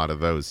up in a lot of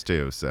those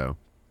too, so.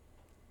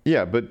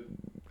 Yeah, but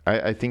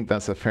I think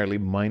that's a fairly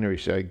minor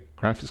issue.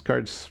 Graphics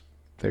cards,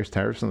 there's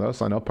tariffs on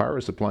those. I know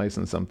power supplies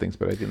and some things,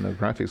 but I didn't know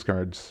graphics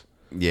cards.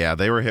 Yeah,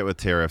 they were hit with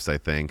tariffs, I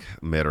think,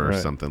 mid or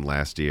something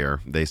last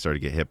year. They started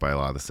to get hit by a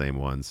lot of the same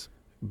ones.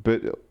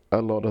 But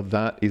a lot of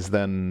that is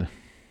then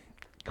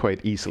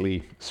quite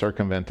easily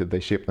circumvented. They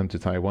ship them to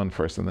Taiwan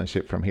first and then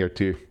ship from here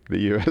to the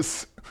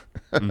U.S.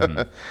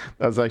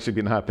 That's actually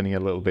been happening a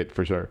little bit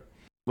for sure.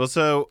 Well,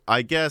 so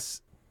I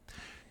guess,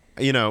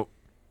 you know,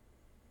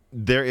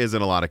 there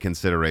isn't a lot of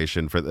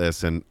consideration for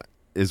this, and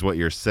is what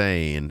you're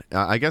saying.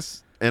 I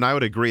guess, and I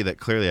would agree that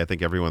clearly I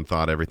think everyone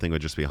thought everything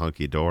would just be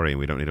hunky dory and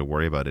we don't need to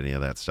worry about any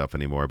of that stuff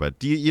anymore.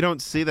 But you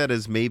don't see that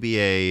as maybe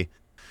a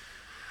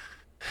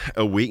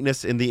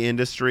weakness in the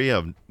industry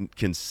of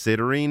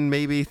considering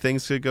maybe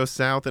things could go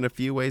south in a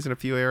few ways in a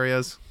few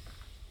areas?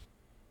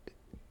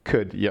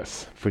 Could,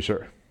 yes, for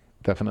sure.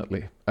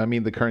 Definitely. I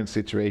mean, the current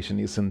situation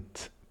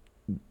isn't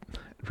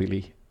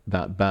really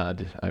that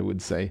bad, I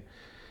would say.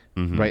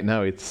 Mm-hmm. Right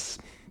now, it's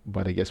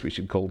what I guess we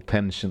should call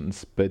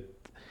tensions. But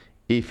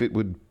if it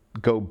would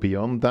go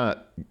beyond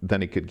that,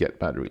 then it could get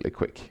bad really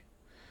quick.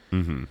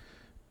 Mm-hmm.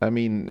 I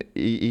mean,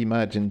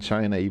 imagine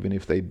China, even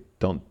if they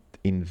don't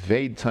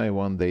invade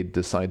Taiwan, they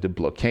decide to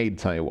blockade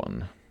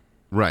Taiwan.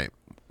 Right,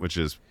 which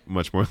is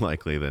much more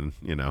likely than,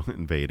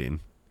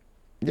 invading.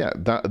 Yeah,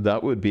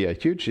 that would be a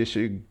huge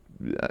issue.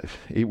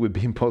 It would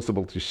be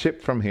impossible to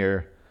ship from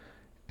here,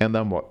 and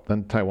then what?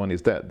 Then Taiwan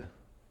is dead.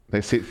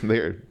 They sit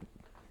there,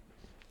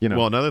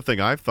 Well, another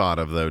thing I've thought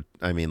of, though,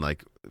 I mean,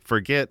 like,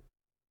 forget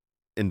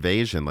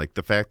invasion, like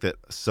the fact that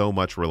so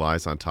much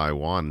relies on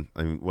Taiwan.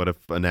 I mean, what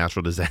if a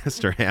natural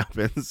disaster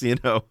happens,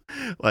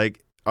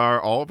 like,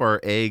 are all of our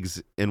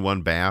eggs in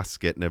one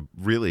basket in a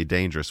really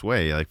dangerous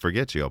way? Like,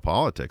 forget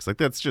geopolitics. Like,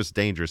 that's just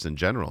dangerous in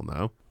general,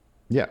 no?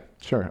 Yeah,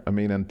 sure. I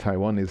mean, and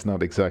Taiwan is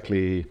not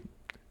exactly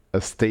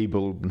a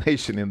stable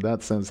nation in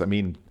that sense. I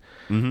mean,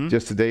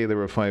 just today there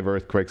were 5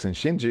 earthquakes in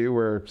Shinju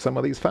where some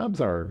of these fabs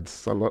are.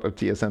 It's a lot of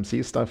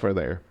TSMC stuff are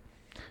there.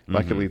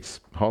 Luckily, it's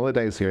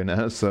holidays here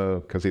now, so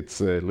because it's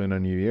Lunar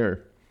New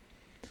Year.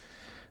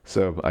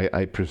 So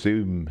I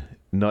presume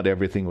not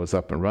everything was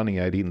up and running.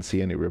 I didn't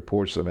see any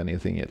reports of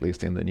anything, at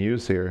least in the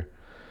news here.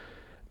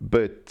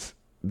 But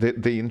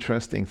the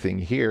interesting thing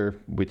here,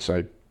 which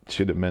I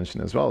should have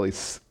mentioned as well,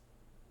 is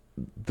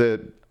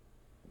the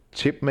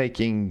chip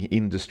making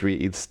industry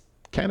is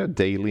kind of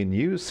daily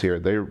news here.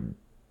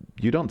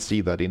 You don't see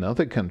that in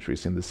other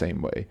countries in the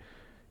same way.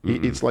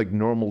 It's like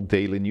normal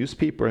daily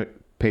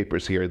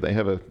newspapers here. They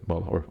have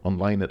or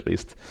online at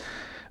least,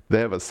 they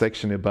have a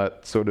section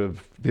about sort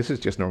of, this is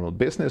just normal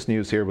business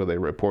news here, where they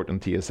report on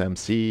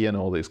TSMC and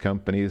all these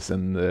companies.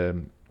 And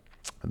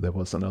there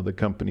was another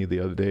company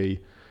the other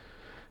day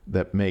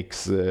that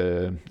makes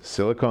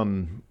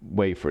silicon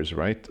wafers,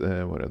 right?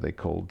 What are they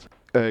called?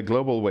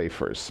 Global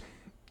Wafers.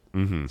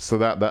 So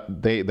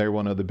they're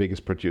one of the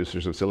biggest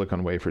producers of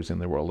silicon wafers in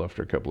the world,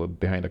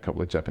 behind a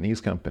couple of Japanese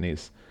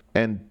companies.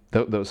 And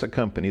those are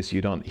companies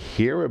you don't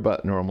hear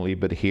about normally,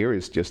 but here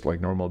is just like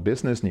normal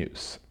business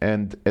news.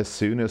 And as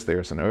soon as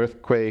there's an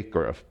earthquake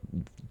or a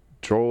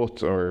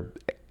drought or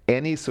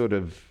any sort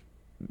of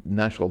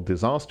natural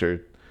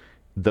disaster,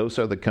 those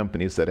are the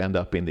companies that end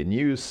up in the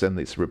news, and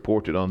it's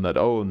reported on that,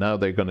 now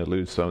they're going to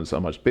lose so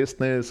much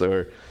business,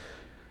 and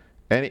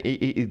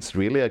it's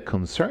really a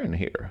concern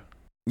here.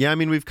 Yeah, I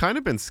mean, we've kind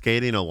of been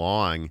skating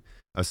along,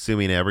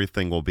 assuming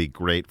everything will be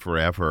great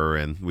forever,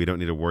 and we don't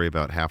need to worry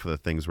about half of the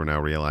things we're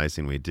now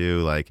realizing we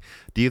do. Like,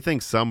 do you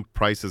think some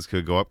prices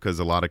could go up because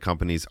a lot of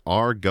companies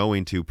are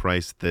going to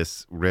price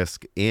this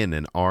risk in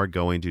and are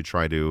going to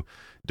try to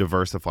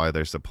diversify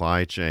their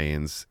supply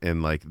chains,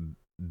 and like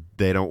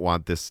they don't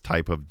want this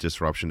type of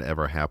disruption to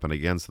ever happen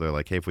again? So they're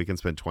like, hey, if we can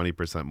spend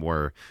 20%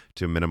 more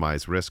to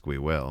minimize risk, we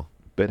will.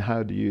 But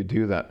how do you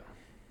do that?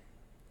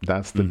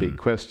 That's the big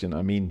question.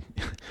 I mean,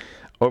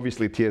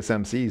 obviously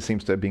TSMC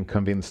seems to have been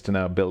convinced to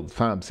now build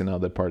fabs in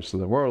other parts of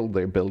the world.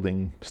 They're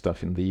building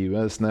stuff in the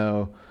US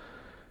now.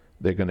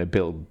 They're going to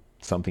build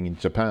something in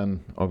Japan,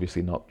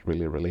 obviously not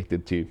really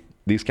related to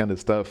this kind of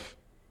stuff,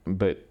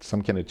 but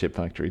some kind of chip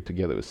factory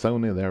together with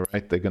Sony there,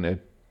 right? They're going to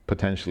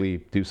potentially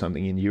do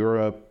something in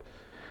Europe.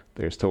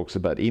 There's talks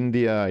about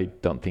India. I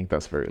don't think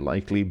that's very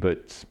likely,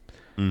 but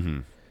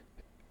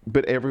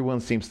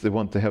everyone seems to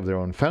want to have their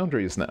own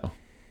foundries now,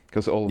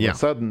 because all of a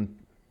sudden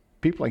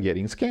people are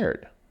getting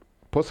scared.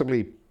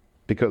 Possibly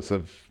because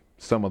of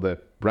some of the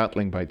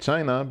rattling by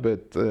China,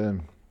 but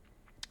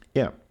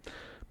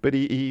But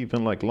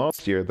even like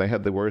last year, they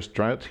had the worst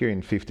drought here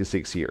in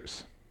 56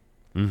 years.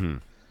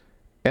 And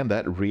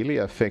that really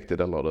affected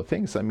a lot of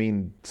things. I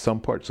mean, some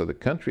parts of the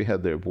country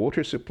had their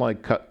water supply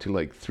cut to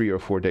like 3 or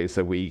 4 days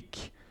a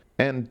week.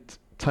 And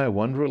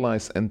Taiwan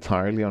relies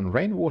entirely on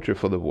rainwater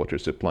for the water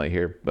supply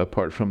here,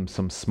 apart from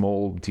some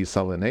small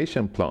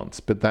desalination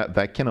plants. But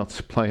that cannot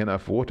supply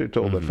enough water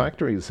to all the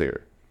factories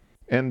here.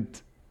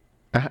 And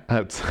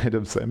outside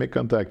of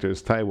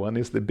semiconductors, Taiwan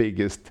is the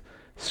biggest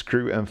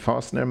screw and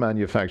fastener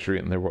manufacturer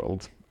in the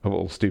world, of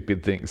all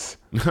stupid things.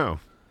 No.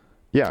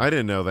 Yeah. I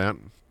didn't know that.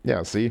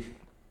 Yeah, see?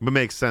 But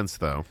makes sense,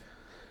 though.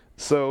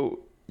 So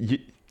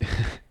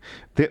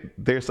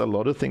there's a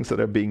lot of things that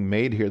are being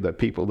made here that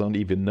people don't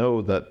even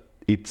know that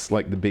it's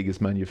like the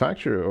biggest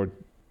manufacturer.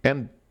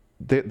 And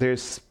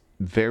there's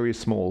very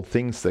small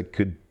things that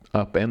could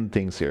upend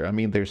things here. I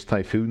mean, there's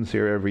typhoons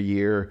here every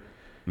year.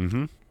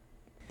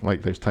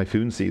 Like there's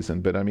typhoon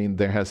season, but I mean,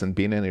 there hasn't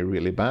been any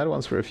really bad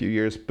ones for a few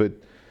years, but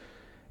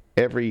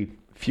every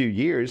few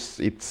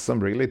years it's some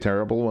really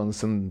terrible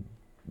ones, and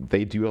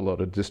they do a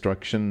lot of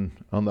destruction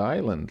on the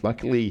island.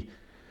 Luckily,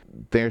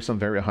 there are some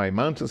very high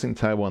mountains in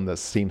Taiwan that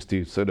seems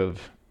to sort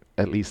of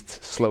at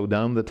least slow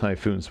down the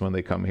typhoons when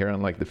they come here,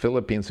 unlike the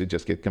Philippines, who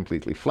just get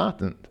completely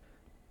flattened.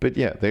 But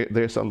yeah,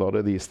 there's a lot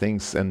of these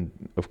things, and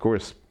of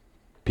course,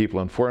 people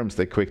on forums,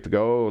 they're quick to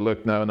go, oh,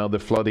 look, now another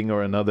flooding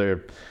or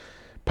another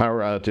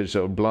power outage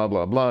or blah,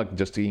 blah, blah,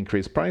 just to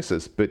increase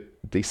prices. But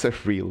these are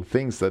real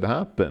things that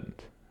happened.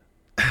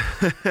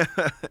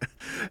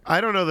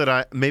 I don't know that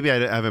I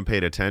haven't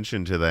paid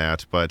attention to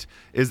that, but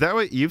is that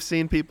what you've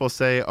seen people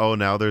say? Oh,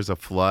 now there's a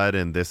flood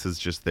and this is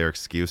just their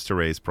excuse to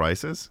raise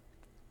prices?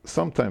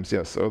 Sometimes,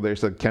 yes. So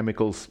there's a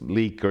chemicals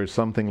leak or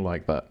something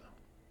like that.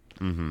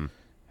 Mm-hmm.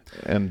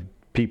 And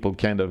people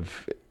kind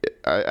of,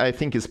 I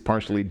think it's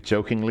partially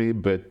jokingly,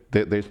 but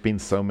there's been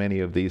so many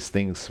of these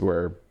things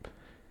where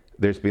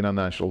there's been a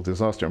natural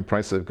disaster and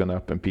prices have gone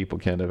up and people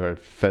kind of are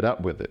fed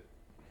up with it.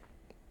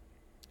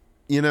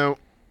 You know,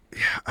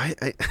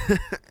 I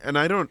and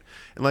I don't,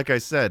 like I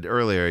said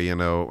earlier, you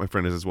know, my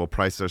friend says, well,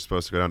 prices are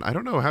supposed to go down. I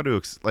don't know how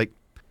to,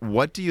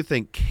 what do you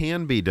think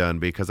can be done?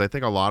 Because I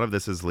think a lot of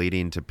this is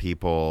leading to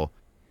people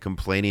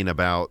complaining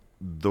about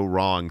the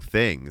wrong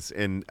things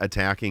and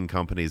attacking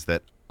companies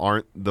that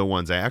aren't the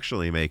ones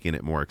actually making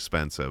it more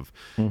expensive.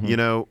 Mm-hmm. You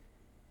know,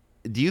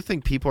 do you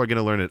think people are going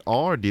to learn it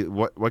all, or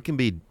what can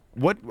be,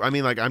 what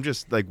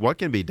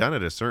can be done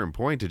at a certain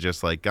point to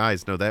just like,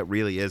 guys, no, that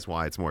really is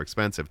why it's more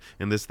expensive.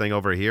 And this thing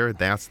over here,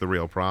 that's the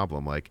real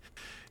problem. Like,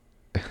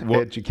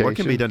 what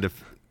can be done to,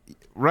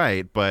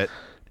 right? But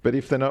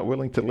if they're not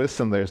willing to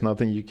listen, there's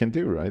nothing you can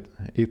do, right?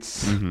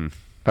 It's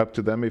up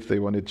to them if they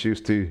want to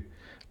choose to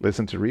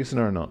listen to reason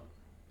or not.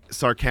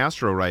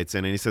 Sarcastro writes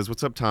in and he says,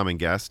 what's up, Tom and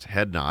guest?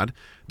 Head nod.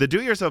 The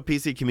do-it-yourself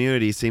PC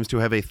community seems to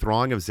have a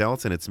throng of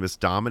zealots and it's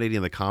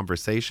misdominating the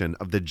conversation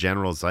of the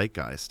general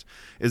zeitgeist.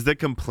 Is the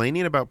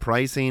complaining about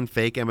pricing,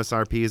 fake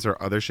MSRPs, or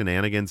other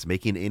shenanigans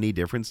making any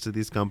difference to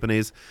these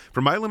companies?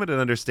 From my limited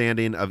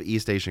understanding of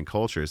East Asian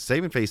cultures,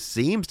 saving face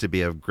seems to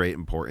be of great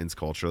importance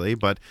culturally,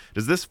 but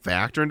does this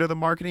factor into the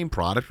marketing,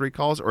 product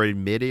recalls, or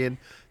admitting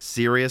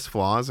serious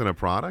flaws in a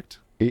product?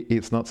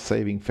 It's not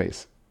saving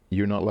face.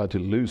 You're not allowed to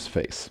lose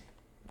face.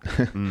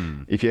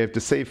 If you have to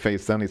save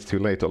face, then it's too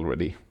late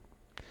already.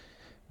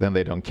 Then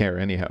they don't care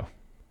anyhow.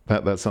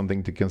 That's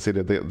something to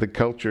consider. The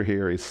culture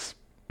here is,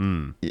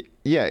 it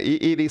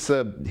is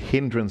a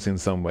hindrance in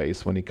some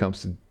ways when it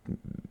comes to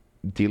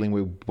dealing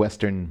with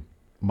Western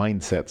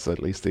mindsets, at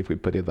least if we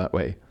put it that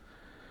way.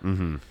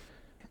 Mm-hmm.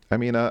 I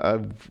mean,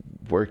 I've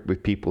worked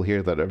with people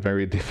here that are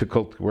very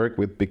difficult to work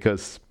with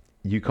because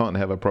you can't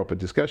have a proper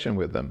discussion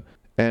with them.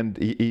 And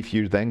if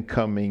you're then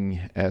coming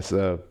as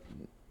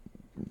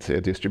say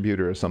a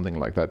distributor or something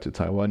like that to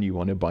Taiwan, you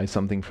want to buy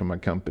something from a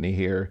company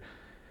here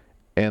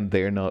and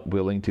they're not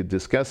willing to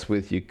discuss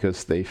with you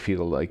because they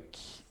feel like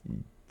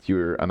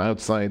you're an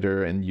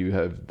outsider and you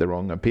have the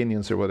wrong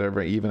opinions or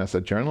whatever. Even as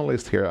a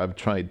journalist here, I've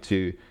tried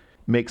to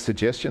make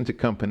suggestions to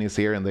companies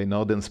here and they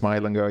nod and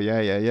smile and go, yeah.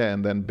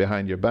 And then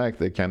behind your back,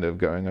 they're kind of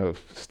going, oh,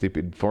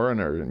 stupid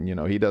foreigner. And, you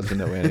know, he doesn't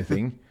know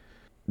anything.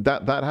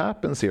 That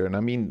happens here. And I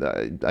mean,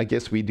 I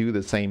guess we do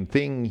the same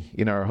thing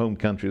in our home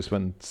countries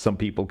when some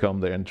people come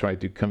there and try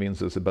to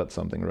convince us about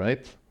something,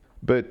 right?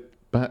 But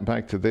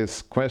back to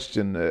this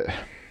question,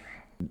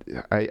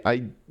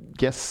 I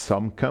guess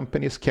some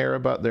companies care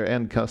about their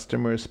end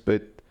customers,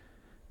 but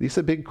these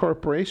are big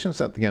corporations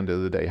at the end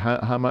of the day.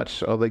 How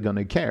much are they going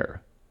to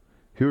care?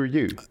 Who are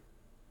you?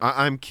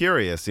 I'm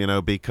curious, you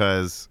know,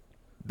 because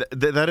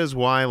that is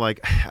why, like,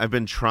 I've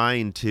been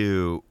trying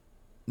to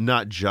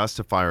not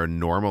justify or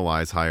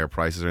normalize higher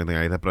prices or anything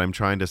like that, but I'm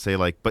trying to say,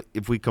 like, but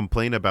if we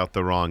complain about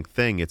the wrong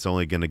thing, it's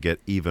only going to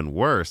get even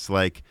worse.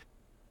 Like,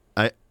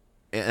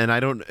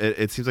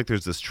 it seems like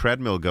there's this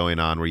treadmill going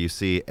on where you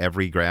see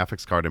every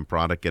graphics card and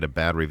product get a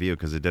bad review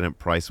because it didn't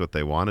price what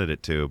they wanted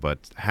it to,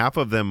 but half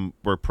of them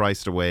were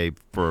priced away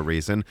for a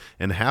reason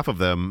and half of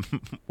them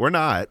were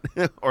not.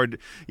 Or,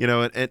 you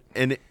know,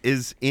 and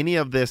is any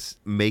of this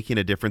making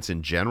a difference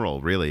in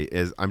general, really?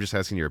 I'm just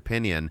asking your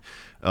opinion,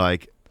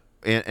 like,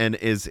 and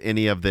is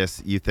any of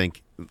this, you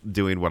think,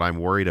 doing what I'm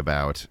worried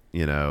about,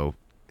 you know,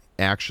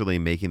 actually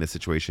making the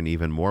situation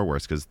even more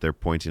worse because they're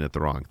pointing at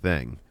the wrong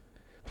thing?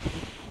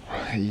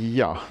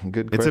 Yeah,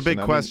 good question. It's a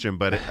big question,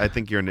 but I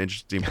think you're an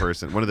interesting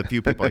person. One of the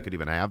few people I could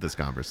even have this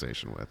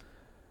conversation with.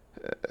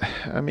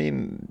 I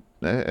mean,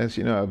 as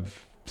you know,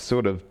 I've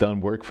sort of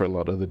done work for a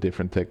lot of the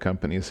different tech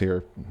companies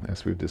here,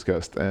 as we've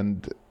discussed,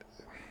 and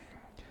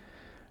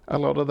a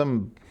lot of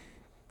them,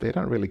 they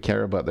don't really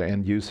care about their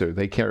end user.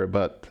 They care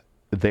about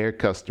their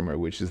customer,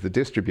 which is the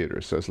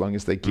distributor. So as long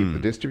as they keep the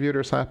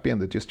distributors happy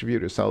and the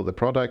distributors sell the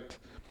product,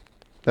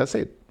 that's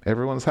it.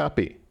 Everyone's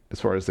happy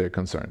as far as they're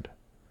concerned.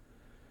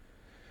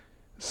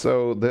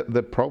 So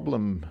the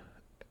problem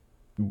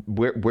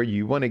where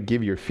you want to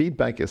give your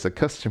feedback as a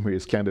customer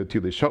is kind of to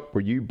the shop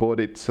where you bought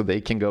it so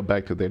they can go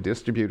back to their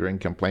distributor and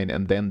complain,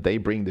 and then they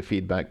bring the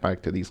feedback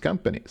back to these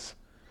companies.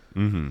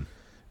 Mm-hmm.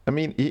 I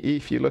mean,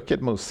 if you look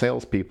at most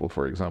salespeople,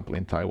 for example,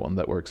 in Taiwan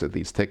that works at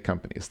these tech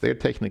companies, they're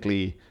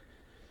technically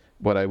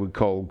what I would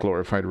call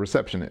glorified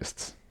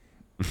receptionists.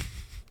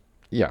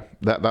 yeah,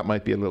 that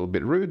might be a little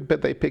bit rude,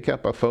 but they pick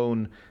up a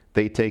phone,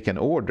 they take an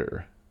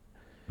order.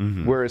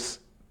 Whereas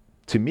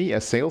to me,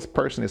 a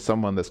salesperson is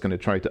someone that's going to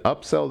try to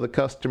upsell the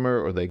customer,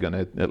 or they're going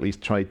to at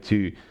least try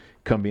to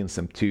convince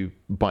them to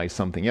buy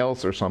something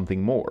else or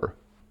something more.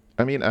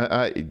 I mean,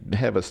 I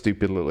have a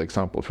stupid little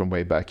example from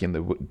way back in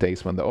the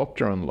days when the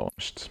Optron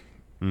launched.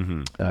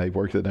 I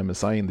worked at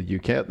MSI in the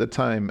UK at the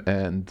time,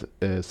 and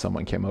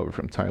someone came over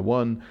from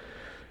Taiwan,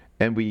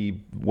 and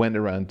we went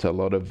around to a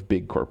lot of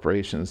big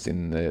corporations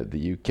in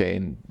the UK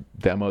and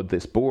demoed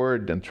this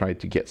board and tried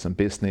to get some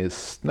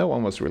business. No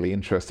one was really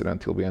interested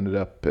until we ended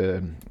up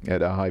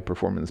at a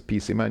high-performance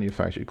PC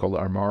manufacturer called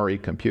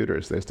Armari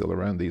Computers. They're still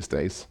around these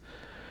days.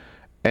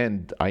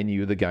 And I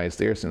knew the guys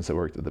there since I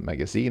worked at the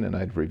magazine, and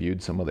I'd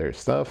reviewed some of their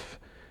stuff.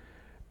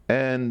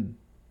 And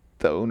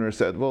the owner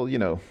said, well, you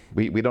know,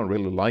 we don't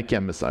really like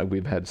MSI.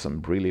 We've had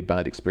some really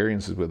bad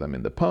experiences with them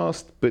in the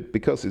past, but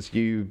because it's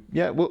you,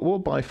 yeah, we'll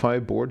buy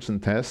 5 boards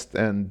and test,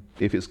 and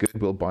if it's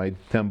good, we'll buy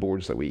 10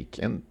 boards a week.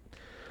 And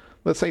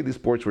let's say these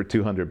boards were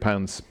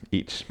 £200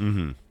 each.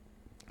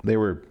 They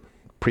were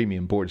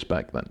premium boards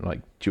back then,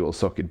 like dual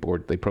socket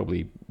board. They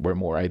probably were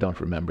more. I don't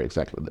remember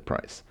exactly the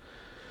price.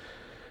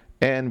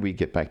 And we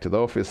get back to the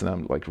office, and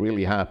I'm like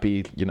really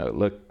happy. You know,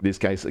 look, these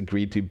guys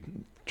agreed to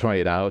try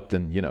it out,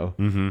 and you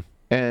know.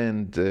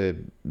 And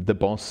the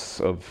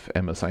boss of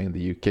MSI in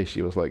the UK,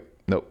 she was like,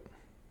 nope,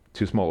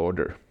 too small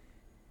order.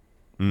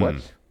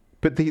 What?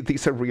 But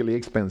these are really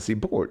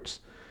expensive boards.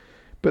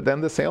 But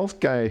then the sales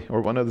guy,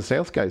 or one of the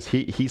sales guys,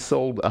 he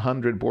sold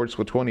 100 boards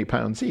for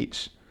 £20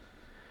 each.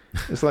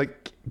 It's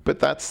like, but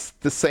that's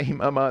the same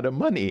amount of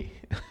money.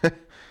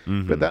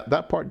 But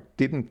that part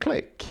didn't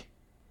click.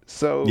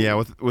 So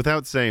yeah,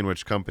 without saying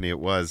which company it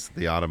was,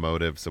 the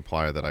automotive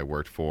supplier that I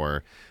worked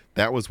for,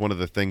 that was one of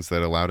the things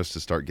that allowed us to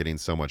start getting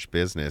so much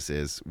business.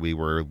 Is we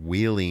were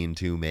willing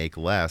to make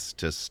less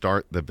to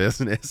start the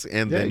business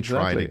and then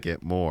try to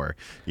get more,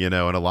 you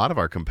know. And a lot of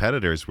our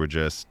competitors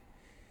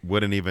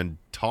wouldn't even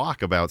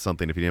talk about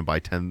something if you didn't buy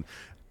 10,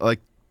 like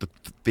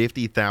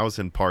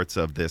 50,000 parts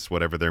of this,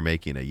 whatever they're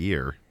making a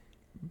year.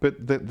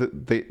 But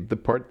the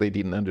part they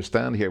didn't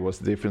understand here was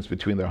the difference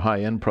between their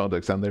high-end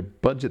products and their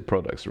budget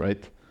products,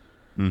 right?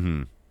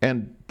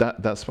 And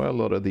that's why a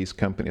lot of these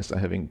companies are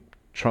having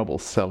trouble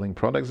selling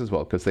products as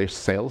well, because their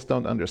sales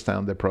don't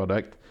understand their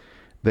product.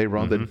 They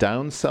rather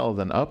downsell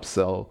than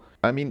upsell.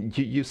 I mean,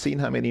 you've seen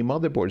how many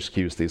motherboard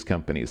SKUs these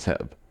companies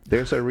have.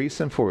 There's a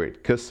reason for it,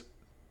 because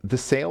the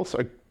sales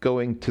are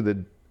going to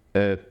the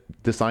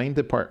design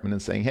department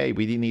and saying, hey,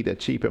 we need a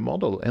cheaper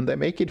model, and they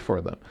make it for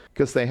them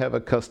because they have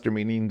a customer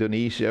in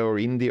Indonesia or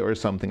India or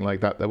something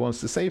like that wants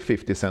to save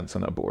 50 cents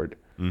on a board.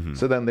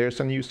 So then there's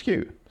a new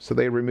SKU. So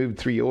they removed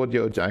 3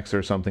 audio jacks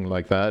or something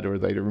like that, or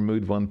they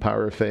removed 1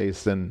 power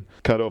face and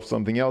cut off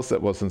something else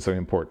that wasn't so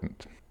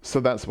important. So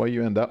that's why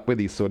you end up with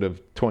these sort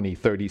of 20,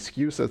 30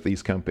 SKUs that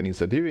these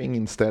companies are doing,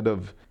 instead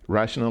of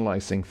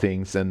rationalizing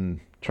things and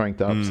trying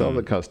to upsell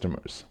the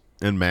customers.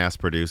 And mass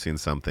producing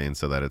something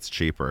so that it's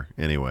cheaper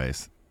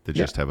anyways, to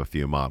just have a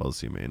few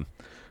models, you mean?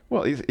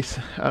 Well,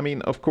 I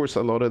mean, of course,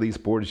 a lot of these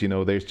boards, you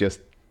know, they change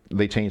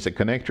the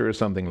connector or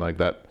something like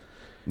that,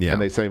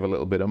 and they save a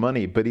little bit of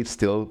money, but it's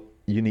still,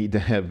 you need to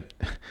have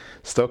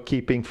stock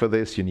keeping for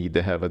this, you need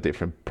to have a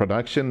different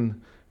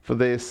production for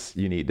this,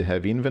 you need to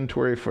have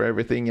inventory for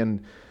everything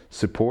and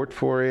support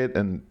for it,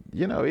 and,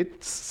 you know,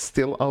 it's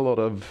still a lot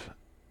of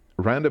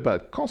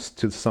roundabout cost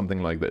to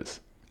something like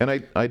this.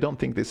 And I don't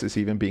think this is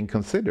even being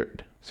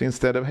considered. So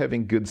instead of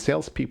having good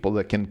salespeople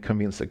that can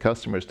convince the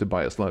customers to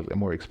buy a slightly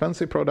more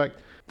expensive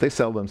product, they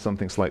sell them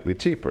something slightly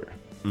cheaper.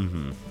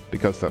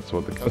 Because that's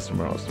what the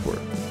customer asked for.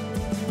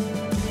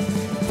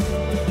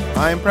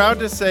 I am proud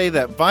to say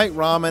that Vite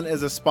Ramen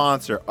is a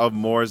sponsor of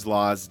Moore's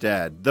Law is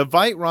Dead. The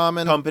Vite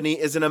Ramen Company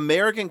is an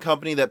American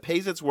company that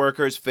pays its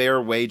workers fair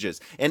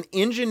wages and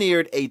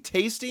engineered a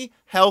tasty,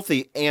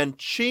 healthy, and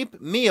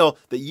cheap meal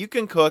that you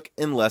can cook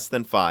in less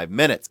than 5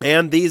 minutes.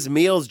 And these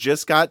meals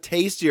just got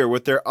tastier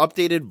with their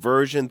updated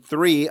version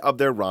 3 of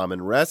their ramen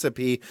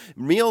recipe.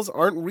 Meals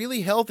aren't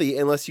really healthy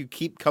unless you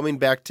keep coming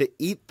back to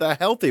eat the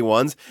healthy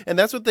ones, and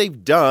that's what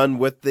they've done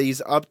with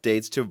these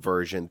updates to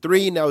version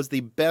 3. Now is the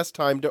best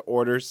time to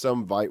order some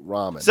Vite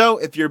Ramen. So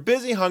if you're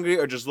busy, hungry,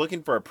 or just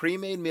looking for a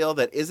pre-made meal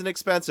that isn't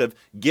expensive,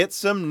 get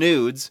some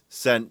nudes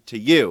sent to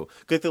you.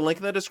 Click the link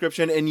in the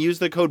description and use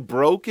the code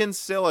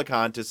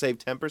BROKENSILICON to save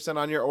 10%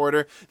 on your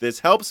order. This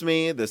helps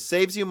me, this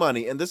saves you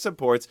money, and this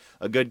supports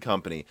a good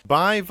company.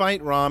 Buy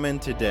Vite Ramen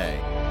today.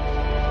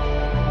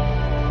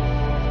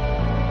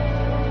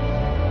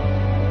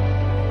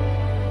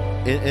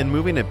 And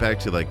moving it back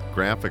to like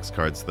graphics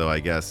cards, though, I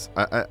guess,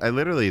 I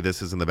literally,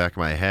 this is in the back of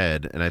my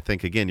head, and I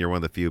think, again, you're one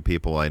of the few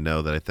people I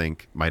know that I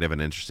think might have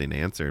an interesting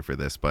answer for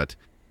this, but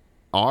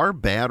are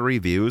bad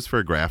reviews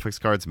for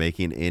graphics cards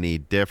making any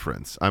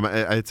difference?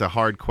 It's a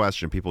hard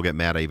question. People get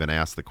mad I even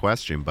ask the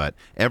question, but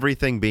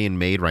everything being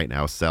made right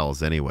now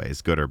sells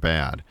anyways, good or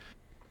bad.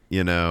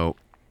 You know,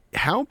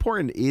 how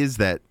important is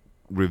that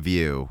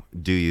review,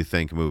 do you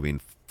think,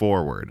 moving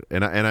forward?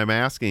 And I'm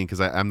asking because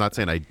I'm not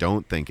saying I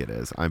don't think it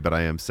is, but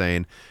I am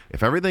saying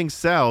if everything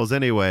sells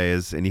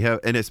anyways, and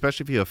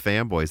especially if you have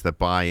fanboys that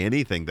buy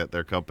anything that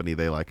their company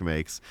they like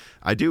makes,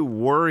 I do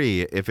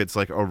worry if it's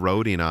like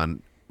eroding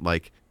on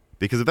like,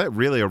 because if that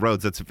really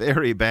erodes, it's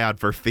very bad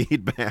for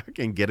feedback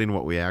and getting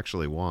what we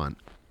actually want.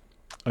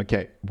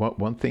 Okay,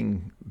 one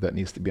thing that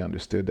needs to be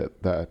understood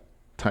that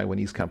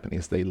Taiwanese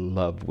companies, they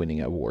love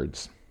winning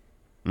awards.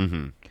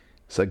 Mm-hmm.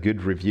 So a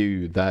good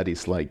review,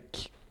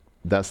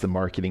 that's the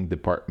marketing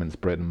department's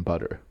bread and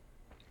butter.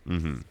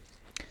 Mm-hmm.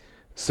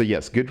 So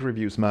yes, good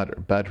reviews matter.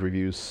 Bad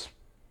reviews,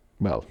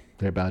 well,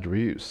 they're bad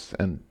reviews.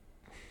 And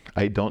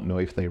I don't know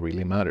if they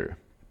really matter.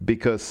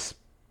 Because,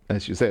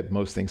 as you said,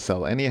 most things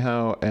sell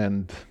anyhow,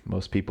 and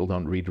most people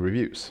don't read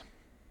reviews.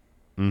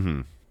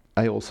 Mm-hmm.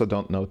 I also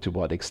don't know to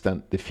what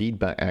extent the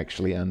feedback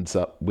actually ends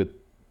up with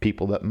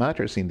people that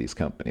matters in these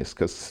companies.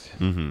 Because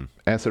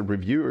as a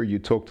reviewer, you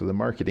talk to the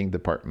marketing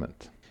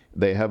department.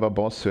 They have a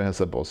boss who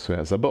has a boss who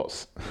has a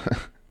boss.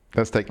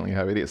 That's technically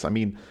how it is. I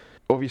mean,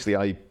 obviously,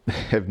 I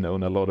have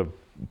known a lot of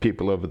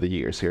people over the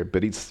years here,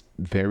 but it's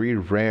very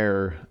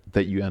rare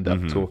that you end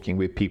up talking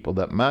with people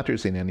that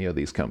matters in any of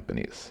these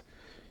companies.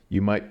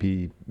 You might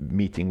be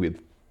meeting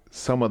with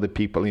some of the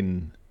people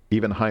in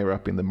even higher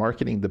up in the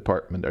marketing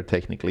department are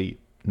technically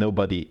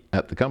nobody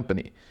at the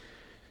company.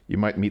 You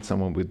might meet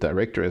someone with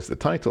director as the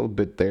title,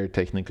 but they're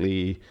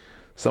technically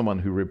someone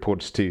who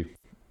reports to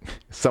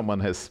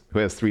someone who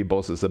has three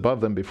bosses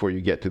above them before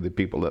you get to the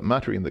people that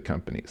matter in the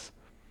companies.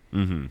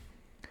 Mm-hmm.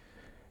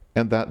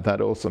 And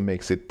that also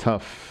makes it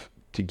tough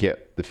to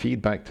get the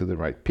feedback to the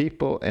right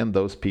people, and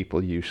those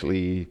people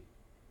usually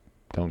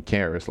don't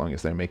care as long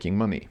as they're making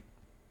money.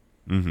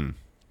 Mm-hmm.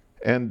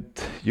 And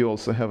you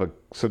also have a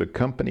sort of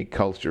company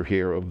culture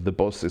here of the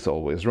boss is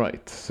always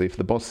right. So if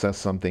the boss says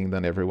something,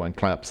 then everyone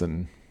claps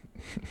and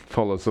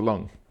follows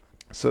along.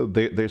 So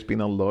there's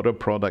been a lot of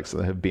products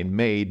that have been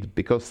made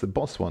because the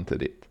boss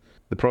wanted it.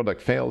 The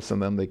product fails,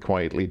 and then they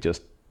quietly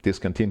just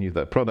discontinue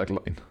that product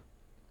line.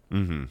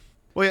 Mm-hmm.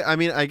 Well, yeah, I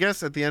mean, I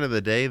guess at the end of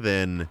the day,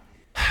 then,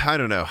 I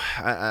don't know.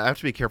 I have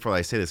to be careful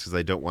I say this because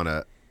I don't want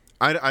to.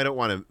 I don't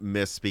want to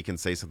misspeak and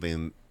say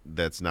something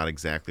that's not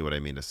exactly what I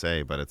mean to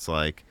say. But it's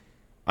like,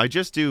 I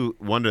just do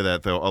wonder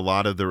that, though, a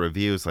lot of the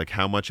reviews, like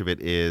how much of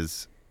it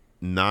is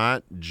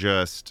not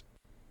just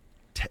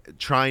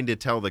trying to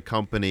tell the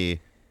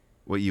company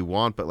what you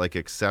want, but like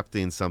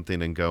accepting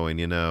something and going,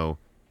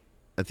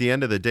 at the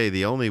end of the day,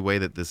 the only way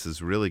that this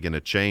is really going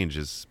to change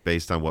is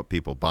based on what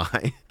people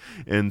buy.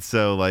 And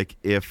so, like,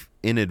 if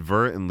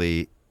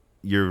inadvertently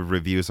your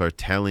reviews are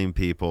telling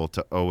people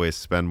to always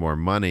spend more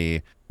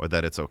money or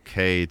that it's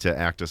okay to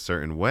act a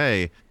certain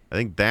way, I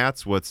think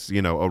that's what's,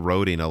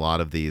 eroding a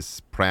lot of these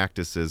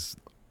practices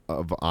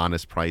of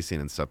honest pricing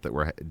and stuff that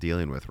we're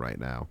dealing with right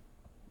now.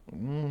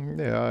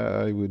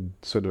 Yeah, I would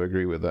sort of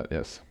agree with that,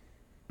 yes.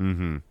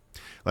 Mm-hmm.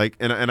 Like,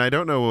 and I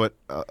don't know what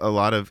a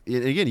lot of,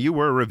 again, you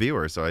were a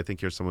reviewer, so I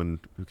think you're someone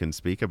who can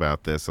speak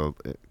about this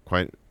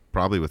quite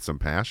probably with some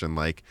passion.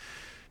 Like,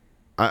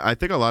 I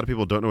think a lot of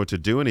people don't know what to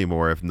do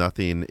anymore if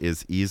nothing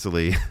is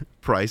easily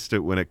priced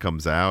when it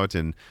comes out,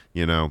 and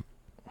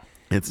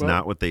it's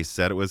not what they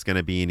said it was going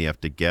to be, and you have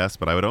to guess.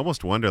 But I would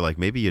almost wonder, like,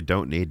 maybe you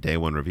don't need day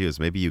one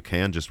reviews. Maybe you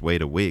can just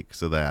wait a week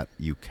so that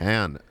you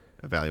can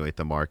evaluate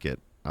the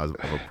market of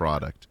a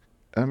product.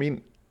 I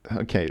mean,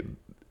 okay.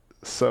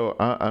 So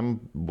I'm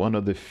one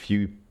of the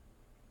few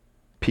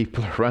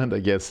people around, I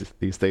guess,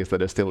 these days that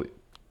are still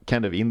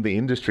kind of in the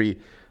industry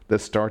that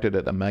started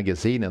at a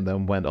magazine and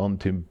then went on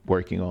to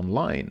working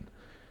online.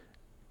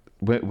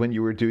 When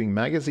you were doing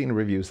magazine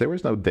reviews, there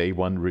was no day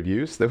one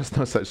reviews. There was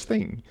no such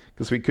thing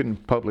because we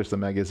couldn't publish the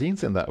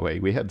magazines in that way.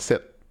 We had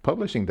set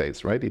publishing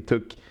dates, right? It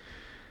took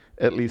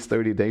at least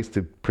 30 days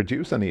to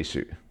produce an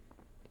issue.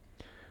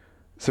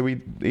 So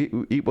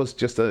it was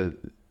just a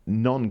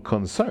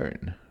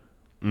non-concern.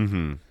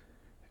 Mm-hmm.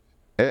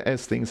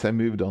 As things have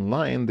moved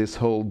online, this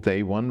whole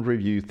day one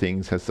review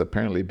things has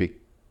apparently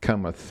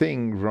become a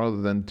thing rather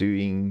than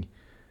doing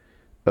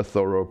a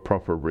thorough,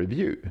 proper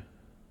review.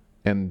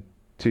 And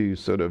to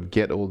sort of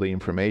get all the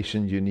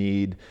information you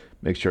need,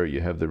 make sure you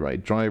have the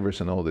right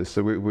drivers and all this.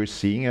 So we're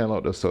seeing a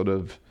lot of sort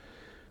of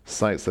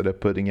sites that are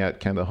putting out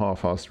kind of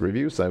half-assed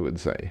reviews, I would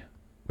say,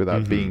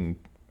 without being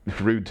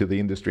rude to the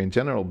industry in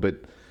general.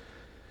 But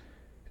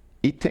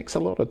it takes a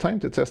lot of time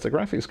to test a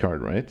graphics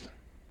card, right?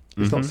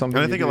 It's not something.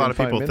 And I think a lot of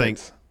people think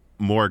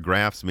more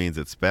graphs means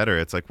it's better.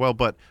 It's like, well,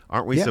 but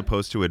aren't we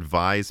supposed to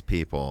advise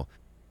people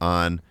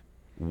on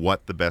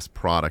what the best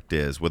product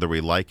is, whether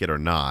we like it or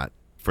not,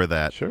 for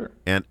that? Sure.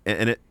 And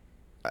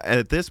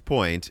at this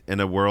point, in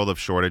a world of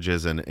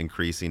shortages and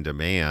increasing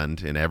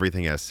demand and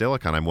everything has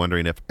silicon, I'm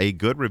wondering if a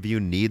good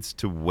review needs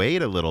to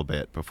wait a little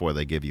bit before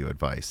they give you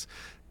advice.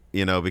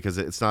 Because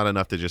it's not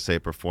enough to just say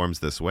it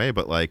performs this way,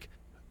 but like,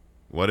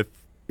 what if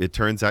it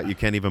turns out you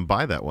can't even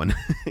buy that one?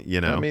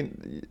 I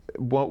mean,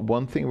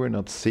 one thing we're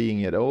not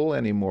seeing at all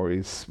anymore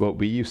is what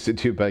we used to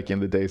do back in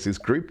the days is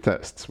group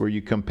tests, where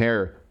you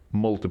compare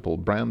multiple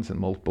brands and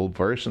multiple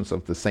versions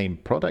of the same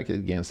product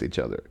against each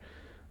other.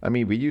 I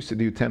mean, we used to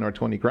do 10 or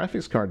 20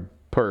 graphics card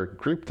per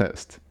group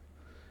test.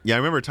 Yeah, I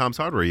remember Tom's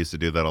Hardware used to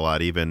do that a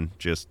lot, even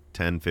just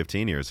 10,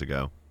 15 years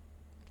ago.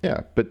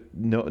 Yeah, but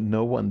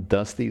no one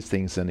does these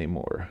things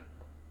anymore.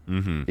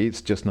 Mm-hmm.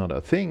 It's just not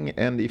a thing.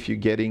 And if you're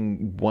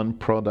getting one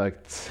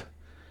product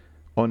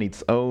on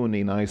its own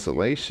in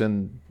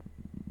isolation,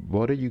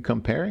 what are you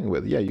comparing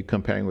with? Yeah, you're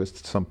comparing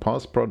with some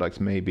past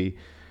products maybe,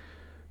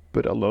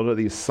 but a lot of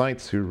these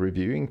sites who are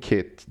reviewing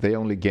kit, they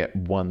only get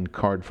one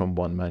card from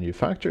one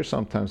manufacturer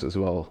sometimes as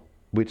well,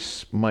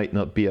 which might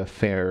not be a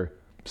fair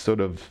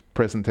sort of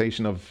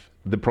presentation of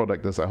the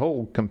product as a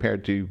whole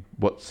compared to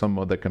what some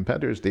other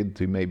competitors did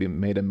to maybe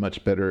made a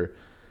much better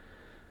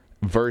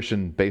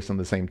version based on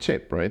the same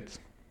chip, right?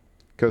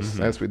 Because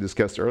as we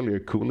discussed earlier,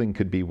 cooling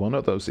could be one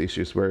of those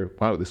issues where,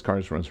 wow, this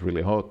card runs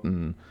really hot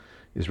and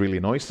is really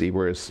noisy,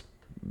 whereas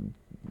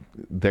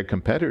their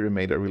competitor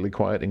made a really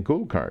quiet and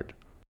cool card.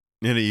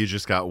 And you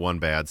just got one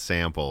bad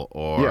sample,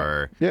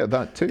 or yeah,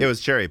 that too. It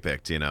was cherry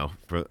picked,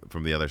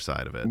 from the other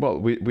side of it. Well,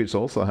 which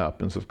also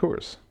happens, of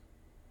course.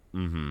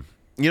 Mm-hmm.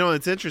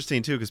 It's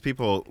interesting too, because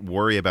people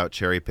worry about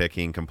cherry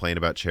picking, complain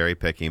about cherry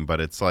picking,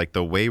 but it's like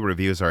the way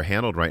reviews are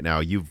handled right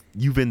now. You've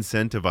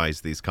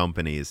incentivized these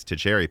companies to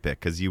cherry pick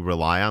because you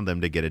rely on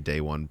them to get a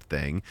day one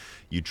thing.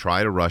 You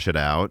try to rush it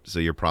out, so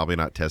you're probably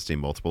not testing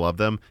multiple of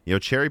them.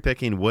 Cherry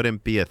picking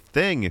wouldn't be a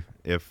thing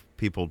if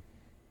people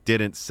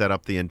didn't set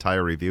up the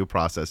entire review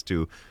process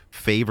to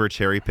favor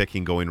cherry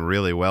picking going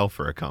really well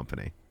for a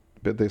company.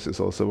 But this is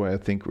also why I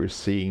think we're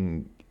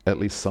seeing at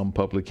least some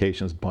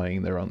publications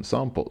buying their own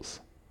samples.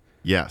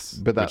 Yes,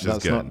 but which is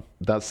good.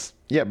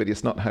 But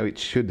it's not how it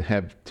should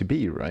have to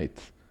be, right?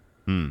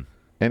 And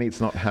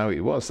it's not how it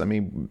was. I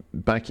mean,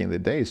 back in the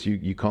days,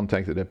 you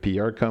contacted a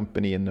PR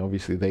company, and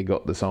obviously they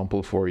got the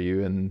sample for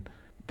you, and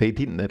they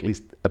didn't at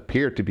least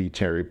appear to be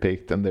cherry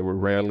picked, and there were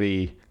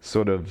rarely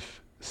sort of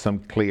some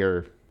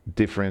clear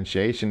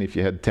differentiation if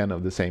you had 10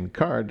 of the same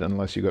card,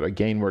 unless you got a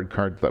gain word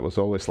card that was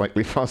always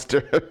slightly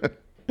faster.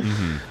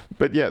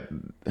 But yeah,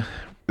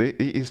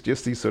 it's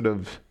just these sort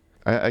of,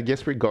 I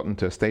guess we've gotten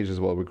to a stage as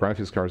well where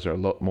graphics cards are a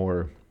lot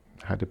more,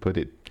 how to put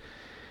it,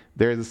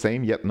 they're the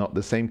same yet not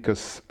the same,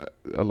 because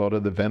a lot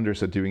of the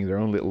vendors are doing their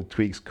own little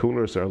tweaks.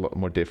 Coolers are a lot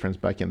more different.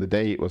 Back in the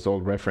day, it was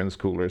all reference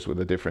coolers with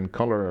a different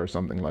color or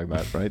something like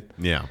that, right?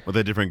 Yeah, with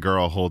a different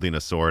girl holding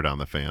a sword on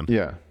the fan.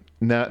 Yeah.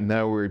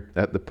 Now we're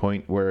at the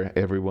point where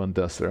everyone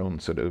does their own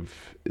sort of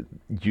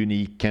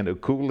unique kind of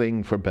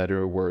cooling, for better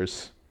or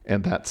worse,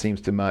 and that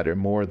seems to matter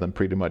more than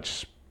pretty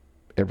much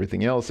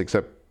everything else,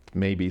 except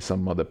maybe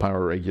some other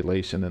power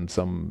regulation and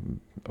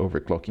some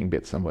overclocking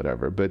bits and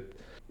whatever. But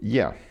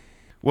yeah.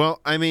 Well,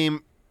 I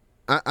mean,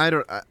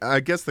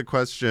 I guess the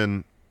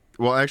question,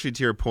 well, actually,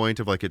 to your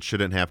point of like it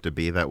shouldn't have to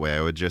be that way,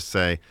 I would just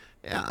say,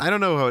 I don't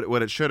know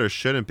what it should or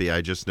shouldn't be.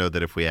 I just know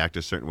that if we act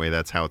a certain way,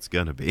 that's how it's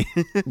gonna be.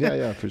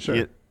 Yeah, for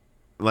sure.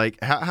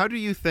 Like, how do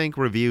you think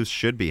reviews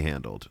should be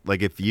handled?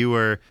 Like, if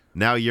you're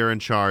in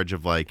charge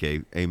of like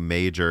a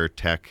major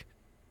tech,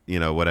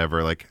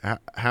 whatever, like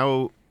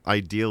how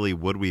ideally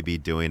would we be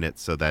doing it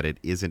so that it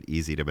isn't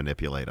easy to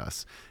manipulate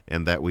us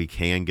and that we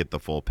can get the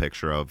full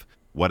picture of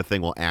what a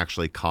thing will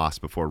actually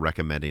cost before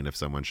recommending if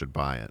someone should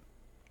buy it?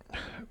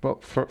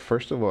 Well,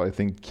 first of all, I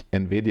think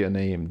NVIDIA and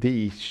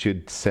AMD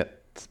should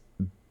set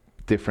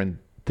different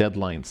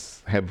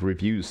deadlines, have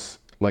reviews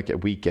like a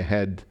week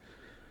ahead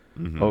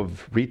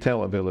of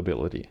retail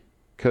availability,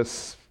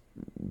 because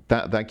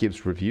that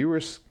gives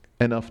reviewers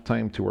enough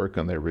time to work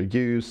on their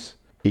reviews.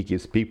 It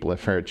gives people a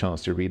fair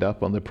chance to read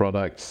up on the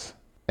products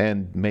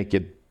and make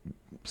a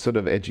sort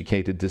of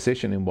educated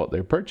decision in what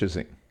they're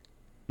purchasing.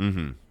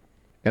 And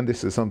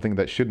this is something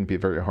that shouldn't be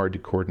very hard to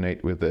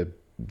coordinate with the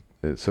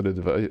sort of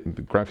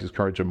graphics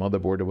cards or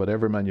motherboard or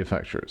whatever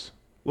manufacturers.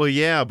 Well,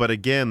 yeah, but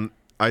again,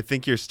 I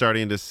think you're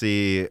starting to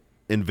see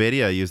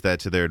NVIDIA use that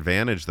to their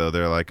advantage, though.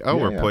 They're like,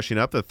 we're pushing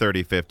up the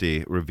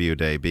 3050 review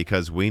day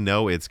because we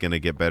know it's going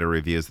to get better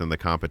reviews than the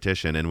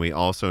competition, and we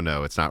also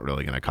know it's not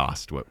really going to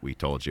cost what we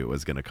told you it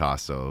was going to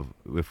cost. So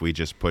if we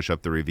just push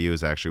up the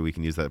reviews, actually, we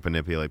can use that to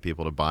manipulate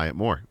people to buy it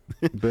more.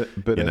 But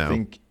I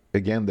think,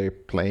 again, they're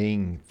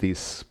playing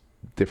these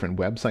different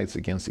websites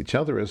against each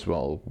other as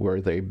well,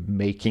 where they're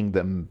making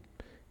them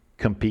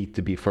compete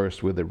to be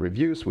first with the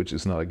reviews, which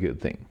is not a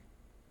good thing.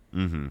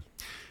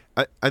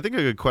 I think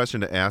a good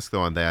question to ask,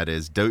 though, on that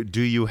is,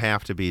 do you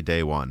have to be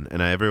day one?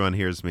 And everyone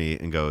hears me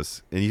and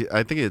goes, and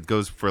I think it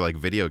goes for like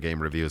video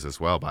game reviews as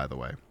well, by the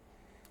way,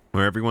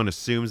 where everyone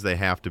assumes they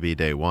have to be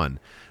day one.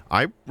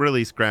 I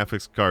release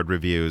graphics card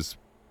reviews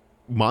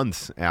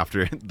months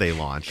after they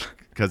launch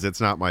because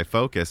it's not my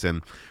focus.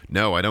 And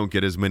no, I don't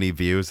get as many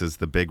views as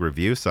the big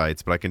review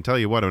sites, but I can tell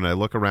you what, when I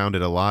look around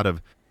at a lot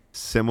of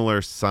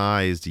similar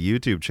sized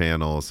YouTube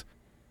channels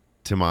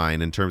to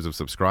mine in terms of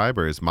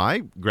subscribers, my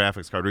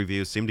graphics card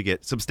reviews seem to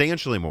get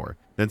substantially more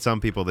than some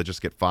people that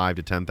just get 5,000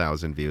 to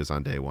 10,000 views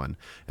on day one,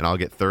 and I'll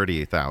get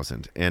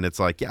 30,000. And it's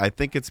like, yeah, I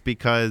think it's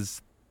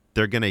because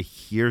they're going to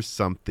hear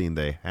something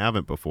they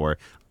haven't before.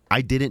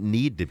 I didn't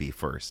need to be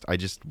first. I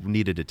just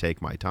needed to take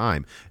my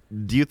time.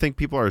 Do you think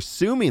people are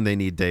assuming they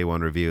need day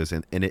one reviews,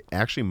 and it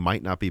actually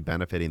might not be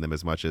benefiting them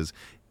as much as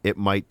it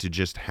might to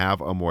just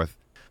have a more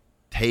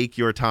take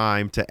your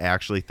time to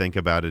actually think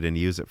about it and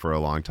use it for a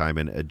long time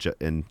and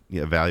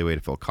evaluate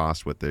if it'll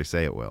cost what they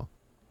say it will.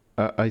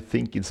 I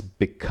think it's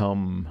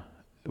become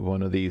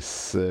one of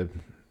these,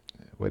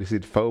 what is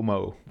it,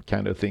 FOMO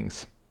kind of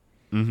things.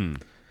 Mm-hmm.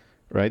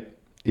 Right?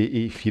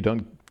 If you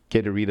don't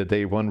get to read a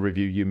day one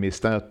review, you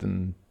missed out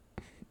and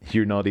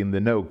you're not in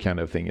the know kind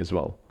of thing as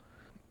well.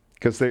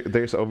 Because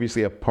there's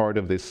obviously a part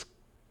of this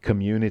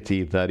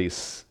community that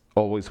is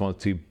always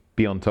wants to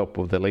be on top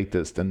of the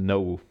latest and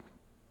know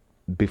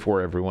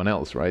before everyone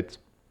else, right?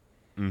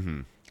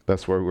 Mm-hmm.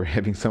 That's where we're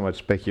having so much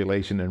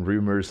speculation and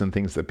rumors and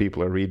things that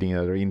people are reading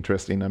that are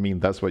interesting. I mean,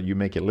 that's what you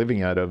make a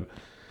living out of,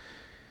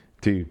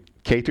 to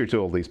cater to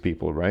all these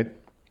people, right?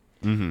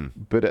 Mm-hmm.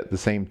 But at the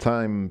same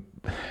time,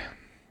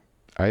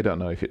 I don't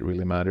know if it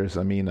really matters.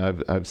 I mean,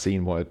 I've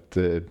seen what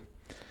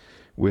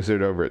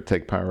Wizard over at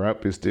Tech Power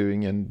Up is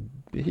doing, and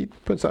he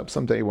puts up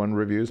some day one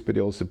reviews, but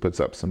he also puts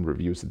up some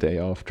reviews a day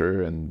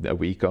after and a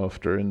week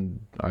after,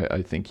 and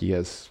I think he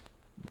has...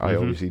 I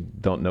obviously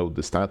don't know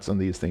the stats on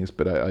these things,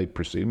 but I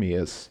presume he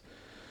has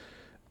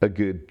a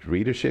good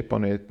readership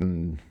on it,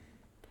 and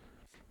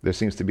there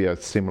seems to be a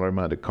similar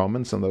amount of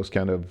comments on those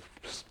kind of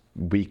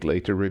week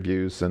later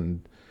reviews,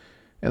 and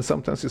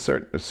sometimes it's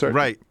certain...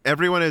 Right.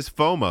 Everyone is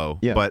FOMO,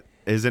 yeah. But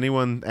has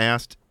anyone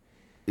asked,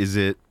 is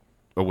it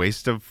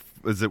wasted?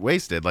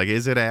 Like,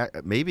 is it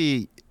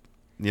maybe,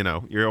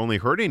 you're only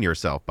hurting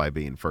yourself by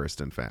being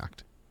first, in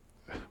fact.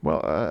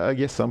 Well, I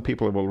guess some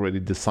people have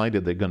already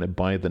decided they're going to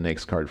buy the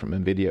next card from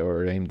NVIDIA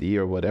or AMD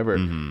or whatever.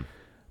 Mm-hmm.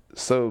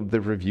 So the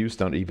reviews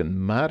don't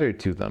even matter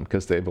to them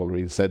because they've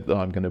already said, oh,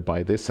 I'm going to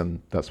buy this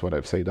and that's what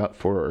I've saved up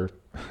for,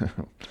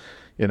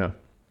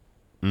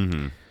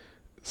 Mm-hmm.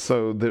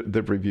 So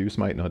the reviews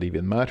might not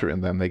even matter,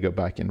 and then they go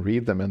back and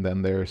read them, and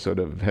then they're sort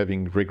of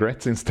having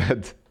regrets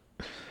instead.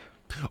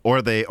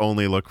 Or they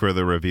only look for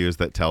the reviews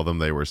that tell them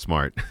they were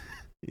smart.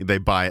 They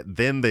buy it,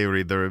 then they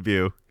read the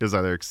review because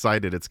they're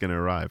excited it's going to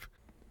arrive.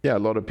 Yeah, a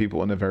lot of people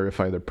want to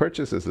verify their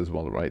purchases as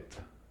well, right?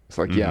 It's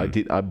like, yeah,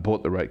 I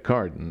bought the right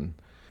card. And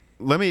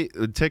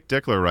Tick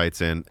Dickler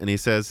writes in, and he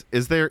says,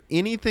 is there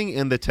anything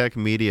in the tech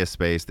media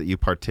space that you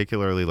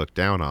particularly look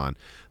down on?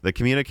 The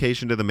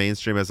communication to the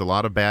mainstream has a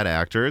lot of bad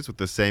actors with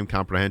the same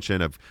comprehension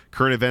of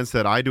current events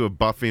that I do of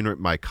buffing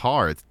my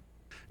cards,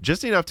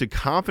 just enough to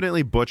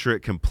confidently butcher it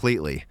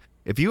completely.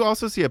 If you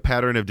also see a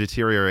pattern of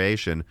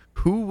deterioration,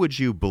 who would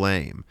you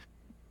blame?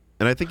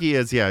 And I think he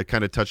is,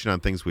 kind of touching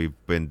on things we've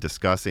been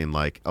discussing,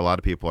 like a lot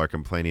of people are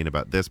complaining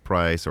about this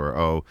price,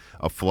 or,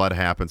 a flood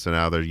happened, so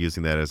now they're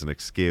using that as an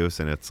excuse.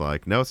 And it's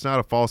like, no, it's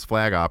not a false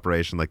flag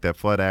operation. Like, that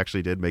flood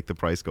actually did make the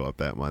price go up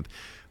that month.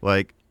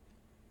 Like,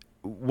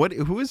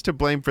 who is to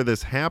blame for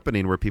this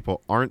happening where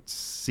people aren't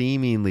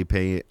seemingly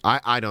paying?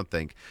 I don't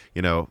think,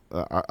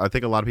 I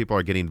think a lot of people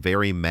are getting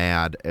very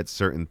mad at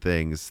certain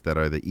things that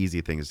are the easy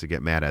things to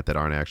get mad at that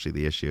aren't actually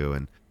the issue.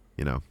 And,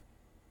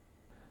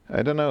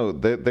 I don't know.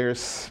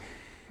 There's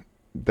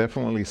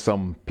definitely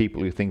some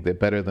people who think they're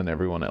better than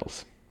everyone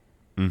else.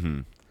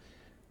 Mm-hmm.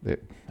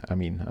 I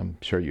mean, I'm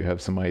sure you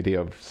have some idea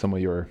of some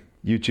of your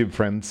YouTube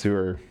friends who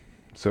are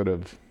sort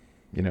of,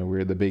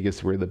 we're the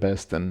biggest, we're the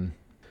best, and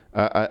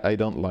I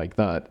don't like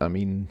that. I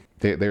mean,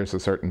 there's a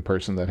certain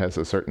person that has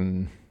a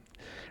certain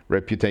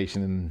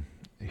reputation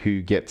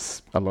who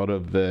gets a lot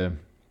of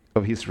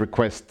his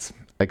requests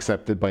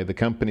accepted by the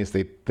companies.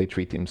 They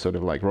treat him sort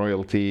of like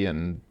royalty,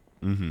 and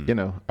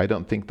I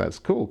don't think that's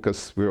cool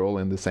because we're all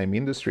in the same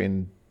industry,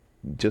 and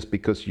just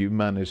because you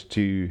manage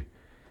to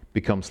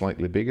become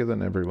slightly bigger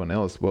than everyone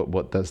else,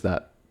 what does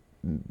that?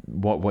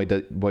 Why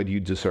do you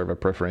deserve a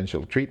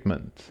preferential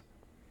treatment?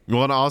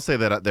 Well, and I'll say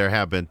that there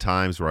have been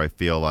times where I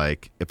feel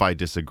like if I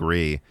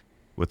disagree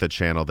with a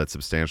channel that's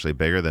substantially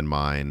bigger than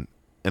mine,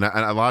 and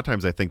a lot of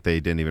times I think they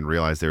didn't even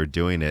realize they were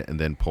doing it and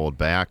then pulled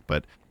back,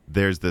 but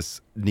there's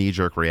this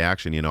knee-jerk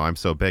reaction, I'm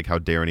so big, how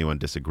dare anyone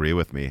disagree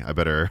with me? I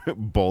better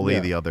bully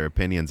the other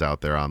opinions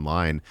out there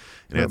online.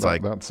 And it's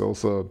like... That's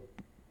also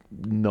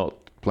not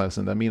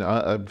pleasant. I mean,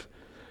 I've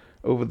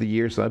over the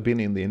years I've been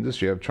in the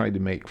industry, I've tried to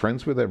make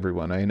friends with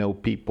everyone. I know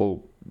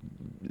people,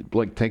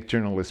 like tech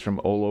journalists from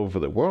all over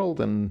the world,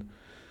 and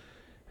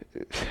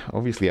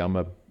obviously I'm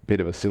a bit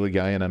of a silly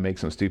guy and I make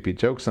some stupid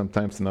jokes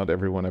sometimes. Not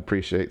everyone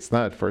appreciates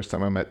that. First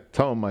time I met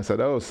Tom, I said,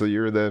 oh, so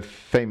you're the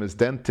famous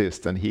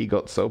dentist, and he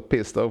got so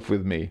pissed off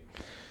with me.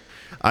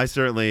 I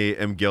certainly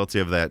am guilty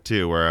of that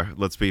too, where,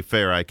 let's be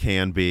fair, I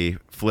can be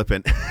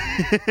flippant,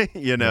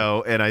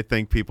 and I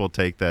think people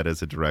take that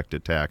as a direct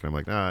attack, and I'm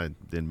like, I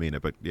didn't mean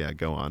it, but yeah,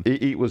 go on.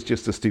 It was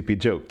just a stupid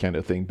joke kind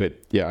of thing, but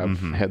yeah, I've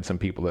had some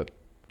people that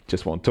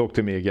just won't talk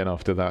to me again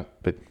after that.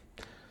 But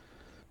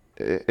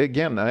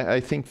again, I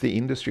think the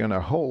industry on a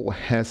whole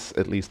has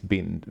at least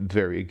been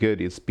very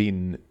good. It's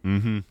been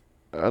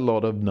a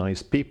lot of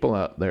nice people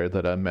out there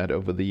that I met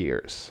over the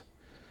years.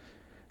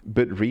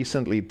 But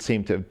recently it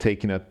seemed to have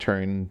taken a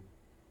turn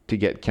to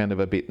get kind of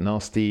a bit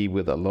nasty,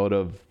 with a lot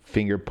of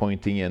finger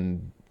pointing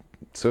and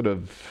sort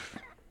of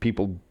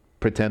people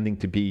pretending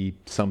to be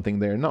something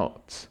they're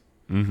not.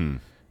 And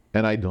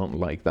I don't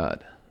like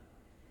that.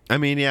 I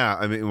mean, yeah.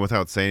 I mean,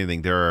 without saying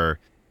anything, there are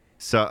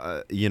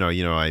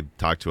I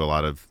talk to a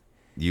lot of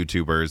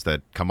YouTubers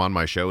that come on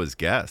my show as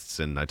guests,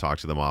 and I talk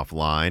to them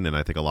offline, and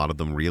I think a lot of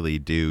them really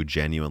do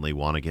genuinely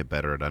want to get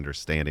better at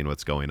understanding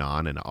what's going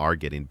on and are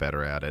getting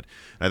better at it.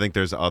 I think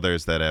there's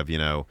others that have,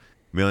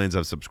 millions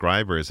of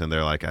subscribers, and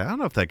they're like, I don't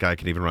know if that guy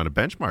can even run a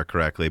benchmark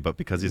correctly, but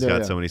because he's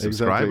got so many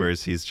subscribers,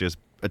 exactly. He's just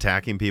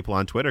attacking people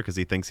on Twitter because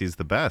he thinks he's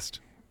the best.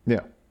 Yeah.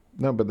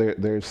 No, but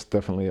there's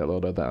definitely a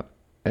lot of that.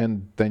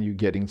 And then you're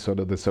getting sort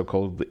of the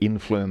so-called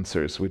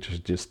influencers, which is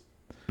just...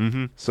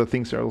 Mm-hmm. So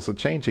things are also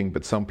changing,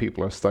 but some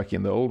people are stuck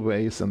in the old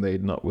ways and they're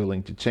not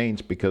willing to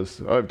change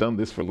because I've done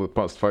this for the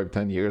past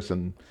 5-10 years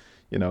and,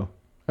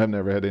 I've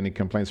never had any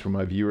complaints from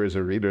my viewers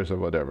or readers or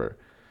whatever.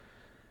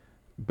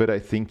 But I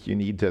think you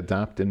need to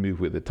adapt and move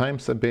with the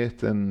times a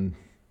bit, and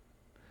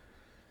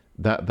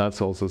that's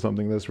also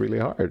something that's really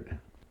hard.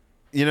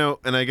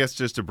 And I guess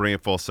just to bring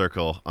it full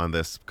circle on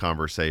this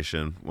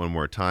conversation one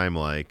more time,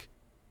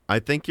 I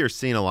think you're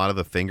seeing a lot of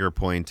the finger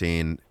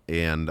pointing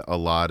and a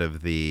lot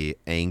of the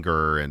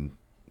anger and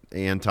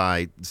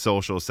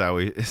anti-social, shall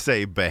we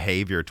say,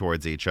 behavior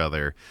towards each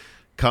other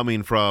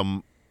coming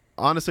from,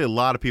 honestly, a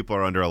lot of people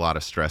are under a lot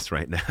of stress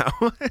right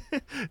now.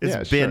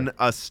 It's been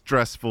a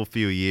stressful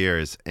few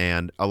years,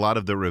 and a lot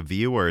of the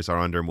reviewers are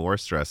under more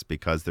stress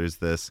because there's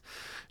this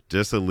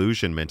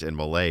disillusionment and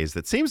malaise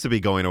that seems to be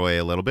going away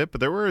a little bit. But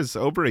there was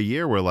over a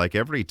year where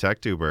every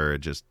tech tuber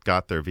just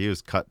got their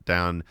views cut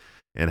down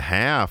in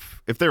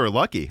half. If they were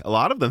lucky, a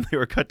lot of them, they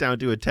were cut down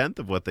to 1/10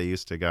 of what they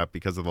used to got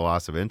because of the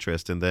loss of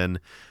interest. And then,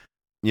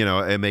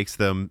 it makes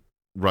them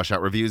rush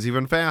out reviews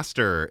even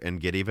faster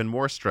and get even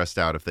more stressed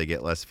out if they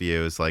get less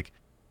views.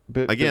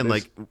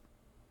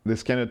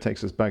 This kind of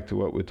takes us back to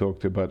what we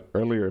talked about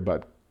earlier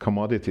about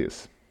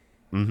commodities.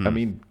 Mm-hmm. I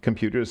mean,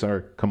 computers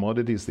are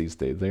commodities these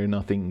days. They're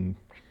nothing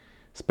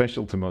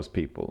special to most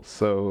people.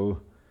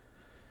 So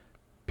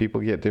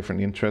people get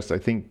different interests. I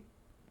think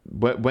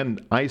when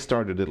I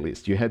started, at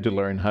least, you had to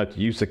learn how to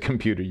use a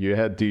computer.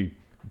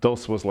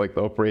 DOS was like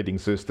the operating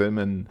system,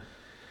 and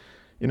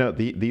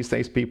these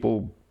days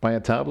people buy a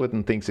tablet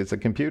and thinks it's a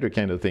computer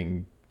kind of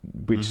thing,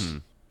 which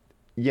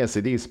yes,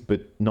 it is,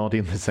 but not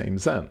in the same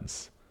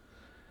sense.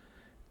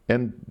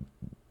 And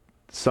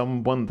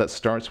someone that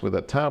starts with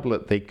a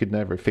tablet, they could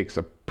never fix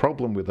a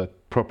problem with a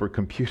proper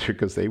computer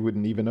because they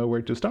wouldn't even know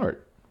where to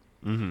start.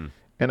 Mm-hmm.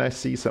 And I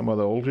see some of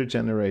the older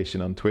generation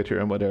on Twitter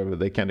and whatever,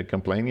 they kind of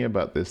complaining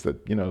about this,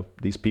 that,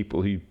 these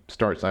people who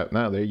starts out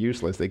now, they're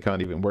useless. They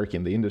can't even work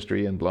in the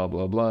industry and blah,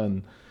 blah, blah.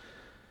 And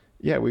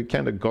yeah, we've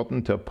kind of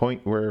gotten to a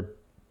point where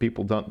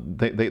people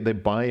they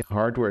buy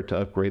hardware to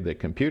upgrade their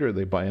computer.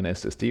 They buy an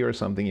SSD or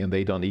something and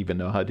they don't even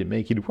know how to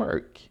make it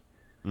work.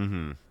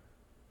 Mm-hmm.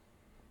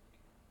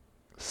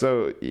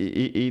 So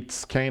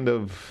it's kind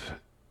of,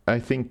 I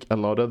think a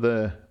lot of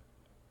the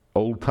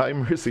old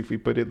timers, if we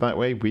put it that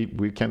way,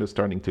 we're kind of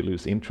starting to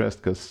lose interest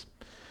because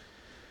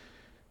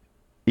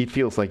it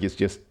feels like it's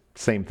just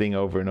same thing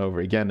over and over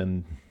again,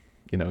 and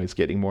it's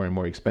getting more and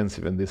more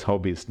expensive, and this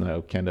hobby is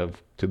now kind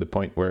of to the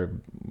point where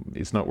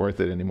it's not worth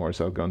it anymore,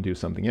 so I'll go and do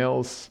something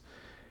else.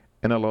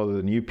 And a lot of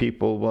the new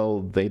people, well,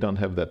 they don't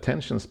have the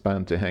attention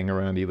span to hang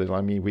around either.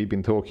 I mean, we've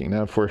been talking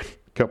now for a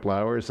couple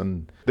hours,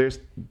 and there's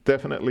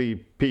definitely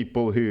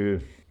people who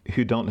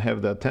don't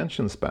have the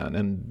attention span,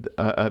 and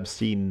I've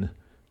seen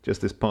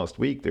just this past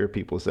week, there are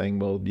people saying,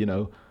 well,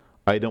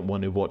 I don't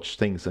want to watch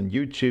things on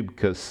YouTube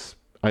because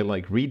I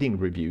like reading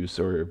reviews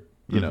or,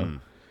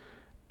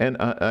 and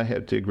I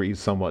have to agree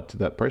somewhat to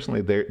that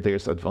personally.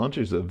 There's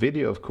advantages of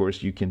video, of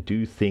course. You can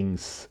do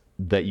things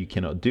that you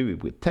cannot do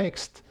with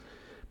text,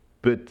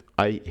 but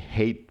I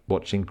hate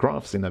watching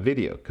graphs in a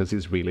video because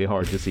it's really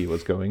hard to see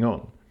what's going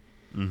on.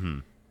 Mm-hmm.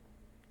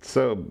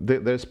 So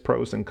there's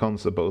pros and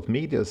cons of both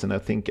medias, and I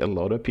think a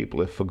lot of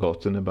people have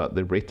forgotten about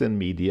the written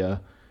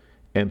media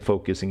and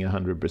focusing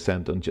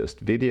 100% on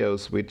just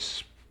videos,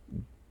 which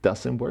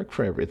doesn't work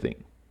for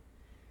everything.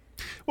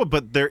 Well,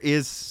 but there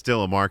is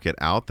still a market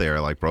out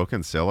there. Like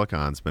Broken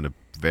Silicon's been a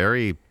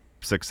very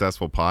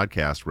successful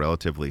podcast,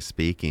 relatively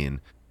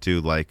speaking,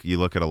 to you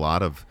look at a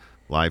lot of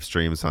live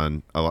streams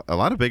on a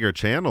lot of bigger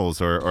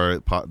channels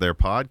or their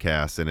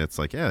podcasts, and it's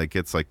it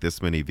gets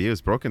this many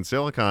views. Broken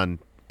Silicon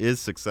is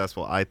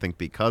successful, I think,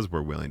 because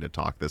we're willing to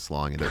talk this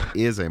long, and there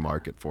is a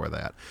market for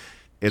that.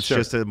 It's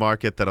just a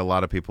market that a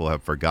lot of people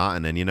have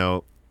forgotten.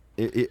 And,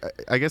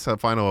 I guess a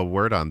final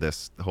word on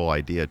this whole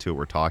idea, too,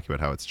 we're talking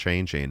about how it's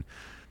changing.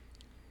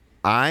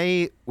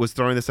 I was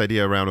throwing this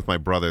idea around with my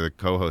brother, the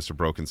co-host of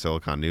Broken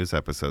Silicon News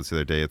episodes the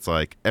other day. It's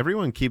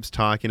everyone keeps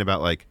talking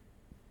about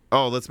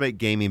oh, let's make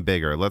gaming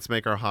bigger. Let's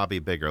make our hobby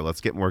bigger.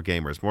 Let's get more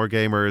gamers. More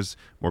gamers,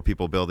 more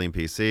people building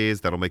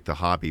PCs. That'll make the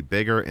hobby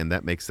bigger, and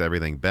that makes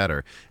everything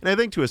better. And I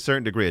think to a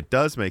certain degree it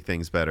does make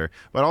things better,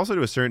 but also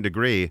to a certain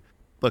degree,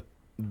 look,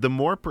 the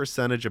more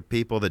percentage of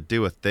people that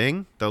do a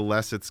thing, the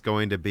less it's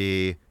going to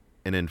be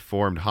an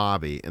informed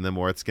hobby, and the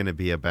more it's going to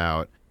be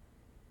about,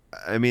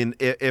 I mean,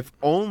 if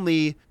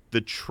only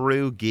the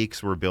true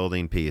geeks were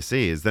building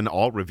PCs, then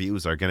all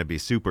reviews are going to be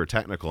super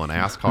technical and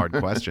ask hard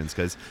questions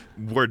because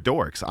we're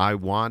dorks. I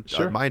want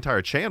my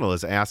entire channel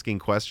is asking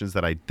questions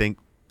that I think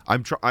I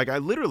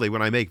literally,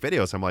 when I make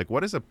videos, I'm like,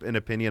 what is an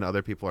opinion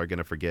other people are going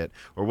to forget?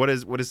 Or what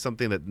is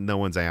something that no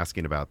one's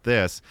asking about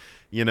this?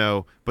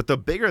 But the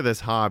bigger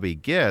this hobby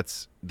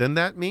gets, then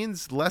that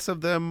means less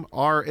of them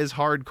are as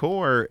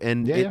hardcore,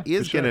 and it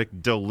is going to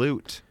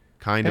dilute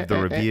kind of the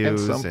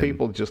reviews. And some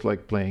people just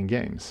like playing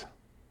games.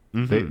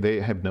 Mm-hmm.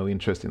 They have no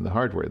interest in the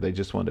hardware. They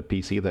just want a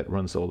PC that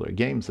runs all their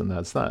games, and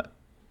that's that.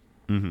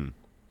 Mm-hmm.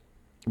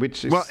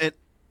 Which is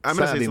I'm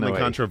going to say something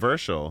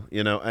controversial,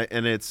 and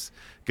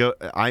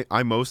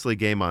I mostly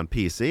game on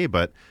PC,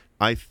 but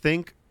I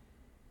think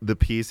the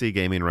PC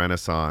gaming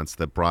renaissance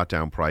that brought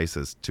down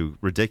prices to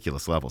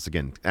ridiculous levels,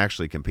 again,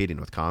 actually competing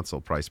with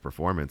console price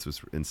performance,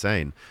 was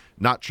insane.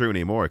 Not true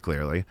anymore,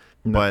 clearly,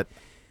 but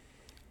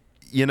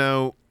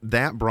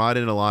that brought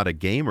in a lot of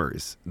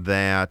gamers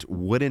that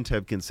wouldn't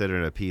have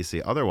considered a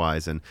PC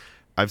otherwise. And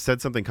I've said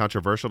something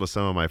controversial to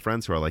some of my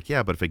friends who are like,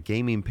 yeah, but if a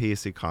gaming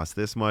PC costs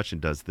this much and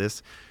does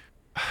this,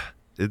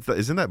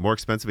 isn't that more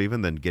expensive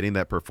even than getting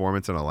that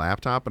performance on a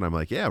laptop? And I'm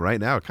like, yeah, right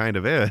now it kind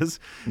of is.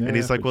 Yeah, and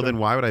he's like, well, then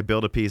why would I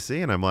build a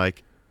PC? And I'm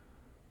like,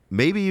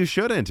 maybe you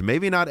shouldn't.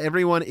 Maybe not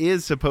everyone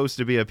is supposed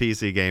to be a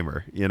PC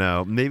gamer.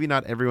 Maybe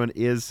not everyone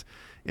is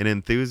an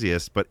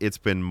enthusiast, but it's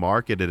been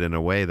marketed in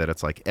a way that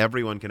it's like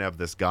everyone can have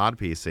this God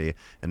PC,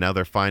 and now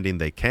they're finding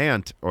they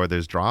can't, or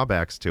there's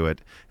drawbacks to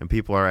it, and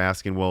people are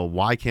asking, well,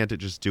 why can't it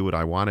just do what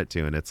I want it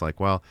to? And it's like,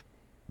 well,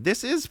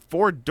 this is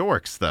for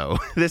dorks, though.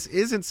 This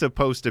isn't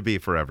supposed to be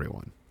for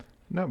everyone.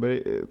 No,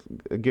 but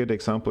a good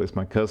example is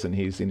my cousin.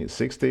 He's in his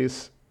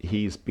 60s.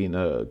 He's been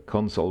a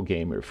console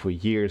gamer for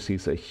years.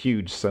 He's a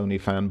huge Sony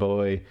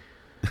fanboy.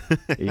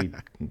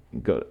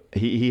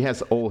 He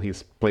has all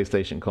his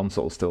PlayStation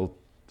consoles still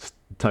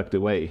tucked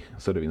away,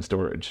 sort of in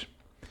storage.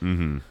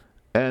 Mm-hmm.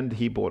 And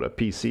he bought a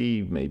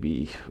PC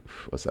maybe,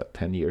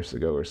 10 years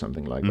ago or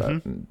something like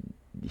that. And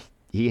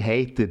he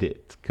hated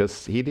it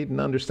because he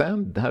didn't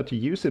understand how to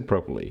use it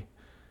properly.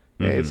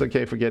 Mm-hmm. Yeah, it's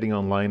okay for getting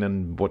online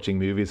and watching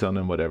movies on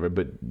and whatever,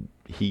 but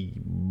he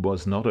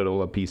was not at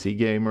all a PC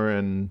gamer.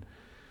 And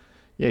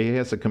yeah, he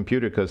has a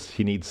computer because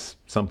he needs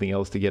something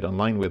else to get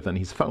online with, and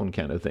his phone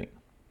kind of thing.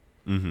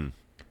 Mm-hmm.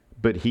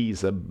 But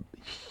he's a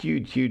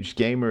huge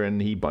gamer,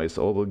 and he buys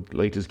all the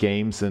latest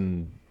games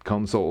and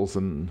consoles,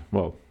 and,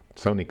 well,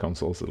 Sony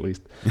consoles at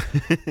least.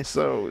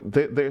 So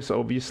there's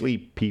obviously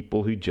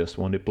people who just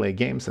want to play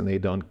games, and they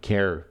don't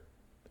care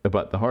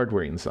about the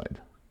hardware inside.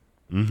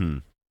 Mm-hmm.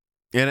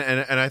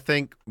 And I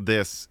think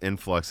this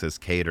influx has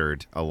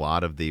catered a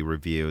lot of the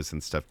reviews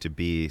and stuff to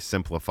be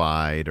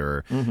simplified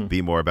or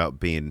be more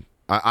about being...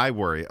 I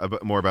worry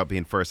more about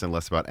being first and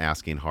less about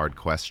asking hard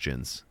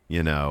questions,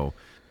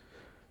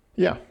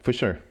 Yeah, for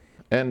sure.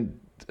 And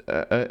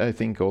I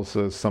think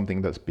also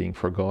something that's being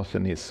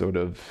forgotten is sort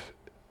of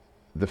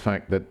the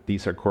fact that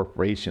these are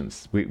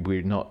corporations.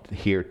 We're not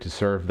here to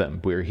serve them.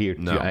 We're here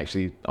to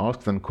actually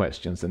ask them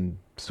questions and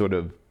sort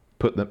of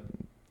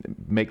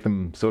make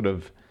them sort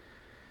of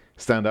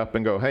stand up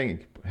and go, hey,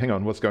 hang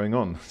on, what's going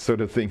on?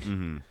 Sort of thing.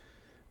 Mm-hmm.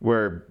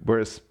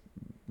 Whereas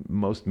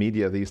most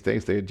media these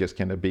days, they're just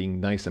kind of being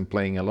nice and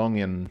playing along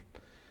and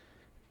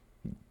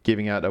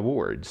giving out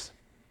awards.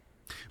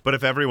 But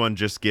if everyone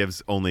just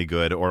gives only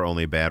good or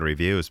only bad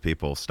reviews,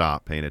 people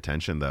stop paying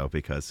attention, though,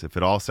 because if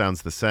it all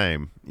sounds the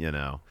same,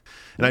 And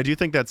I do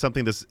think that's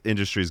something this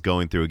industry is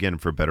going through, again,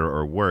 for better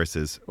or worse,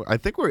 is I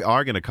think we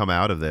are going to come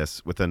out of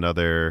this with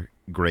another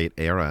great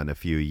era in a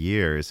few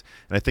years.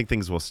 And I think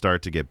things will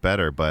start to get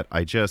better, but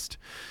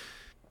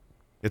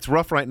it's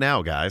rough right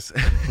now, guys.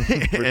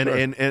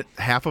 and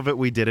half of it,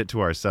 we did it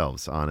to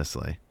ourselves,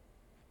 honestly.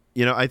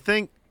 I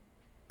think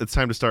it's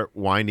time to start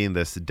winding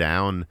this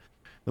down.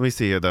 Let me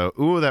see here, though.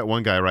 Ooh, that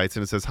one guy writes,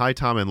 and it says, "Hi,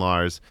 Tom and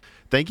Lars.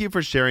 Thank you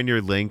for sharing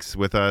your links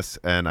with us,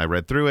 and I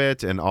read through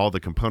it, and all the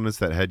components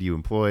that had you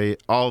employ,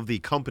 all of the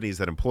companies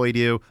that employed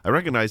you. I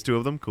recognize two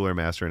of them, Cooler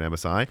Master and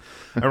MSI.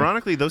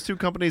 Ironically, those two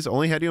companies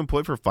only had you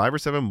employed for 5 or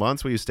 7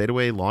 months while you stayed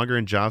away longer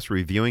in jobs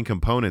reviewing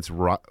components,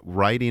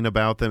 writing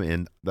about them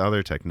in the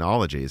other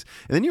technologies.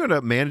 And then you ended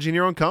up managing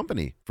your own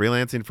company,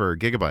 freelancing for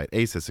Gigabyte,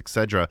 Asus,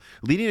 etc.,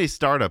 leading a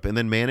startup, and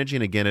then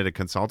managing again at a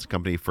consulting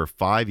company for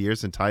 5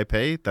 years in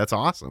Taipei. That's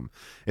awesome.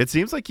 It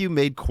seems like you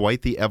made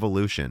quite the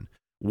evolution.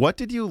 What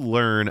did you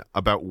learn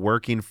about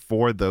working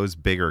for those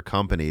bigger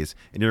companies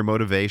and your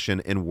motivation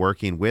in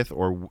working with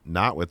or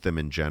not with them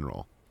in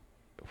general?"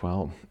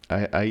 Well,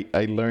 I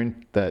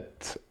learned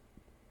that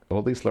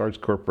all these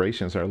large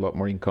corporations are a lot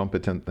more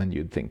incompetent than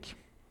you'd think.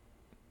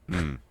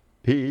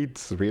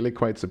 It's really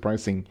quite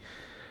surprising.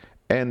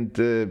 And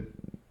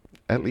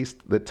at least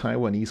the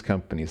Taiwanese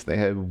companies, they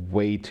have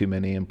way too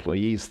many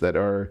employees that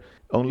are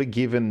only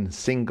given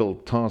single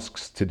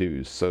tasks to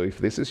do. So if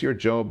this is your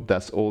job,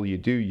 that's all you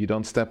do. You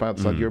don't step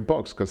outside your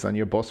box, because then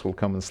your boss will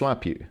come and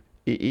slap you.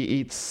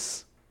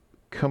 It's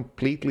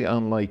completely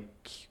unlike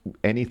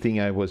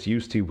anything I was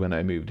used to when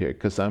I moved here,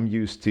 because I'm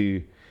used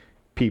to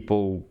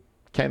people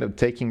kind of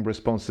taking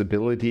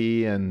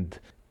responsibility and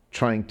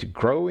trying to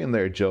grow in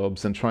their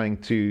jobs and trying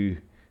to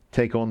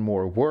take on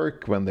more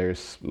work when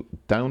there's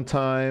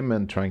downtime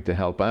and trying to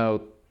help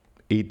out.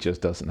 It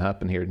just doesn't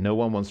happen here. No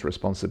one wants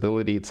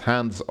responsibility. It's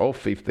hands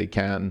off if they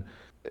can.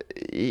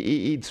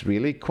 It's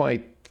really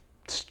quite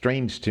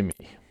strange to me.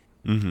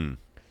 Mm-hmm.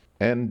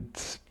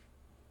 And,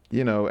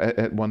 you know,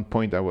 at one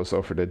point I was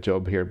offered a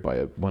job here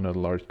by one of the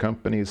large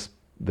companies.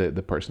 The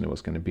person who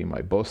was going to be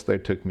my boss there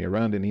took me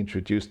around and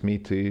introduced me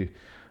to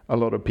a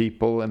lot of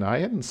people. And I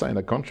hadn't signed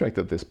a contract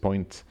at this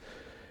point.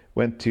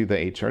 Went to the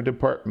HR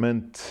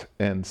department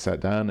and sat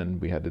down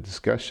and we had a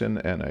discussion,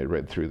 and I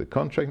read through the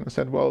contract and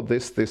said, well,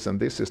 this, and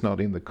this is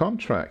not in the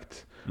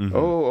contract. Mm-hmm.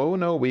 Oh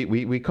no,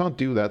 we can't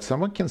do that.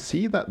 Someone can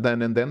see that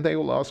then, and then they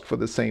will ask for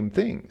the same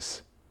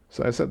things.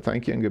 So I said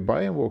thank you and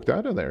goodbye and walked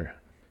out of there.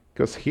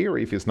 Because here,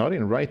 if it's not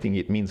in writing,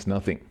 it means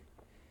nothing.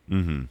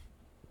 Mm-hmm.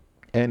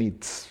 And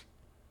it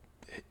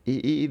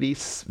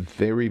is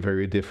very,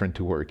 very different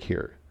to work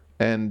here.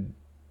 And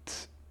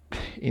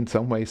in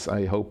some ways,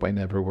 I hope I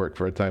never work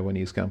for a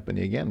Taiwanese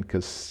company again,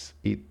 because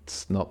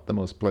it's not the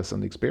most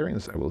pleasant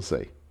experience, I will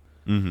say.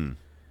 Mm-hmm.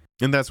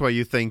 And that's why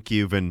you think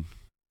you've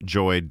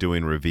enjoyed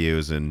doing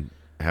reviews and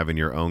having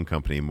your own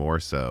company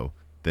more so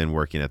than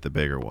working at the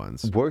bigger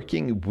ones.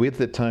 Working with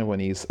the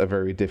Taiwanese are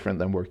very different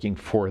than working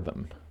for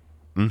them.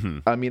 Mm-hmm.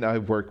 I mean,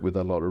 I've worked with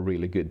a lot of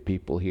really good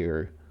people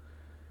here.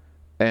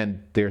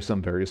 And there's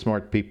some very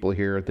smart people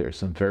here. There's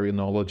some very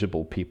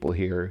knowledgeable people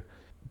here.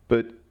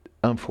 But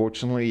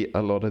unfortunately,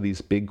 a lot of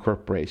these big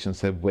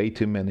corporations have way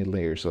too many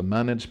layers of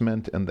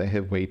management, and they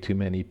have way too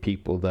many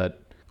people that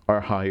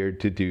are hired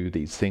to do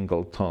these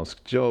single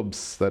task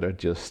jobs that are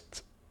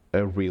just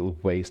a real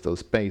waste of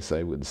space,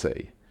 I would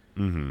say.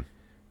 Mm-hmm.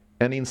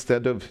 And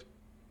instead of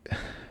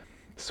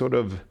sort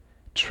of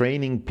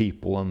training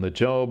people on the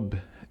job,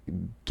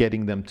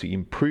 getting them to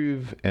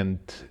improve and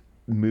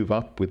move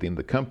up within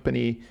the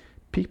company,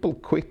 people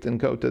quit and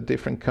go to a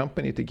different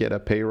company to get a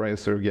pay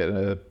rise or get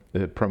a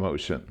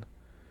promotion.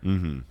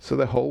 Mm-hmm. So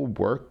the whole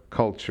work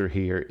culture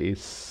here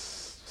is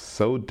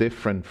so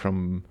different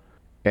from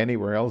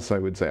anywhere else, I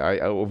would say. I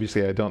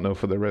obviously, I don't know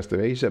for the rest of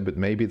Asia, but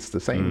maybe it's the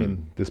same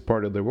in this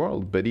part of the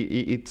world. But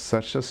it's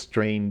such a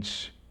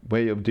strange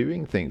way of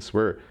doing things,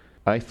 where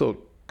I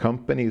thought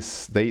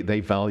companies,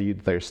 they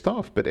valued their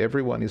staff, but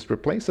everyone is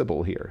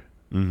replaceable here.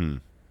 Mm-hmm.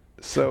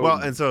 So well,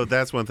 and so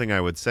that's one thing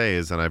I would say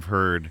is, and I've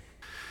heard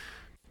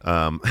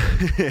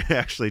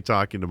actually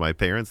talking to my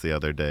parents the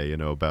other day, you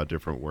know, about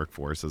different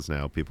workforces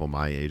now, people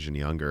my age and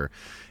younger.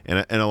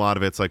 And a lot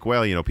of it's like,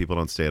 well, you know, people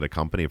don't stay at a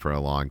company for a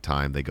long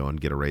time. They go and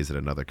get a raise at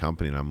another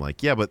company. And I'm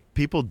like, yeah, but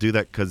people do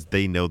that because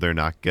they know they're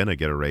not going to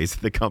get a raise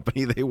at the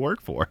company they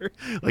work for.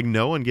 Like,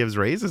 no one gives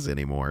raises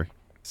anymore.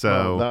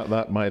 So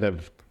that might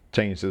have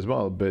changed as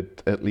well.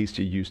 But at least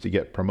you used to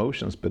get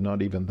promotions, but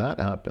not even that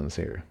happens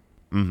here.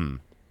 Mm-hmm.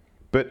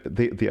 But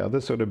the other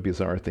sort of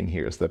bizarre thing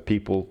here is that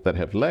people that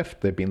have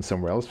left, they've been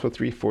somewhere else for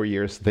 3-4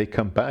 years, they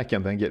come back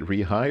and then get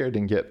rehired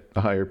and get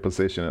a higher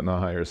position and a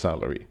higher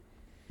salary.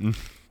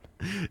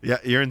 Yeah,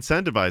 you're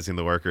incentivizing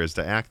the workers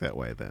to act that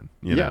way then,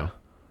 you know?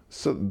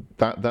 So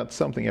that's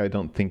something I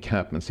don't think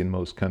happens in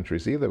most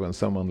countries either. When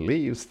someone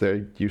leaves,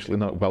 they're usually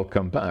not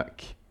welcome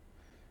back.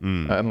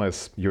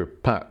 Unless you're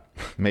Pat,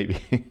 maybe.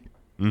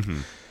 Mm-hmm.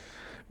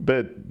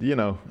 But, you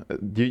know,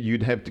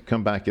 you'd have to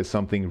come back as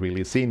something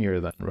really senior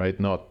then, right?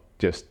 Not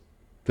just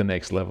the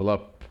next level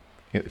up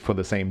for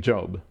the same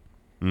job.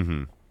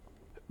 Mm-hmm.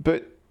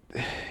 But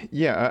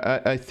yeah,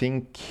 I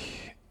think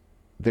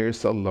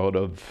there's a lot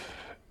of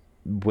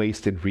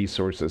wasted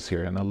resources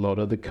here, and a lot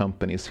of the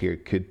companies here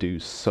could do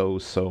so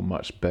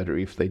much better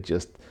if they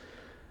just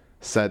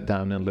sat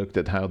down and looked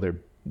at how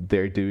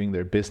they're doing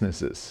their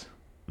businesses.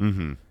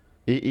 Mm-hmm.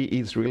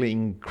 It's really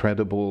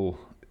incredible,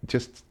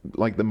 just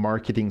like the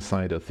marketing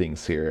side of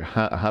things here,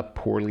 how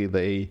poorly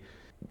they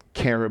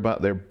care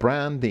about their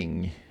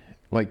branding.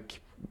 Like,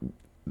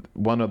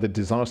 one of the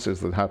disasters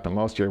that happened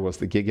last year was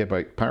the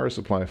Gigabyte power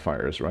supply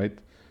fires, right?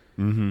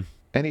 Mm-hmm.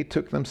 And it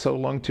took them so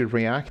long to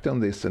react on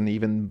this and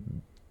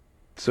even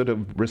sort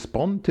of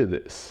respond to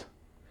this.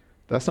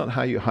 That's not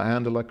how you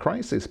handle a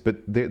crisis, but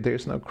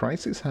there's no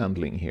crisis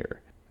handling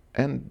here.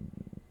 And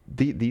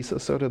these are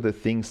sort of the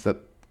things that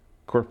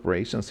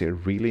corporations here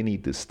really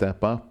need to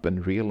step up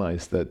and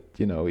realize that,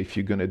 you know, if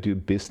you're going to do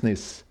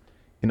business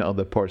in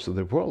other parts of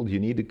the world, you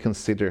need to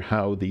consider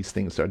how these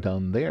things are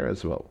done there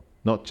as well,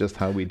 not just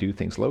how we do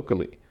things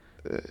locally.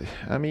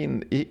 I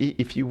mean,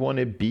 if you want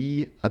to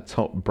be a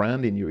top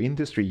brand in your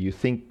industry, you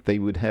think they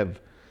would have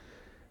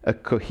a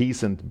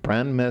cohesive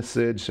brand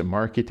message, a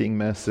marketing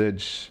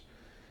message,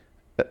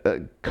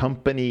 a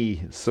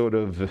company sort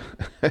of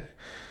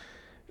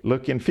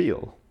look and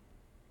feel.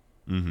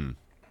 Mm-hmm.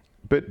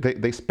 But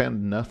they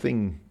spend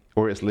nothing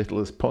or as little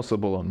as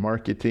possible on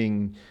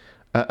marketing.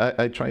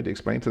 I try to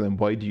explain to them,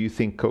 why do you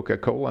think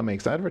Coca-Cola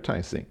makes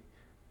advertising?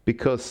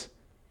 Because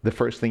the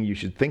first thing you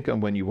should think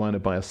of when you want to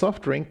buy a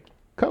soft drink,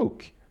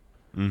 Coke.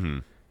 Mm-hmm.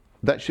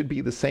 That should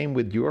be the same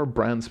with your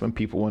brands when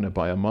people want to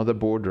buy a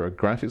motherboard or a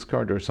graphics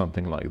card or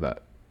something like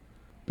that.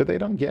 But they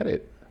don't get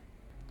it.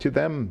 To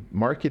them,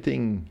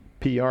 marketing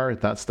PR,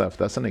 that stuff,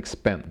 that's an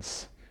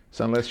expense.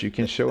 So unless you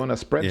can show on a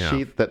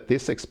spreadsheet that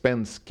this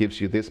expense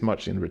gives you this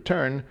much in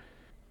return,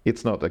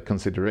 it's not a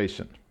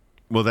consideration.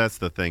 Well, that's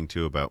the thing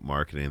too about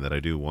marketing that I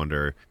do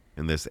wonder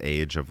in this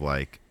age of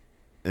like,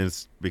 and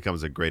it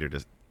becomes a greater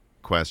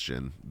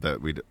question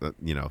that we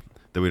don't need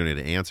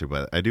to answer.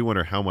 But I do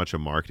wonder how much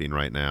of marketing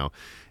right now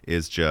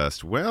is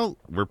just, well,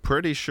 we're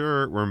pretty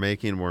sure we're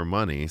making more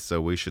money, so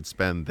we should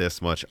spend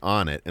this much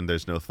on it, and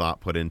there's no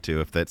thought put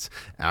into if that's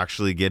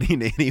actually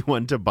getting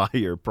anyone to buy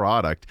your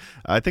product.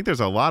 I think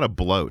there's a lot of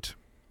bloat.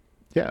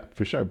 Yeah,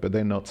 for sure. But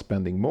they're not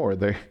spending more.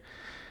 They're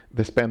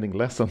spending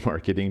less on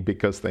marketing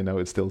because they know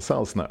it still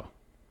sells now.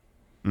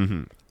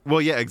 Mm-hmm.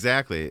 Well, yeah,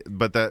 exactly.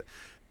 But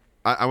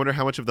I wonder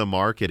how much of the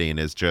marketing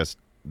is just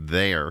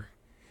there.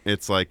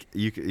 It's like,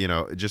 you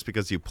know, just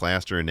because you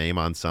plaster a name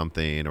on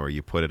something or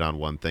you put it on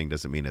one thing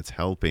doesn't mean it's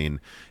helping.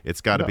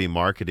 It's got to be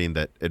marketing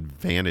that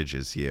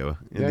advantages you.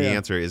 And the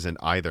answer isn't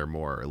either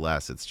more or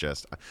less. It's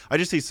just, I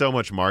just see so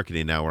much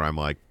marketing now where I'm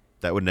like,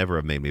 that would never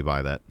have made me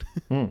buy that.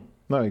 No,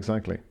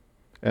 exactly.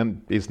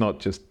 And it's not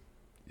just,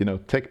 you know,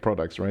 tech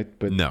products, right?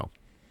 But no.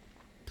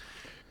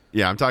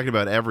 Yeah, I'm talking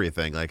about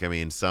everything. Like, I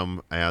mean,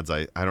 some ads,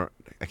 I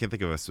can't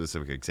think of a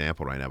specific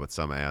example right now, but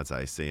some ads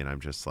I see and I'm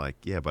just like,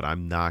 yeah, but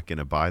I'm not going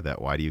to buy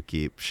that. Why do you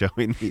keep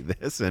showing me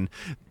this? And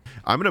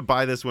I'm going to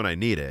buy this when I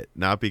need it,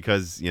 not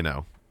because, you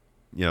know,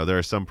 there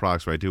are some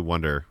products where I do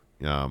wonder,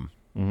 well,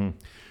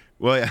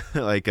 yeah,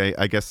 like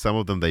I guess some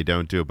of them they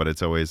don't do, but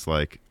it's always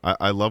like,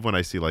 I love when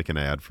I see like an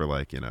ad for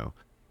like, you know,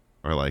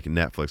 or like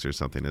Netflix or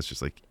something. It's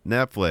just like,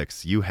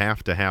 Netflix, you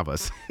have to have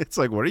us. It's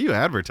like, what are you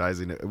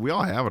advertising? We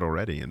all have it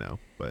already, you know,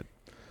 but.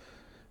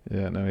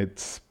 Yeah, no,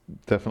 it's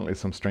definitely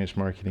some strange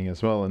marketing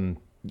as well. And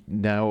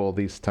now all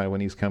these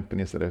Taiwanese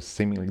companies that are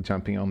seemingly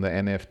jumping on the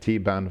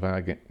NFT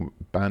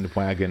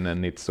bandwagon,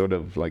 and it's sort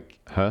of like,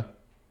 huh?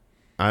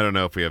 I don't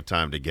know if we have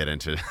time to get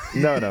into.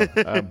 No,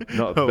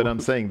 but I'm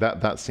saying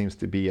that seems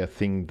to be a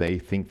thing they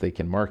think they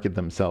can market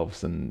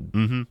themselves,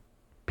 and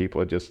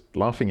people are just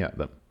laughing at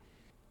them.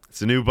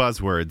 It's a new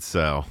buzzword,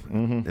 so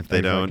if they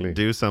don't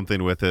do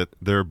something with it,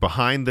 they're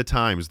behind the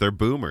times. They're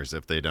boomers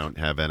if they don't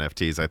have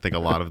NFTs. I think a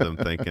lot of them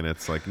thinking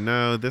it's like,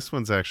 no, this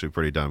one's actually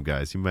pretty dumb,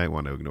 guys. You might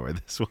want to ignore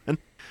this one.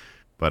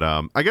 But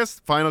I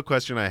guess final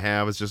question I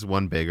have is just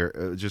one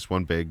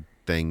big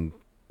thing.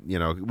 You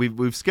know,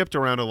 we've skipped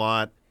around a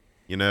lot.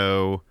 You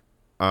know,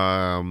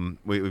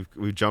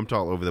 we've jumped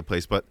all over the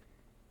place. But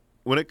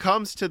when it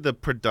comes to the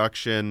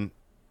production,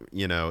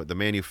 you know, the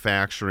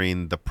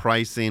manufacturing, the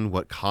pricing,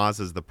 what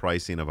causes the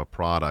pricing of a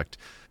product,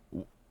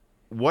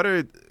 what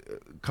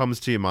comes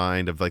to your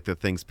mind of like the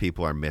things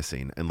people are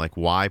missing and like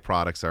why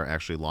products are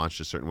actually launched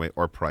a certain way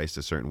or priced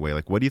a certain way?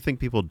 Like, what do you think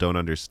people don't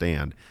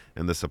understand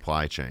in the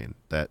supply chain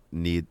that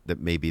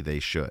maybe they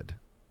should?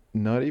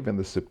 Not even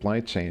the supply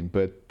chain,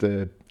 but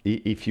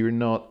if you're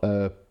not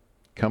a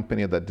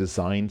company that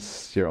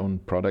designs your own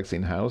products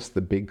in-house,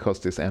 the big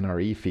cost is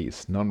NRE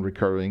fees,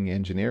 non-recurring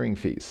engineering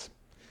fees.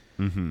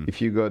 If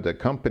you go to a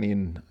company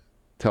and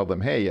tell them,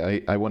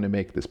 hey, I want to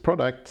make this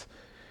product,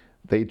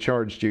 they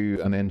charge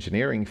you an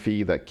engineering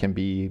fee that can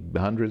be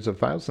hundreds of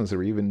thousands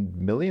or even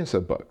millions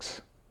of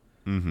bucks.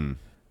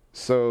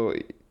 So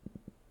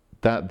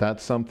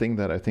that's something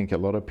that I think a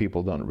lot of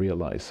people don't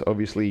realize.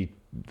 Obviously,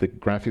 the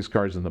graphics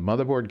cards and the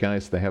motherboard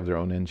guys, they have their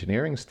own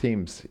engineering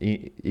teams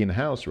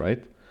in-house,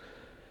 right?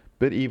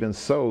 But even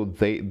so,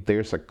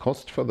 there's a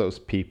cost for those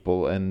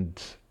people,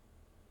 and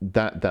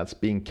that's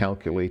being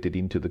calculated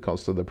into the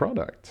cost of the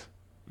product.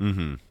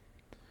 And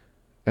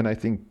I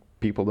think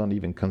people don't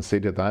even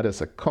consider that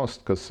as a cost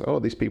because,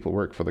 these people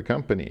work for the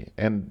company.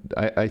 And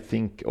I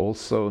think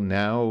also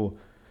now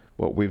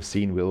what we've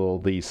seen with all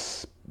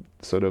these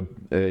sort of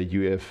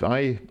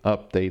UEFI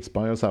updates,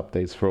 BIOS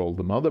updates for all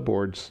the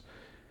motherboards,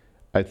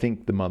 I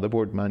think the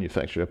motherboard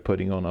manufacturer are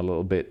putting on a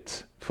little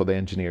bit for the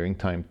engineering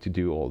time to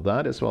do all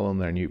that as well on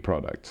their new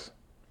products.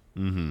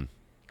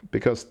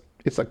 Because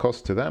it's a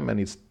cost to them and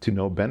it's to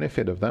no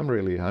benefit of them,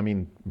 really. I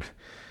mean,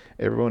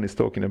 everyone is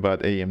talking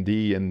about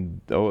AMD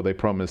and, they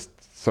promised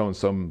so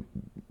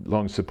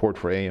long support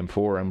for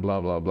AM4 and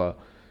blah, blah, blah.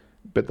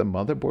 But the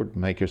motherboard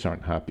makers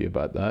aren't happy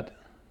about that.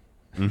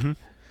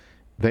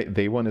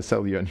 They want to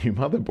sell you a new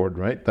motherboard,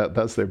 right?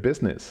 That's their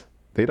business.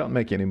 They don't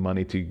make any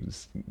money to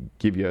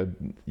give you a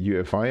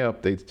UEFI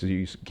updates so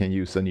you can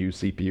use a new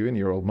CPU in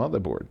your old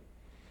motherboard.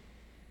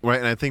 Right,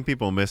 and I think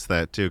people miss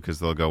that too because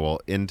they'll go,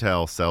 well,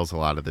 Intel sells a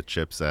lot of the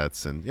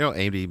chipsets, and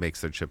AMD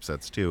makes their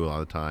chipsets too a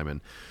lot of the time,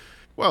 and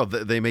well,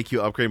 they make you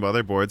upgrade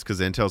motherboards because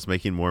Intel's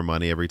making more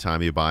money every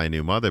time you buy a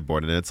new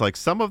motherboard, and it's like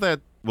some of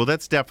that. Well,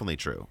 that's definitely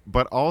true,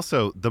 but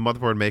also the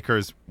motherboard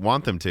makers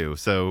want them to,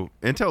 so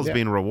Intel's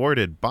being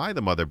rewarded by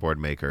the motherboard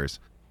makers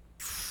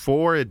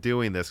for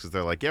doing this because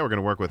they're like, yeah, we're going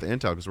to work with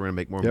Intel because we're going to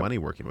make more money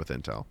working with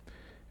Intel.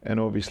 And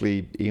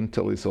obviously,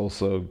 Intel is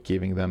also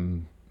giving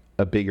them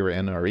a bigger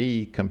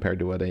NRE compared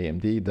to what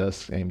AMD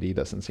does. AMD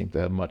doesn't seem to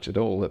have much at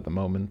all at the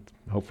moment.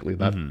 Hopefully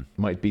that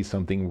might be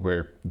something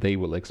where they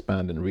will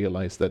expand and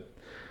realize that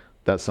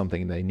that's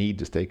something they need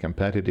to stay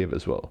competitive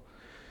as well.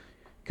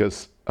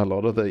 because a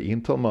lot of the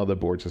Intel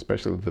motherboards,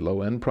 especially the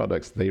low-end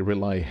products, they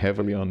rely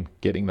heavily on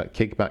getting that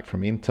kickback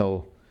from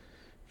Intel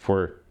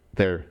for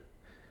their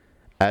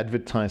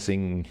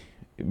advertising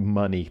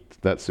money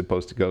that's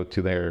supposed to go to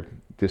their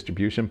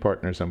distribution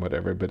partners and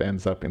whatever, but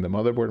ends up in the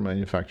motherboard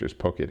manufacturer's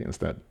pocket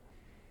instead.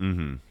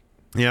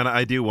 Mm-hmm. Yeah, and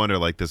I do wonder,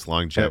 like, this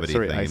longevity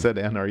sorry, thing. I said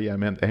NRE, I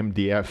meant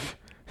MDF.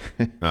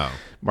 Oh.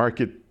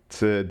 Market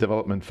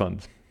Development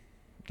Fund.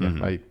 Yeah,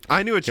 Mm-hmm.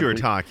 I knew what you were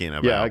talking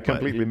about. Yeah, I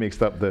completely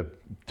mixed up the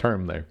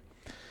term there.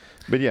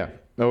 But yeah,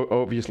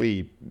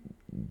 obviously,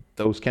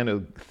 those kind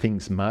of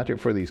things matter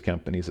for these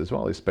companies as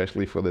well,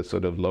 especially for the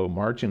sort of low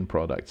margin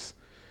products.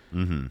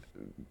 Mm-hmm.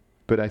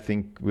 But I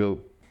think we'll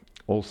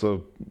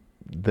also,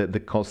 the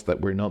cost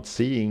that we're not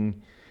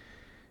seeing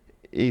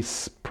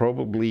is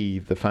probably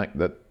the fact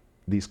that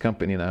these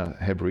companies now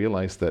have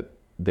realized that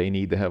they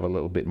need to have a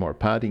little bit more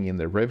padding in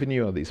the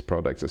revenue of these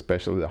products,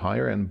 especially the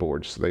higher end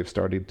boards. So they've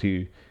started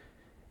to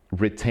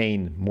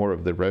retain more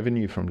of the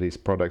revenue from these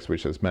products,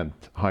 which has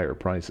meant higher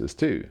prices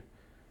too.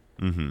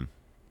 Mm-hmm.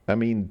 I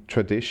mean,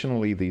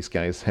 traditionally, these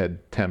guys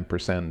had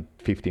 10%,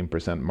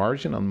 15%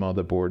 margin on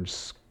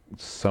motherboards.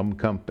 Some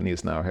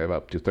companies now have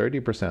up to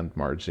 30%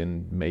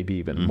 margin, maybe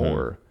even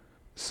more.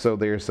 So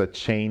there's a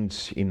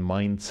change in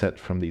mindset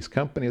from these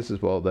companies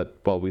as well, that,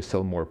 well, we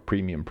sell more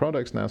premium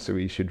products now, so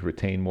we should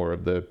retain more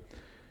of the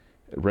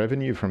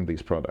revenue from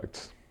these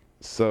products.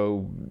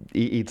 So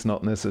it's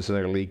not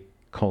necessarily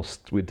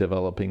cost with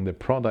developing the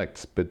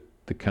products, but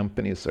the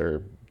companies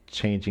are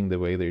changing the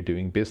way they're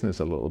doing business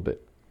a little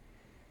bit.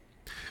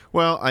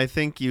 Well, I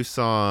think you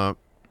saw,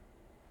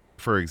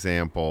 for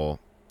example,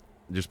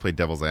 just play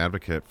devil's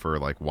advocate for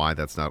like why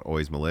that's not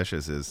always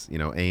malicious is, you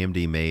know,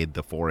 AMD made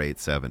the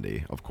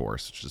 4870, of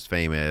course, which is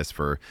famous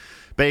for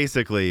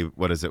basically,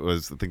 I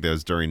think that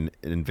was during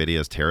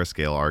NVIDIA's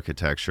Terascale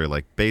architecture,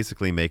 like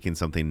basically making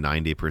something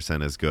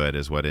 90% as good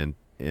as what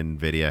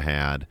NVIDIA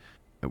had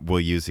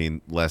while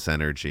using less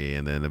energy.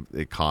 And then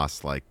it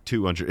costs like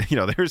 200, you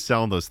know, they're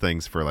selling those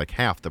things for like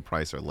half the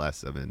price or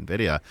less of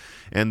NVIDIA.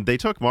 And they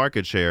took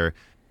market share,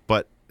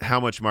 but how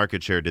much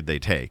market share did they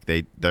take?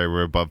 They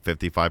were above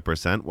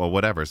 55%. Well,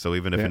 whatever. So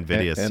even if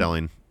NVIDIA is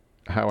selling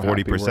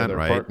 40%,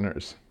 right?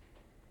 Partners?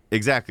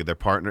 Exactly. Their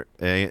partner,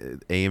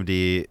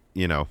 AMD,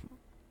 you know,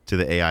 to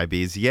the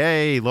AIBs,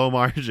 yay, low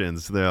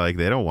margins. They're like,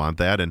 they don't want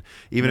that. And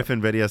even if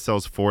NVIDIA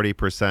sells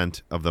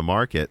 40% of the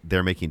market,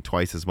 they're making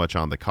twice as much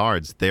on the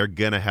cards. They're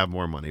going to have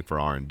more money for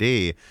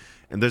R&D.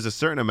 And there's a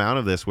certain amount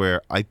of this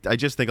where I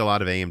just think a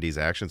lot of AMD's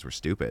actions were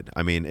stupid.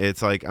 I mean,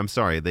 it's like, I'm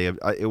sorry,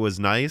 it was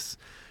nice.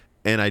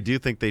 And I do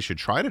think they should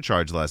try to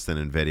charge less than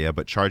NVIDIA,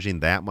 but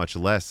charging that much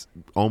less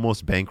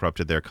almost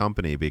bankrupted their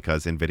company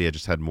because NVIDIA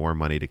just had more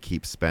money to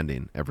keep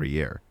spending every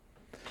year.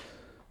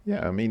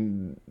 Yeah, I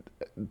mean,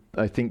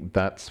 I think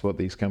that's what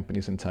these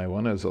companies in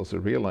Taiwan has also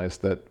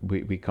realized, that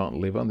we can't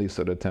live on these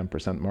sort of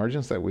 10%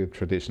 margins that we've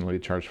traditionally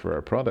charged for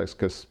our products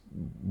because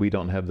we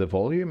don't have the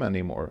volume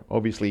anymore.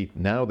 Obviously,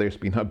 now there's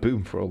been a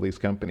boom for all these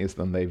companies,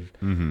 then they've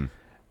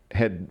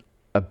had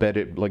a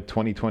better, like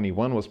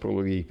 2021 was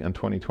probably, and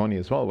 2020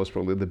 as well, was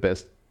probably the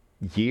best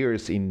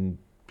years in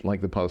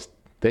like the past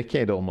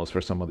decade almost for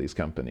some of these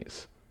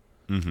companies.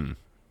 Mm-hmm.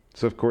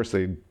 So of course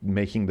they're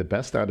making the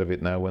best out of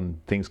it now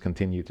when things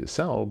continue to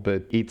sell,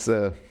 but it's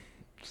a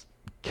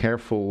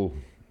careful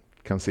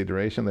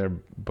consideration there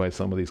by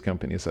some of these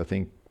companies, I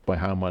think, by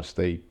how much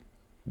they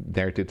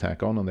dare to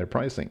tack on their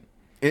pricing.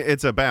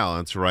 It's a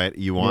balance, right?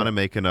 You want to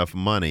make enough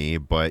money,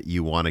 but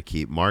you want to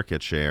keep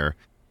market share.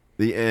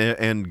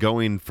 And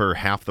going for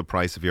half the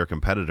price of your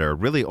competitor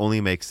really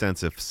only makes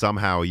sense if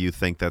somehow you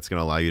think that's going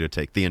to allow you to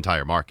take the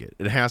entire market.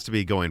 It has to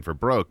be going for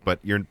broke, but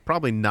you're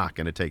probably not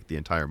going to take the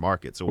entire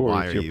market. So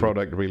why if your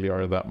product really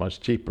are that much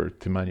cheaper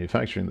to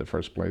manufacture in the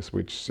first place,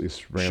 which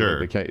is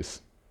rarely the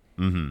case.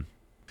 Mm-hmm.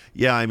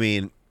 Yeah, I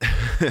mean,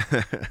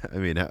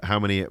 how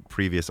many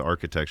previous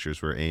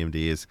architectures where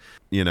AMD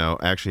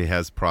actually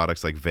has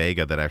products like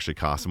Vega that actually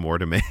cost more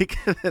to make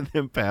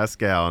than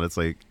Pascal, and it's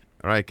like,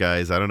 all right,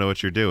 guys, I don't know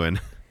what you're doing.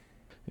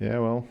 Yeah,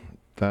 well,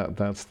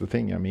 that's the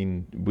thing. I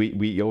mean,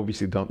 we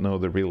obviously don't know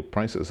the real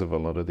prices of a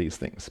lot of these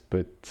things,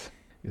 but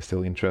it's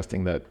still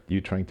interesting that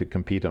you're trying to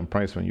compete on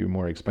price when you're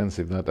more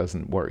expensive. That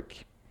doesn't work.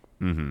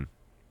 Mm-hmm.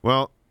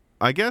 Well,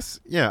 I guess,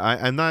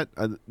 I'm not,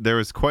 there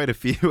was quite a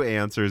few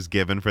answers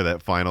given for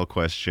that final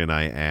question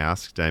I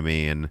asked. I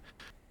mean,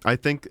 I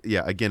think,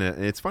 again,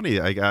 it's funny.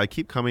 I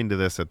keep coming to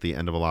this at the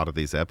end of a lot of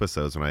these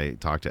episodes when I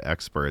talk to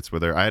experts.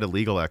 I had a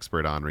legal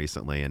expert on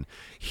recently, and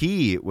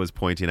he was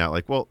pointing out,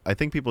 like, well, I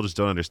think people just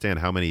don't understand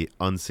how many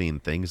unseen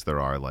things there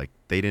are. Like,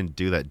 they didn't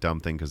do that dumb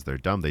thing because they're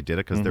dumb. They did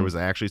it because there was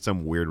actually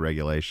some weird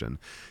regulation.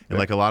 And,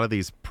 like, a lot of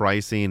these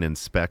pricing and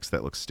specs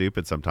that look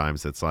stupid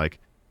sometimes, it's like,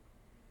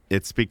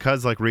 it's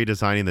because, like,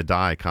 redesigning the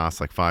die costs,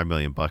 like, $5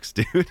 million,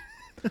 dude.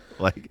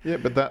 Like, yeah,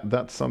 but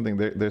that's something.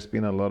 There's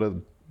been a lot,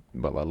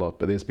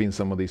 but there's been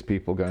some of these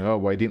people going, oh,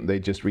 why didn't they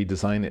just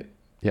redesign it?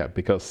 Yeah,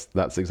 because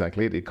that's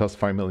exactly it. It costs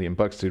 $5 million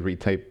to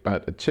retape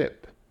out a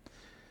chip.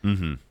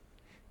 Mm-hmm.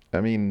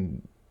 I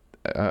mean,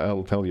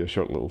 I'll tell you a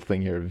short little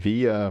thing here.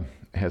 VIA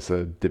has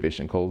a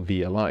division called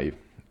VIA Live,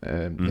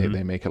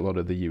 They make a lot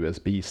of the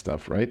USB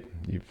stuff, right?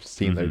 You've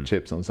seen their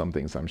chips on some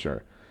things, I'm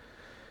sure.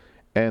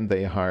 And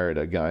they hired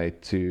a guy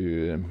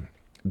to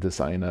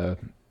design a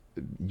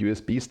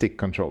USB stick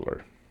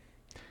controller.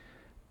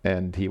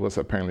 And he was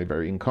apparently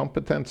very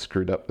incompetent,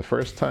 screwed up the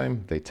first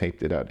time. They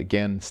taped it out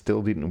again,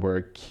 still didn't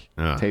work.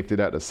 Taped it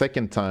out a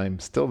second time,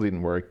 still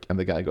didn't work. And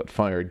the guy got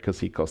fired because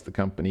he cost the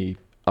company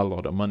a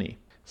lot of money.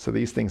 So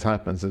these things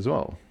happens as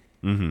well.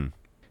 Mm-hmm.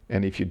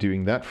 And if you're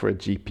doing that for a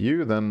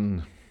GPU,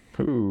 then,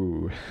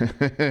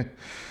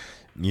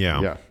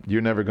 yeah,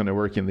 you're never going to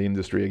work in the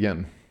industry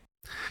again.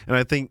 And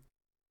I think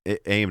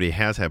AMD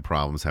has had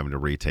problems having to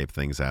retape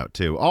things out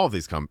too. All of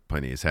these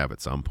companies have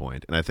at some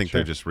point. And I think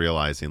they're just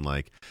realizing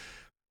like,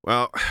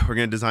 well, we're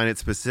going to design it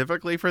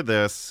specifically for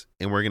this,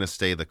 and we're going to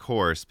stay the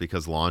course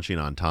because launching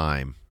on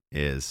time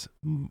is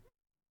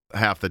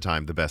half the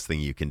time the best thing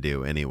you can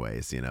do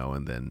anyways,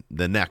 and then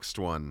the next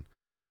one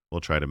will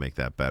try to make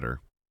that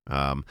better.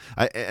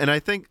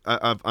 I think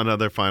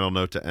another final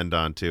note to end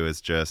on too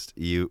is just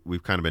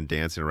we've kind of been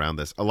dancing around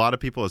this. A lot of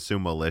people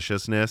assume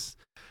maliciousness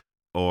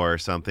or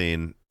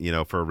something,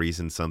 for a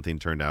reason something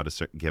turned out a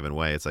certain given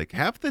way. It's like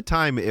half the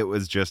time it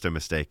was just a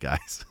mistake,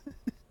 guys.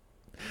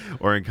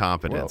 Or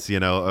incompetence,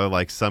 or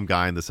like some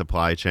guy in the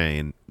supply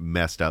chain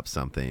messed up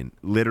something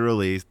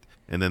literally,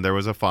 and then there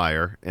was a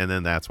fire, and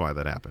then that's why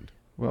that happened.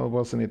 Well,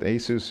 wasn't it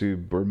Asus who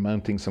were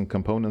mounting some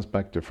components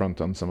back to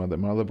front on some of the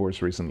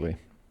motherboards recently?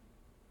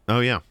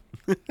 Oh, yeah.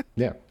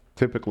 Yeah.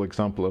 Typical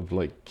example of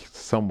like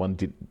some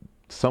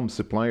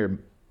supplier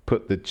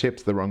put the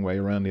chips the wrong way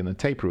around in a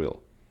tape reel.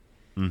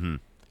 Mm-hmm.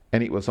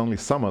 And it was only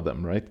some of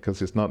them, right?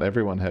 Because it's not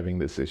everyone having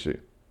this issue.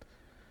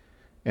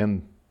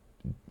 And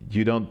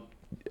you don't,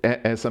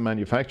 as a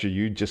manufacturer,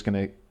 you're just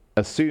going to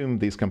assume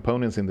these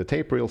components in the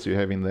tape reels you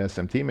have in the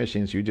SMT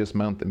machines, you just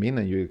mount them in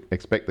and you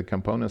expect the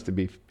components to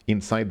be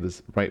inside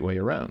this right way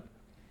around.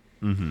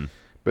 Mm-hmm.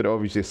 But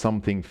obviously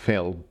something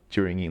failed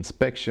during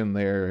inspection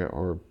there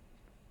or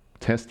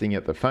testing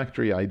at the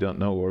factory, I don't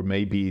know, or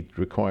maybe it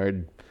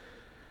required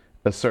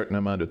a certain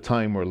amount of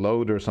time or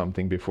load or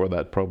something before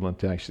that problem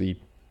to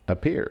actually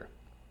appear.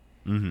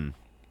 Mm-hmm.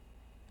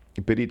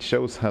 But it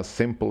shows how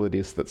simple it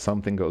is that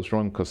something goes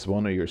wrong because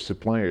one of your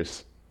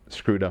suppliers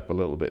screwed up a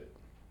little bit.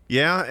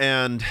 Yeah,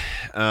 and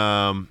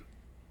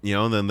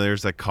then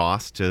there's a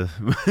cost to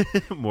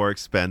more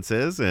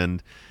expenses,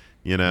 and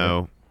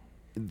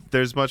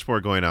there's much more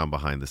going on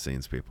behind the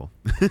scenes, people,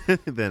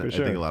 than I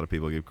think a lot of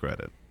people give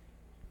credit.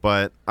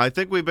 But I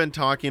think we've been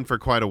talking for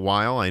quite a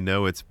while. I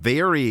know it's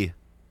very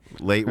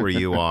late where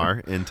you are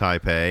in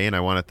Taipei, and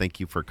I want to thank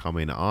you for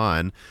coming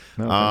on.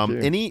 No,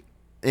 thank you.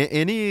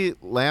 Any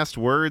last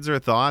words or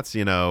thoughts,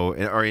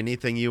 or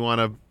anything you want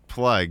to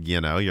plug,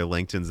 your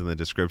LinkedIn's in the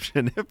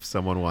description if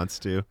someone wants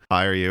to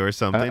hire you or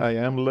something. I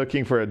am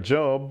looking for a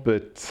job,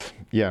 but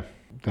yeah,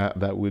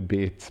 that would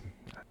be it.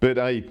 But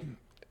I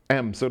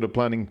am sort of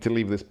planning to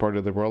leave this part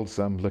of the world,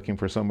 so I'm looking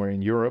for somewhere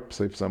in Europe.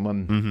 So if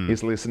someone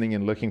is listening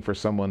and looking for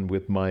someone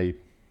with my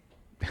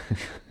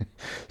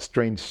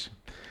strange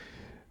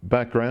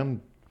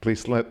background,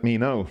 please let me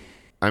know.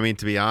 I mean,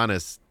 to be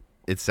honest,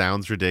 it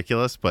sounds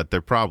ridiculous, but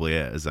there probably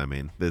is. I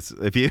mean, this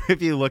if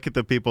you look at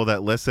the people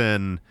that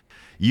listen,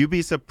 you'd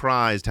be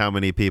surprised how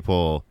many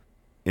people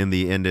in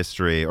the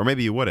industry, or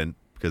maybe you wouldn't,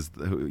 because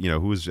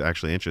who's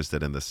actually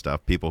interested in this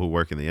stuff. People who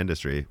work in the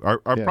industry are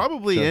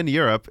probably in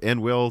Europe,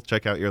 and will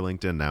check out your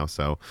LinkedIn now.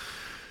 So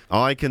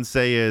all I can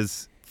say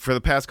is, for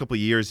the past couple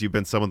of years, you've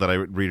been someone that I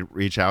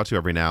reach out to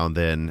every now and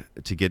then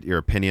to get your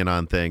opinion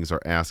on things or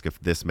ask if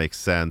this makes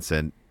sense.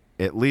 And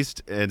at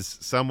least as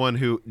someone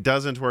who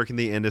doesn't work in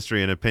the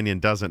industry and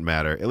opinion doesn't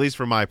matter, at least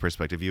from my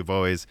perspective, you've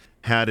always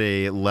had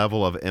a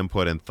level of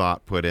input and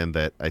thought put in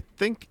that I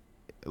think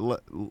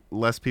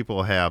less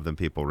people have than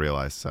people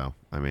realize. So,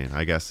 I mean,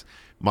 I guess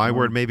my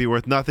word may be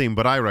worth nothing,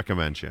 but I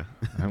recommend you.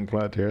 I'm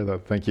glad to hear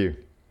that. Thank you.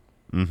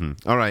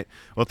 Mm-hmm. All right.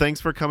 Well,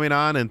 thanks for coming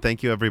on, and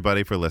thank you,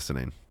 everybody, for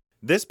listening.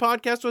 This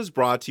podcast was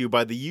brought to you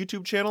by the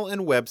YouTube channel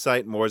and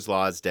website Moore's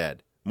Law is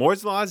Dead.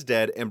 Moore's Law is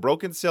Dead and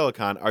Broken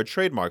Silicon are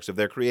trademarks of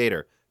their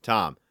creator,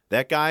 Tom.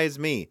 That guy is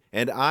me,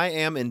 and I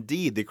am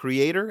indeed the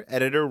creator,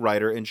 editor,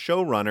 writer, and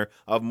showrunner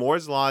of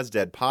Moore's Law is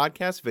Dead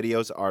podcasts,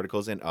 videos,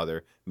 articles, and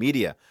other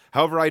media.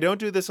 However, I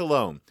don't do this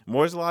alone.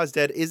 Moore's Law is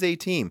Dead is a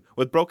team,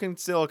 with Broken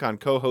Silicon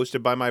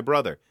co-hosted by my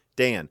brother,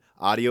 Dan,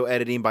 audio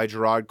editing by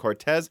Gerard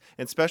Cortez,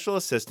 and special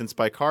assistance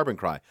by Carbon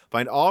Cry.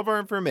 Find all of our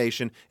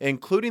information,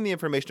 including the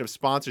information of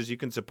sponsors you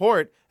can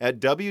support, at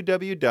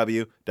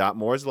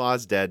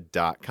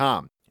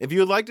www.mooreslawsdead.com. If you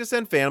would like to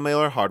send fan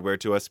mail or hardware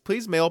to us,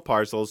 please mail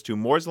parcels to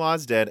Moore's Law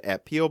is Dead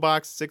at P.O.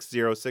 Box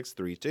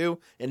 60632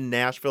 in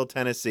Nashville,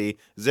 Tennessee,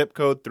 zip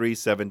code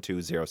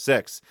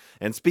 37206.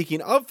 And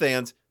speaking of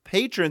fans,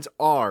 patrons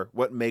are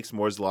what makes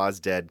Moore's Law is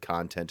Dead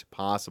content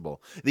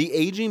possible. The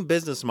aging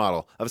business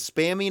model of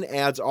spamming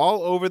ads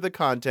all over the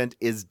content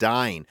is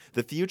dying.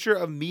 The future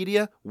of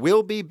media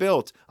will be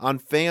built on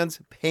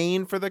fans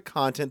paying for the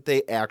content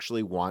they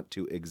actually want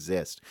to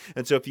exist.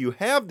 And so if you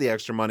have the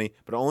extra money,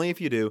 but only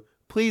if you do,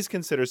 please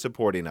consider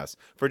supporting us.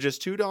 For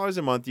just $2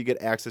 a month, you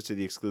get access to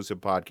the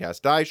exclusive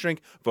podcast Die Shrink,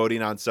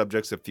 voting on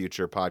subjects of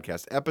future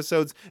podcast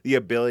episodes, the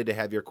ability to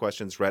have your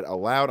questions read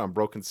aloud on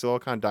Broken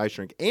Silicon, Die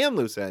Shrink, and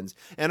Loose Ends,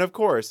 and of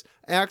course,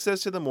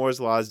 access to the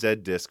Moore's Law is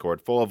Dead Discord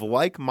full of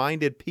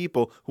like-minded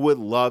people who would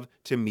love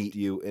to meet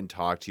you and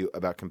talk to you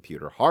about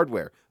computer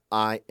hardware.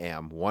 I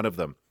am one of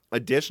them.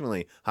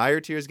 Additionally,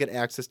 higher tiers get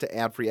access to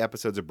ad-free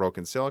episodes of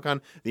Broken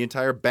Silicon, the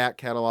entire back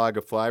catalog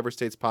of Flyover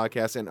States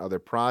podcasts and other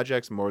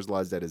projects Moore's Law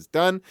is Dead has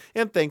done,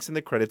 and thanks in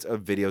the credits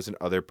of videos and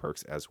other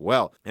perks as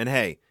well. And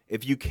hey,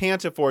 if you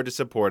can't afford to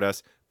support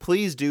us,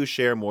 please do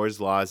share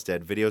Moore's Law is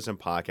Dead videos and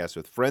podcasts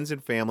with friends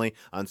and family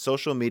on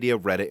social media,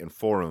 Reddit, and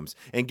forums.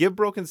 And give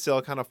Broken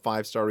Silicon a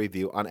 5-star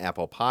review on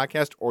Apple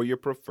Podcast or your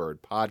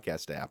preferred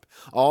podcast app.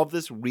 All of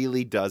this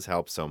really does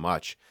help so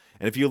much.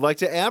 And if you'd like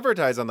to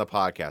advertise on the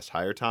podcast,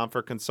 hire Tom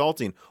for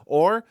consulting,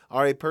 or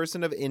are a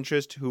person of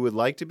interest who would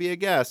like to be a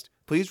guest,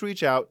 please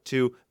reach out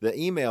to the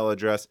email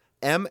address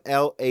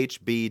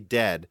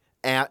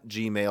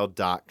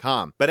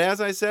mlhbdead@gmail.com. But as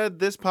I said,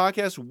 this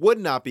podcast would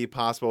not be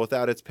possible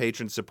without its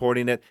patrons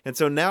supporting it, and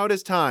so now it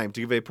is time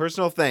to give a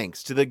personal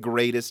thanks to the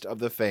greatest of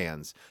the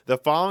fans. The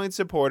following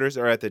supporters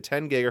are at the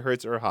 10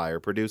 gigahertz or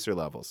higher producer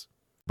levels: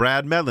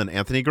 Brad Medlin,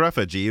 Anthony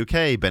Gruffa,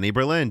 GUK, Benny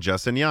Berlin,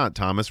 Justin Yant,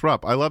 Thomas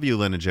Rupp, I Love You,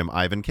 Lynn and Jim,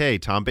 Ivan K,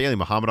 Tom Bailey,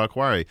 Muhammad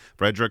Akwari,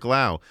 Frederick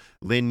Lau,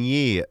 Lin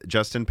Yi,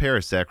 Justin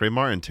Paris, Zachary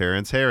Martin,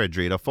 Terrence Herod,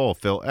 Drita Full,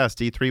 Phil S,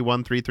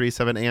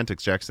 D31337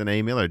 Antics, Jackson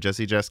A. Miller,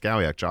 Jesse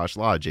Jaskowiak, Josh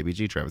Law,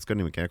 JBG, Travis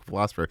Goodney, Mechanical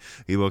Philosopher,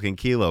 Ewoking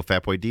Kilo,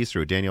 Fatboy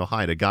Dstrew, Daniel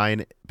Hyde, A Guy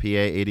in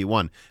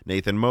PA81,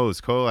 Nathan Mose,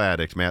 Coal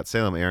Addict, Matt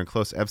Salem, Aaron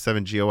Close,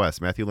 F7GOS,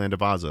 Matthew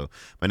Landavazo,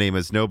 My Name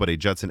is Nobody,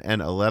 Judson N.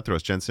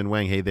 Alethros, Jensen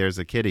Wang, Hey There's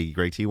a Kitty,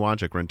 Greg T.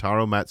 Wanchik,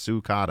 Rentaro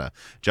Matsukata,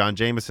 John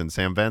Jameson,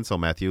 Sam Venzel,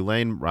 Matthew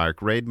Lane,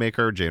 Mark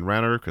Raidmaker, Jane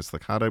Renner, Chris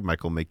Licata,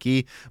 Michael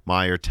McKee,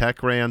 Meyer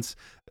Tech Rants,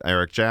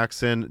 Eric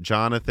Jackson,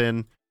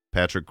 Jonathan,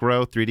 Patrick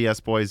Groh,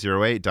 3DS Boy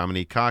 08,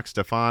 Dominique Cox,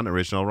 Stefan,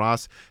 Original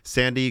Ross,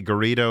 Sandy,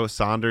 Garrido,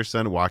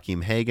 Saunderson,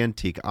 Joaquim Hagen,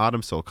 Teak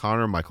Autumn, Sol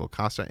Connor, Michael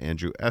Costa,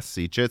 Andrew S.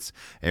 C. Chitz,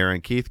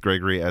 Aaron Keith,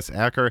 Gregory S.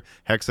 Acker,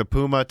 Hexa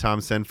Puma,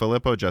 Tom Sen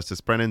Filippo, Justice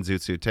Brennan,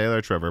 Zutsu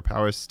Taylor, Trevor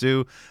Powers,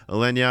 Stu,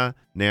 Elenia,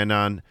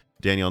 Nanon,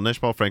 Daniel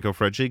Nishbal, Franco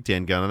Frederick,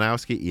 Dan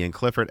Galanowski, Ian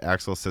Clifford,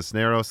 Axel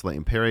Cisneros,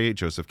 Leighton Perry,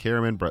 Joseph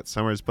Kierman, Brett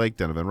Summers, Blake,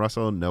 Donovan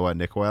Russell, Noah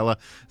Nicoella,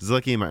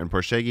 Zlicky, Martin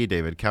Porshegi,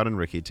 David Cowden,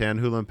 Ricky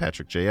Tanhulan,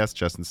 Patrick J.S.,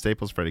 Justin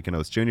Staples, Freddie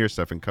Canos Jr.,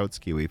 Stephen Coates,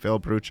 Kiwi Phil,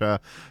 Brucha,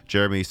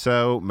 Jeremy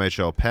So,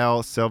 Michelle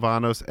Pell,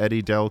 Silvanos,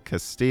 Eddie Del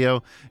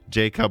Castillo,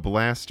 Jacob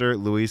Laster,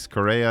 Luis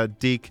Correa,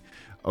 Deke,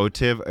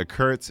 Otiv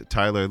Kurtz,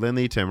 Tyler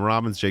Lindley, Tim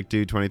Robbins, Jake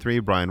Dude 23,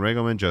 Brian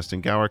Regelman,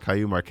 Justin Gower,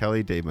 Caillou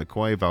Markelli, Dave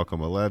McCoy, Valco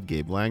Malev,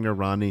 Gabe Langner,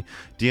 Ronnie,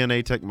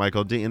 DNA Tech,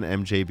 Michael Deaton,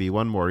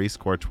 MJB1, Maurice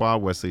Courtois,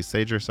 Wesley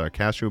Sager,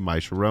 Sarkashu,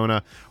 Mai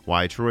Sharona,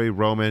 Y. Troy,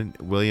 Roman,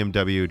 William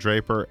W.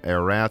 Draper,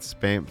 Air Rats,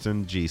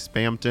 Spampton, G.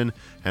 Spampton,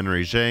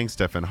 Henry Zhang,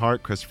 Stephen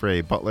Hart, Christopher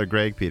A. Butler,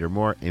 Greg, Peter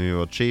Moore, Amy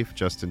Will Chief,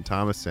 Justin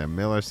Thomas, Sam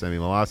Miller, Sammy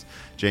Malas,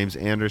 James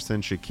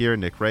Anderson, Shakir,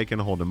 Nick Rakin,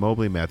 Holden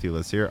Mobley, Matthew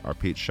Lazier, R.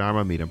 Pete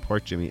Sharma, Meet and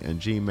Pork, Jimmy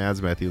NG,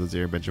 Mads, Matthew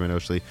Lazier, Benjamin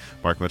Oshley,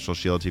 Mark Mitchell,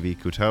 Shield TV,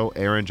 Kuto,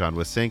 Aaron, John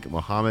Wisink,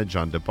 Mohammed,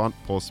 John DeBunt,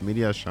 Pulse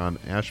Media, Sean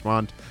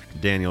Ashmont,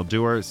 Daniel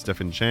Dewar,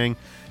 Stephen Chang,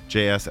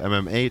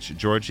 JSMMH,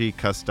 Georgie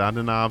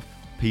Kostadinov,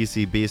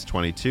 PC Beast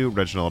 22,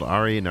 Reginald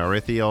Ari,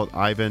 Narithiel,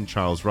 Ivan,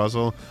 Charles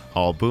Russell,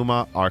 Hall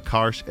Buma,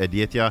 Arkarsh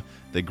Editya,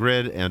 The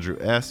Grid, Andrew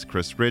S.,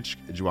 Chris Rich,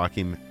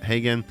 Joaquim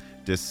Hagen,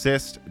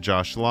 Desist,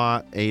 Josh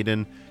Law,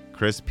 Aiden,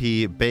 Chris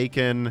P.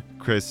 Bacon,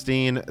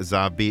 Christine,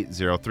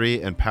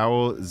 Zabit03, and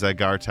Paul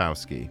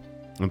Zagartowski.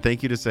 And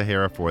thank you to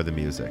Sahara for the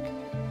music.